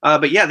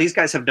 But yeah, these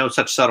guys have no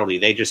such subtlety.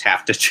 They just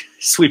have to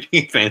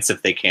sweeping advance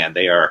if they can.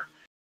 They are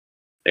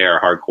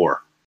hardcore.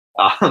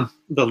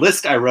 The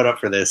list I wrote up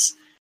for this,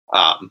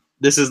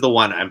 this is the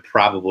one I'm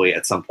probably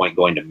at some point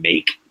going to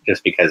make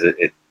just because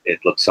it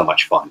looks so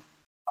much fun.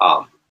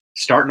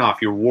 Starting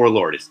off, your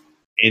warlord is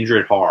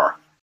Indrid Har.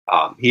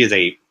 He is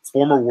a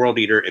former world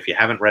eater. If you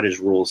haven't read his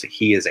rules,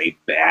 he is a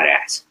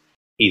badass.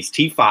 He's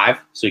T5,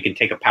 so he can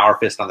take a power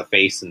fist on the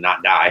face and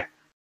not die.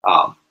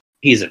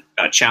 He's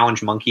a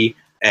challenge monkey,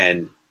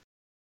 and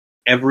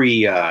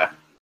every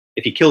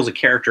if he kills a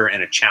character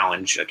in a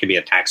challenge, it could be a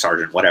attack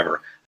sergeant,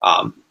 whatever.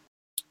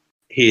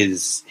 He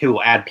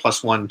will add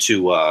 +1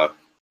 to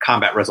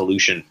combat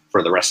resolution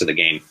for the rest of the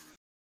game.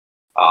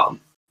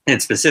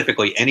 And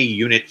specifically, any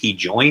unit he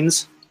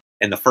joins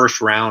in the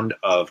first round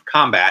of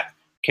combat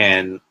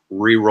can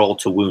re-roll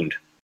to wound.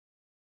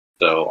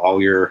 So all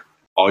your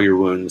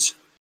wounds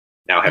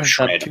now have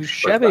shred, too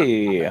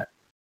shabby,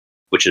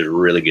 which is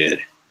really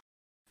good.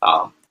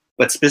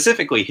 But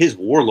specifically, his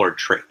warlord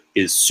trait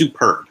is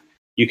superb.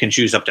 You can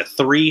choose up to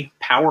 3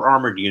 power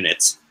armored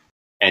units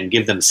and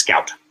give them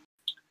scout.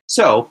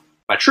 So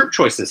my troop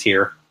choices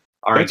here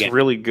are That's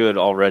really good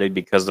already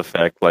because the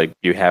fact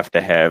you have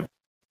to have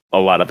a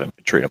lot of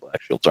infantry in a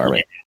Blackshields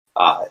army.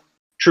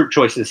 Troop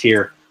choices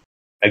here,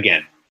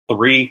 again,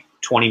 3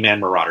 20-man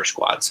Marauder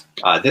squads.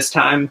 This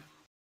time,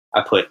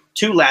 I put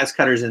 2 las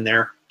cutters in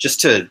there just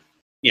to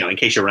in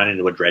case you run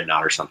into a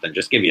dreadnought or something,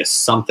 just give you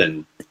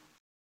something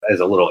as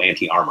a little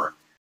anti-armor.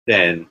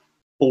 Then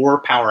 4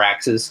 power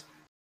axes,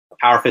 a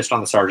power fist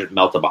on the sergeant,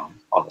 melt a bomb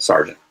on the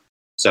sergeant.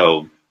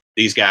 So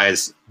these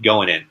guys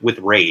going in with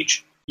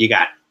rage. You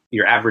got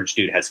your average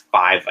dude has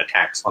 5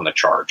 attacks on the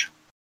charge.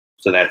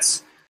 So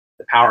that's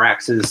the power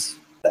axes.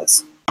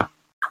 That's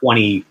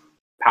 20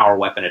 power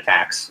weapon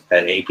attacks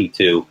at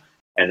AP2,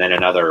 and then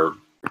another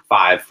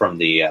 5 from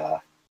the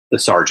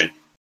sergeant.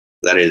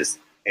 That is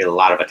a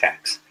lot of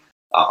attacks.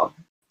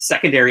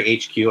 Secondary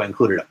HQ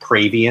included a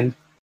Pravian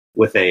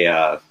with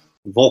a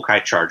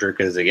Volkite charger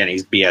because again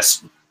he's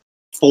BS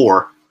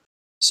 4.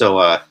 So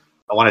I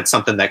wanted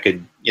something that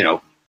could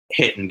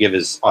hit and give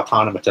his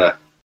automata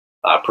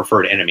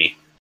preferred enemy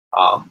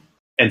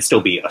and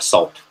still be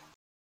assault.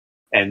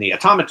 And the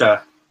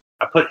automata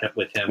I put it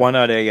with him. Why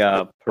not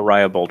a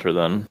pariah bolter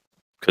then?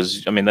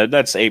 Because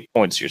that's 8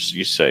 points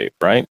you save,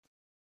 right?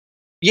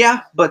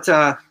 Yeah, but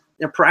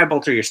pariah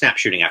bolter you're snap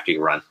shooting after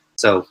you run.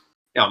 So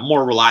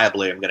more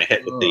reliably I'm going to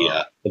hit with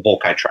the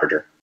Volkite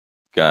charger.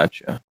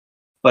 Gotcha.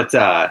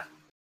 But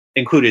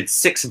included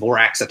 6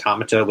 Vorax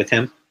automata with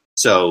him.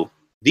 So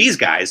these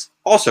guys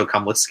also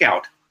come with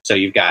scout. So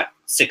you've got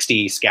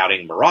 60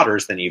 scouting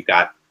marauders, then you've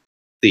got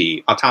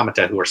the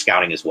automata who are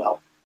scouting as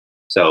well.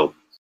 So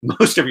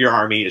most of your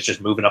army is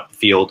just moving up the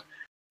field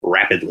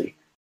rapidly.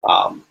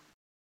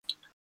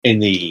 In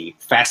the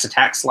fast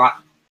attack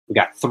slot, we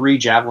got 3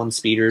 javelin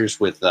speeders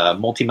with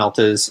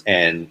multi-meltas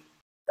and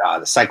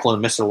the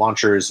cyclone missile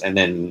launchers, and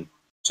then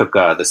took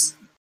this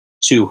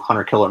 2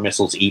 hunter killer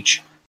missiles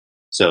each.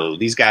 So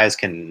these guys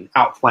can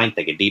outflank,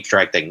 they can deep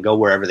strike, they can go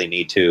wherever they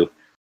need to,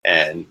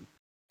 and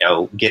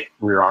get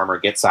rear armor,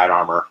 get side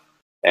armor,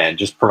 and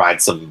just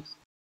provide some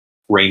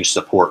range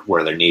support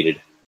where they're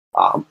needed.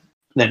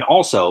 Then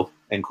also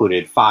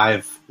included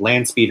 5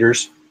 land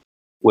speeders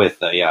with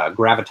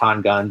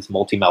graviton guns,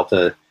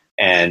 multi-melta,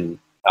 and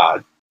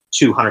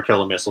 2 hunter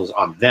killer missiles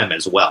on them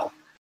as well.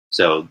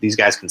 So these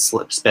guys can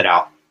spit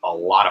out a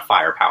lot of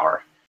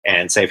firepower.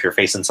 And say if you're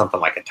facing something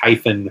like a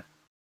Typhon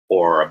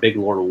or a big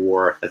Lord of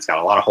War that's got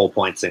a lot of hull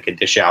points and can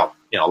dish out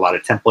a lot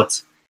of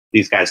templates,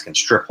 these guys can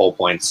strip hull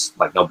points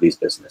like nobody's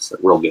business. They're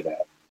real good at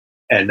it.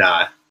 And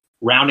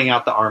rounding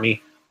out the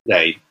army,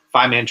 the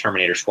 5-man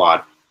Terminator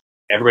squad.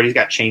 Everybody's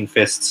got chain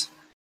fists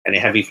and a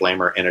heavy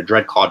flamer and a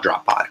Dreadclaw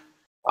drop pod.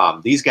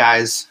 These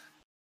guys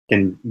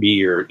can be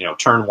your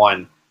turn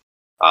 1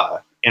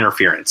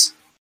 interference.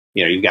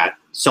 You've got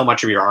so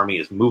much of your army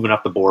is moving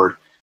up the board.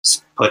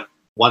 Put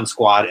 1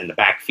 squad in the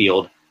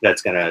backfield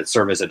that's going to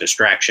serve as a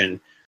distraction.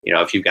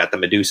 If you've got the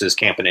Medusas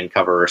camping in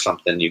cover or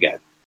something, you got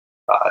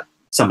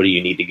somebody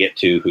you need to get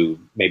to who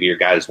maybe your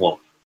guys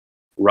won't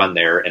run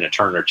there in a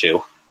turn or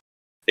 2.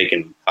 They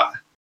can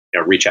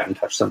reach out and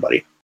touch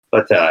somebody.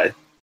 But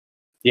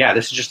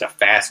this is just a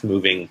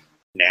fast-moving,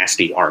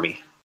 nasty army.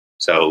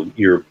 So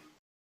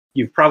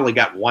you've probably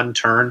got 1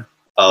 turn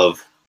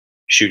of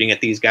shooting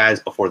at these guys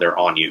before they're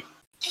on you.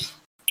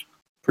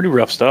 Pretty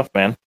rough stuff,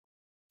 man.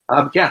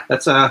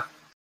 That's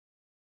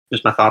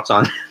just my thoughts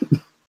on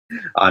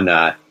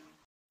that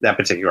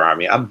particular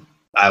army.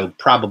 I'll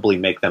probably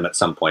make them at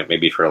some point,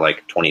 maybe for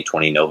like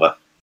 2020 Nova.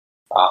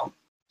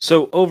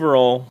 So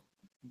overall,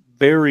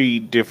 very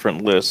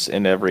different lists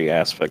in every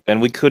aspect,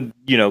 and we could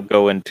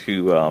go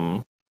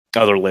into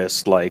other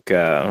lists like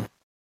the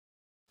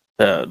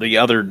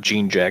other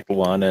Gene Jack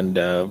one and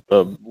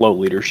the low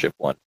leadership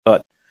one.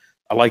 But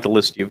I like the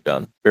list you've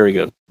done. Very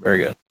good, very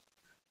good.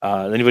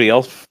 Anybody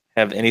else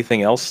have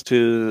anything else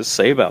to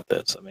say about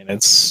this?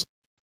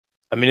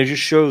 It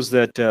just shows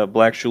that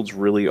Blackshields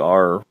really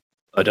are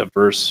a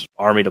diverse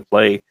army to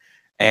play,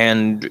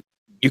 and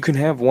you can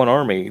have one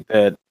army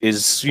that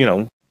is,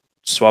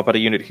 swap out a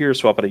unit here,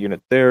 swap out a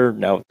unit there.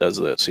 Now it does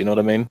this. You know what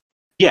I mean?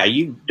 Yeah,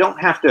 you don't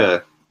have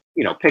to,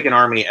 pick an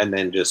army and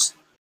then just,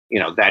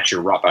 that's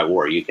your wrought by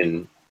war. You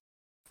can,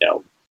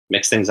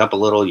 mix things up a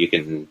little. You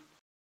can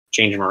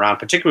change them around,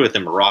 particularly with the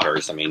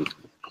Marauders.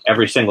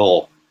 Every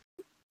single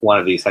one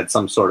of these had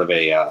some sort of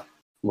a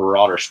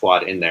Marauder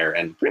squad in there,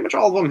 and pretty much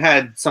all of them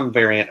had some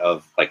variant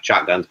of like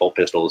shotguns, bolt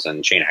pistols,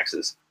 and chain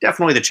axes.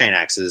 Definitely the chain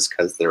axes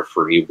because they're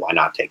free. Why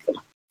not take them?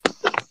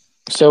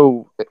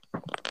 So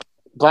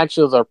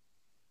Blackshields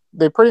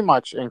they pretty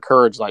much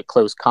encourage like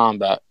close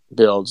combat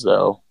builds,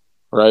 though,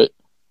 right?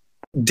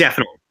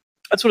 Definitely.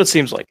 That's what it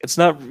seems like. It's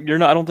not. You're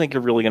not. I don't think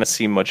you're really going to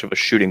see much of a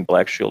shooting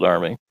Blackshield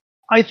army.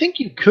 I think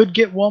you could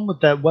get one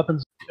with that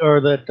weapons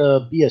or that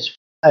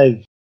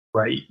BS5.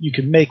 Right, you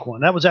could make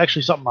one. That was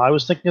actually something I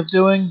was thinking of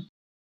doing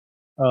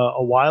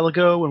a while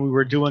ago when we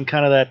were doing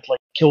kind of that like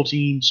kill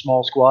team,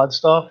 small squad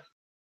stuff,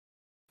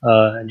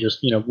 and just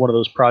one of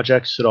those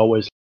projects that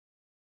always.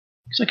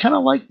 Because I kind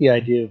of like the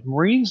idea of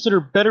Marines that are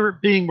better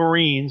at being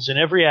Marines in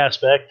every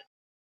aspect,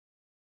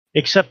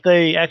 except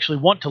they actually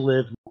want to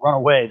live and run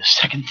away the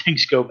second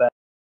things go bad.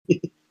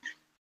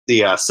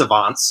 The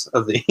savants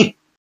of the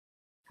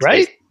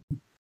right.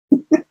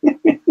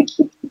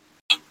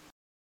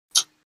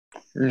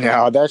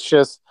 No, that's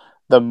just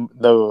the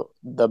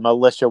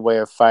militia way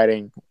of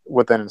fighting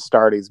within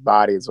Astartes'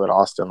 body is what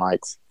Austin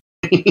likes.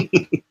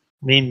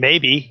 I mean,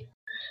 maybe.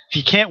 If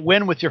you can't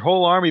win with your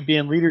whole army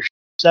being leadership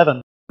 7,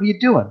 what are you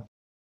doing?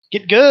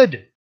 Get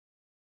good.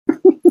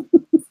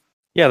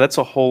 Yeah, that's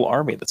a whole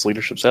army. That's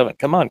leadership 7.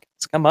 Come on,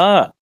 guys, come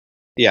on.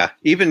 Yeah,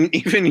 even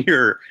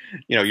your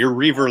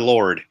Reaver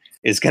Lord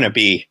is going to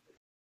be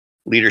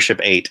leadership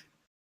 8.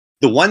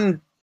 The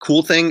one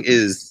cool thing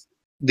is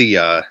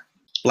the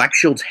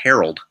Blackshields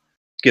Herald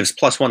gives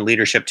 +1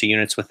 leadership to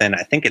units within,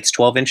 I think it's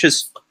 12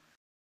 inches.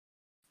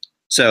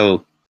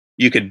 So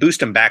you could boost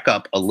them back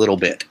up a little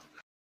bit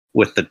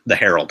with the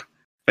Herald.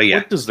 But yeah,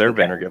 What does their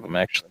banner give them,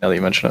 actually, now that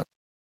you mention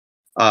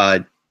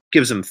it?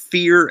 Gives them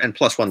fear and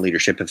 +1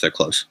 leadership if they're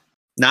close.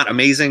 Not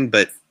amazing,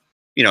 but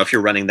if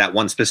you're running that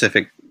one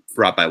specific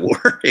Wrought by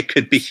War, it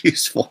could be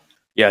useful.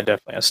 Yeah,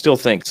 definitely. I still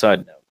think,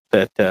 side note,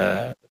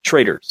 that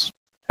traders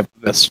have the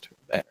best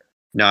banner.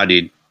 Nah,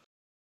 dude.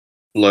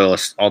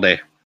 Loyalists all day.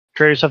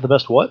 Traders have the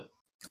best what?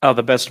 Oh,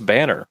 the best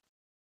banner.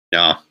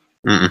 No.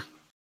 Mm-mm.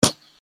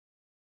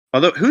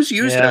 Although, who's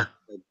used it?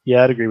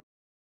 Yeah, I'd agree.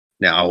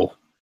 No.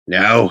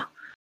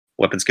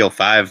 Weapon skill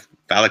 5,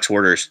 Phalanx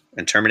Warders,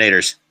 and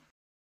Terminators,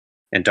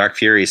 and Dark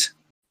Furies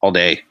all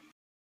day.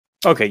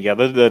 Okay, yeah,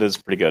 that is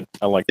pretty good.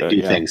 I like They that. do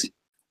Yeah. things.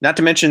 Not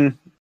to mention,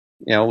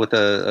 with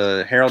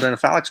a Herald and a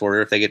Phalanx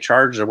Warder, if they get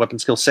charged, they're weapon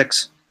skill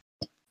 6.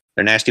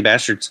 They're nasty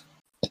bastards.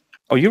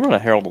 Oh, you run a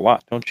Herald a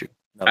lot, don't you?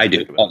 Now that I I do,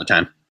 think about all it. the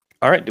time.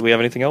 All right, do we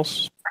have anything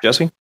else,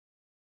 Jesse?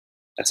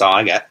 That's all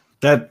I got.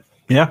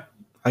 Yeah.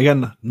 I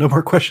got no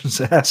more questions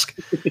to ask.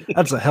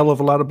 That's a hell of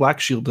a lot of Black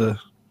Shield to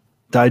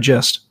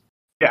digest.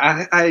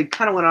 Yeah, I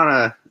kind of went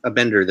on a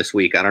bender this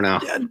week. I don't know.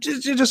 Yeah,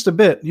 just a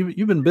bit.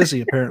 You've been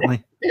busy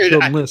apparently Dude,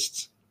 building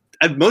lists.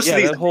 most of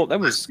Yeah, these that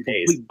was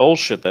days. complete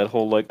bullshit. That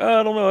whole I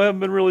don't know, I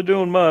haven't been really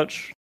doing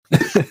much.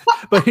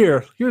 But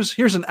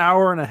here's an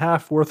hour and a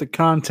half worth of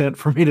content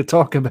for me to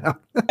talk about.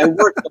 I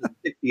worked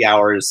 50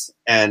 hours,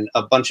 and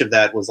a bunch of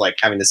that was like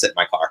having to sit in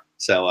my car.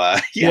 So,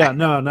 Yeah,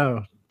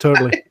 no,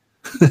 totally.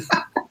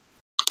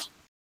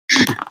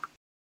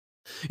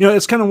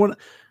 It's kind of what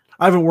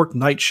I haven't worked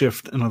night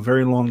shift in a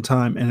very long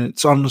time, and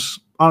it's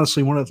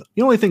honestly one of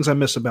the only things I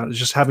miss about it is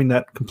just having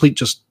that complete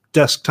just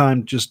desk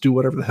time, to just do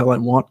whatever the hell I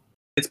want.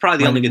 it's probably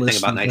the only Writing good thing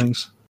lists about and night.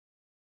 things.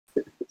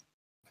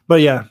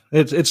 But yeah,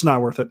 it's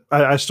not worth it.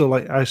 I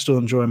still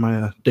enjoy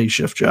my day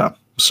shift job,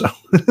 so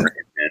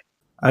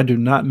I do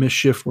not miss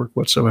shift work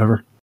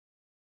whatsoever.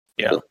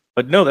 Yeah,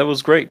 but no, that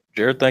was great,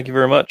 Jared. Thank you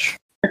very much.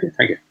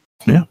 Thank you.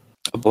 Yeah,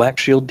 A Black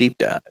Shield deep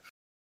dive.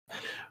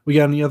 we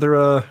got any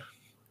other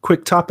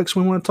quick topics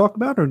we want to talk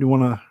about, or do you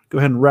want to go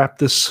ahead and wrap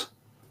this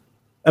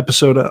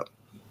episode up?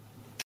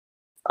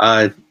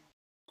 Do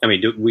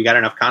we got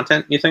enough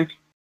content, you think?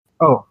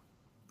 Oh,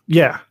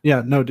 yeah,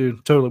 no,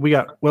 dude, totally. We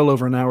got well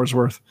over an hour's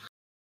worth.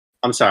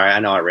 I'm sorry. I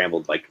know I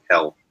rambled like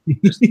hell.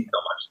 Just so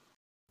much.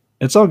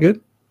 It's all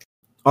good.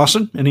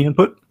 Austin, any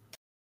input?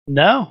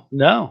 No,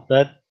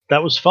 that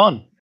was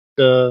fun.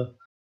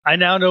 I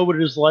now know what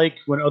it is like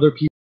when other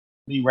people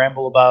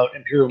ramble about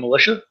Imperial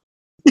Militia,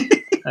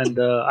 and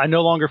I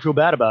no longer feel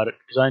bad about it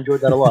because I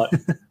enjoyed that a lot.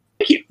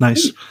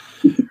 Nice.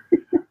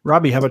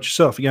 Robbie, how about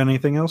yourself? You got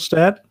anything else to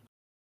add?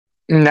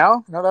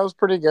 No, that was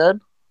pretty good.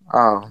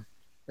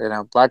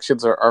 Black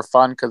Shields are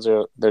fun because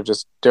they're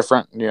just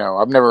different.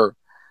 I've never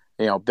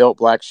built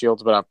Black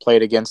Shields, but I've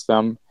played against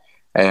them,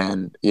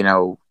 and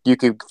you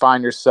could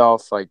find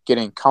yourself like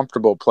getting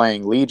comfortable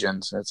playing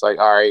Legions. It's like,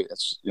 all right,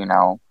 it's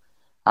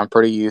I'm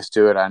pretty used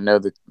to it. I know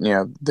that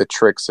the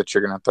tricks that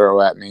you're gonna throw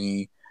at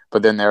me,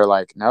 but then they're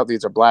like, no,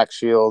 these are Black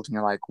Shields, and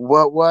you're like,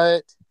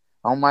 what?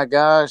 Oh my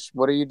gosh,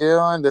 what are you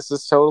doing? This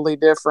is totally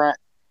different.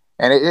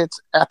 And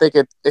I think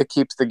it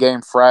keeps the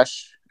game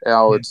fresh.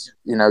 It's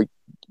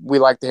we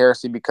like the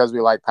Heresy because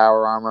we like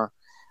power armor,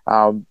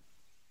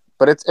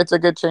 but it's a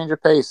good change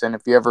of pace. And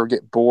if you ever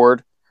get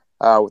bored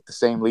with the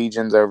same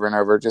Legions over and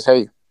over, just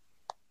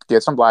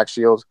get some Black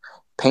Shields,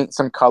 paint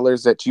some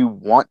colors that you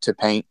want to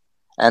paint,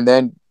 and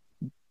then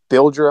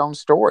build your own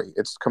story.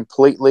 It's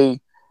completely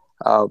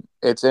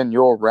it's in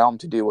your realm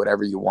to do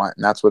whatever you want,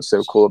 and that's what's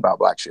so cool about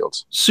Black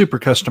Shields. Super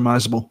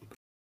customizable,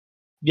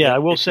 Yeah, I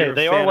will If say you're a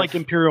they fan are of- like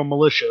Imperial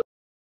Militia.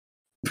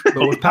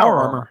 but with power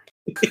armor.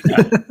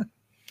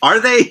 Are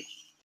they?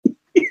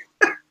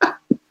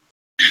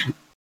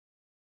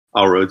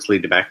 All roads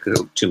lead back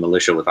to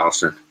Militia with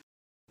Austin.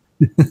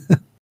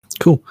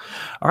 Cool.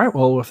 All right.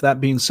 Well, with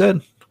that being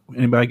said,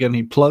 anybody got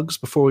any plugs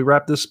before we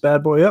wrap this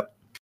bad boy up?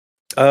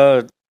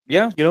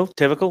 Yeah,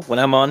 typical. When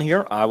I'm on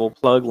here, I will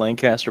plug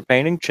Lancaster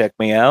Painting. Check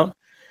me out.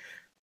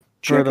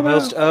 For the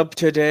most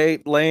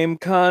up-to-date, lame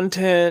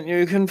content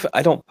you can...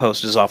 I don't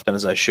post as often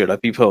as I should. I'd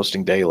be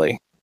posting daily,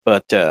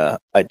 but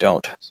I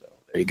don't. So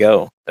there you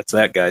go. That's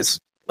that, guys.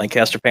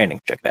 Lancaster Painting.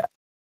 Check that.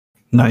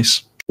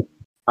 Nice.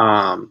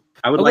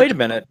 I would Wait a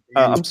minute.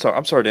 I'm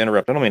sorry to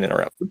interrupt. I don't mean to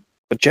interrupt.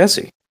 But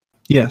Jesse,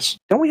 Yes.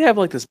 don't we have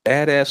like this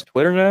badass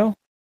Twitter now?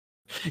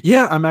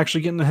 Yeah, I'm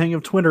actually getting the hang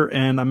of Twitter,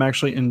 and I'm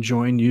actually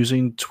enjoying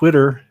using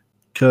Twitter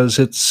because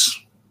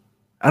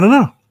I don't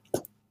know.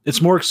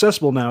 It's more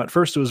accessible now. At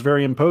first, it was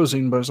very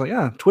imposing, but I was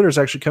like, Twitter's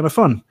actually kind of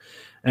fun.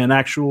 And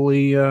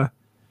actually, you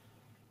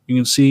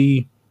can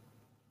see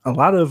a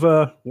lot of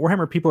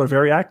Warhammer people are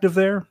very active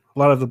there. A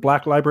lot of the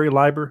Black Library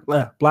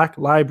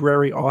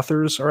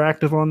authors are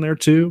active on there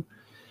too.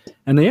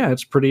 And yeah,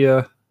 it's pretty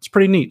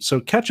neat. So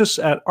catch us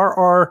at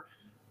RR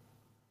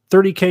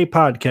 30K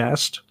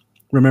Podcast,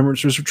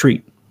 Remembrancer's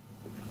Retreat.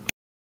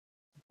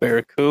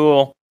 Very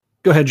cool.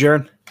 Go ahead,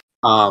 Jared.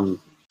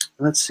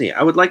 Let's see.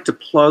 I would like to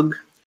plug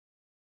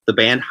the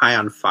band High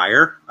on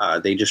Fire.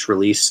 They just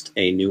released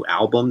a new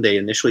album. They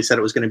initially said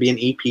it was going to be an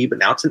EP, but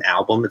now it's an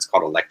album. It's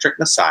called Electric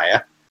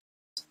Messiah.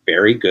 It's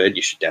very good.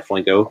 You should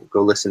definitely go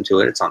listen to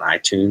it. It's on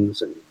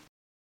iTunes and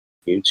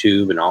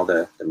YouTube and all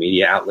the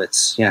media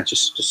outlets. Yeah,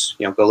 just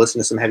go listen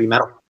to some heavy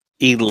metal.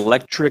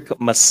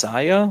 Electric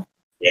Messiah?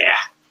 Yeah.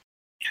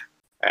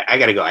 I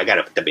gotta go. I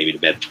gotta put the baby to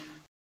bed.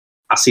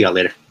 I'll see y'all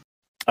later.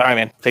 All right,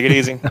 man. Take it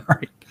easy. All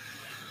right.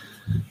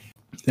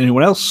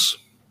 Anyone else?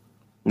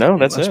 No,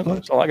 that's it.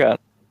 That's all I got.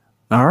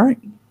 All right.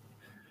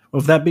 Well,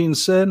 with that being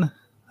said,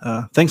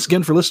 thanks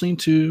again for listening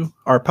to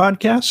our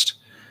podcast.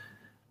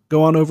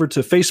 Go on over to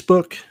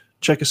Facebook.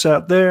 Check us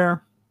out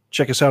there.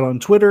 Check us out on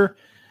Twitter.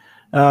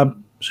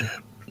 And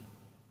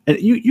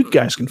you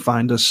guys can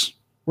find us.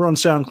 We're on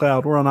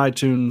SoundCloud. We're on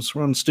iTunes.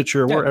 We're on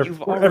Stitcher. Yeah, we're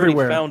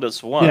everywhere. Found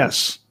us once.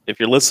 Yes. If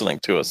you're listening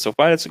to us, so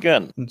find us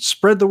again. And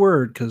spread the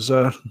word, because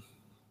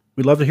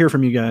we'd love to hear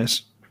from you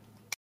guys.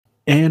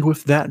 And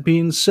with that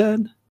being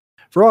said,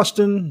 for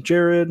Austin,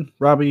 Jared,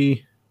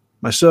 Robbie,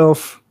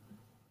 myself,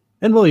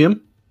 and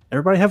William,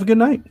 everybody have a good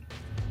night.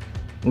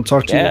 We'll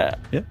talk to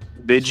you. Yeah.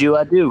 Bid you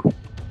adieu.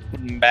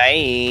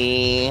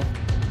 Bye.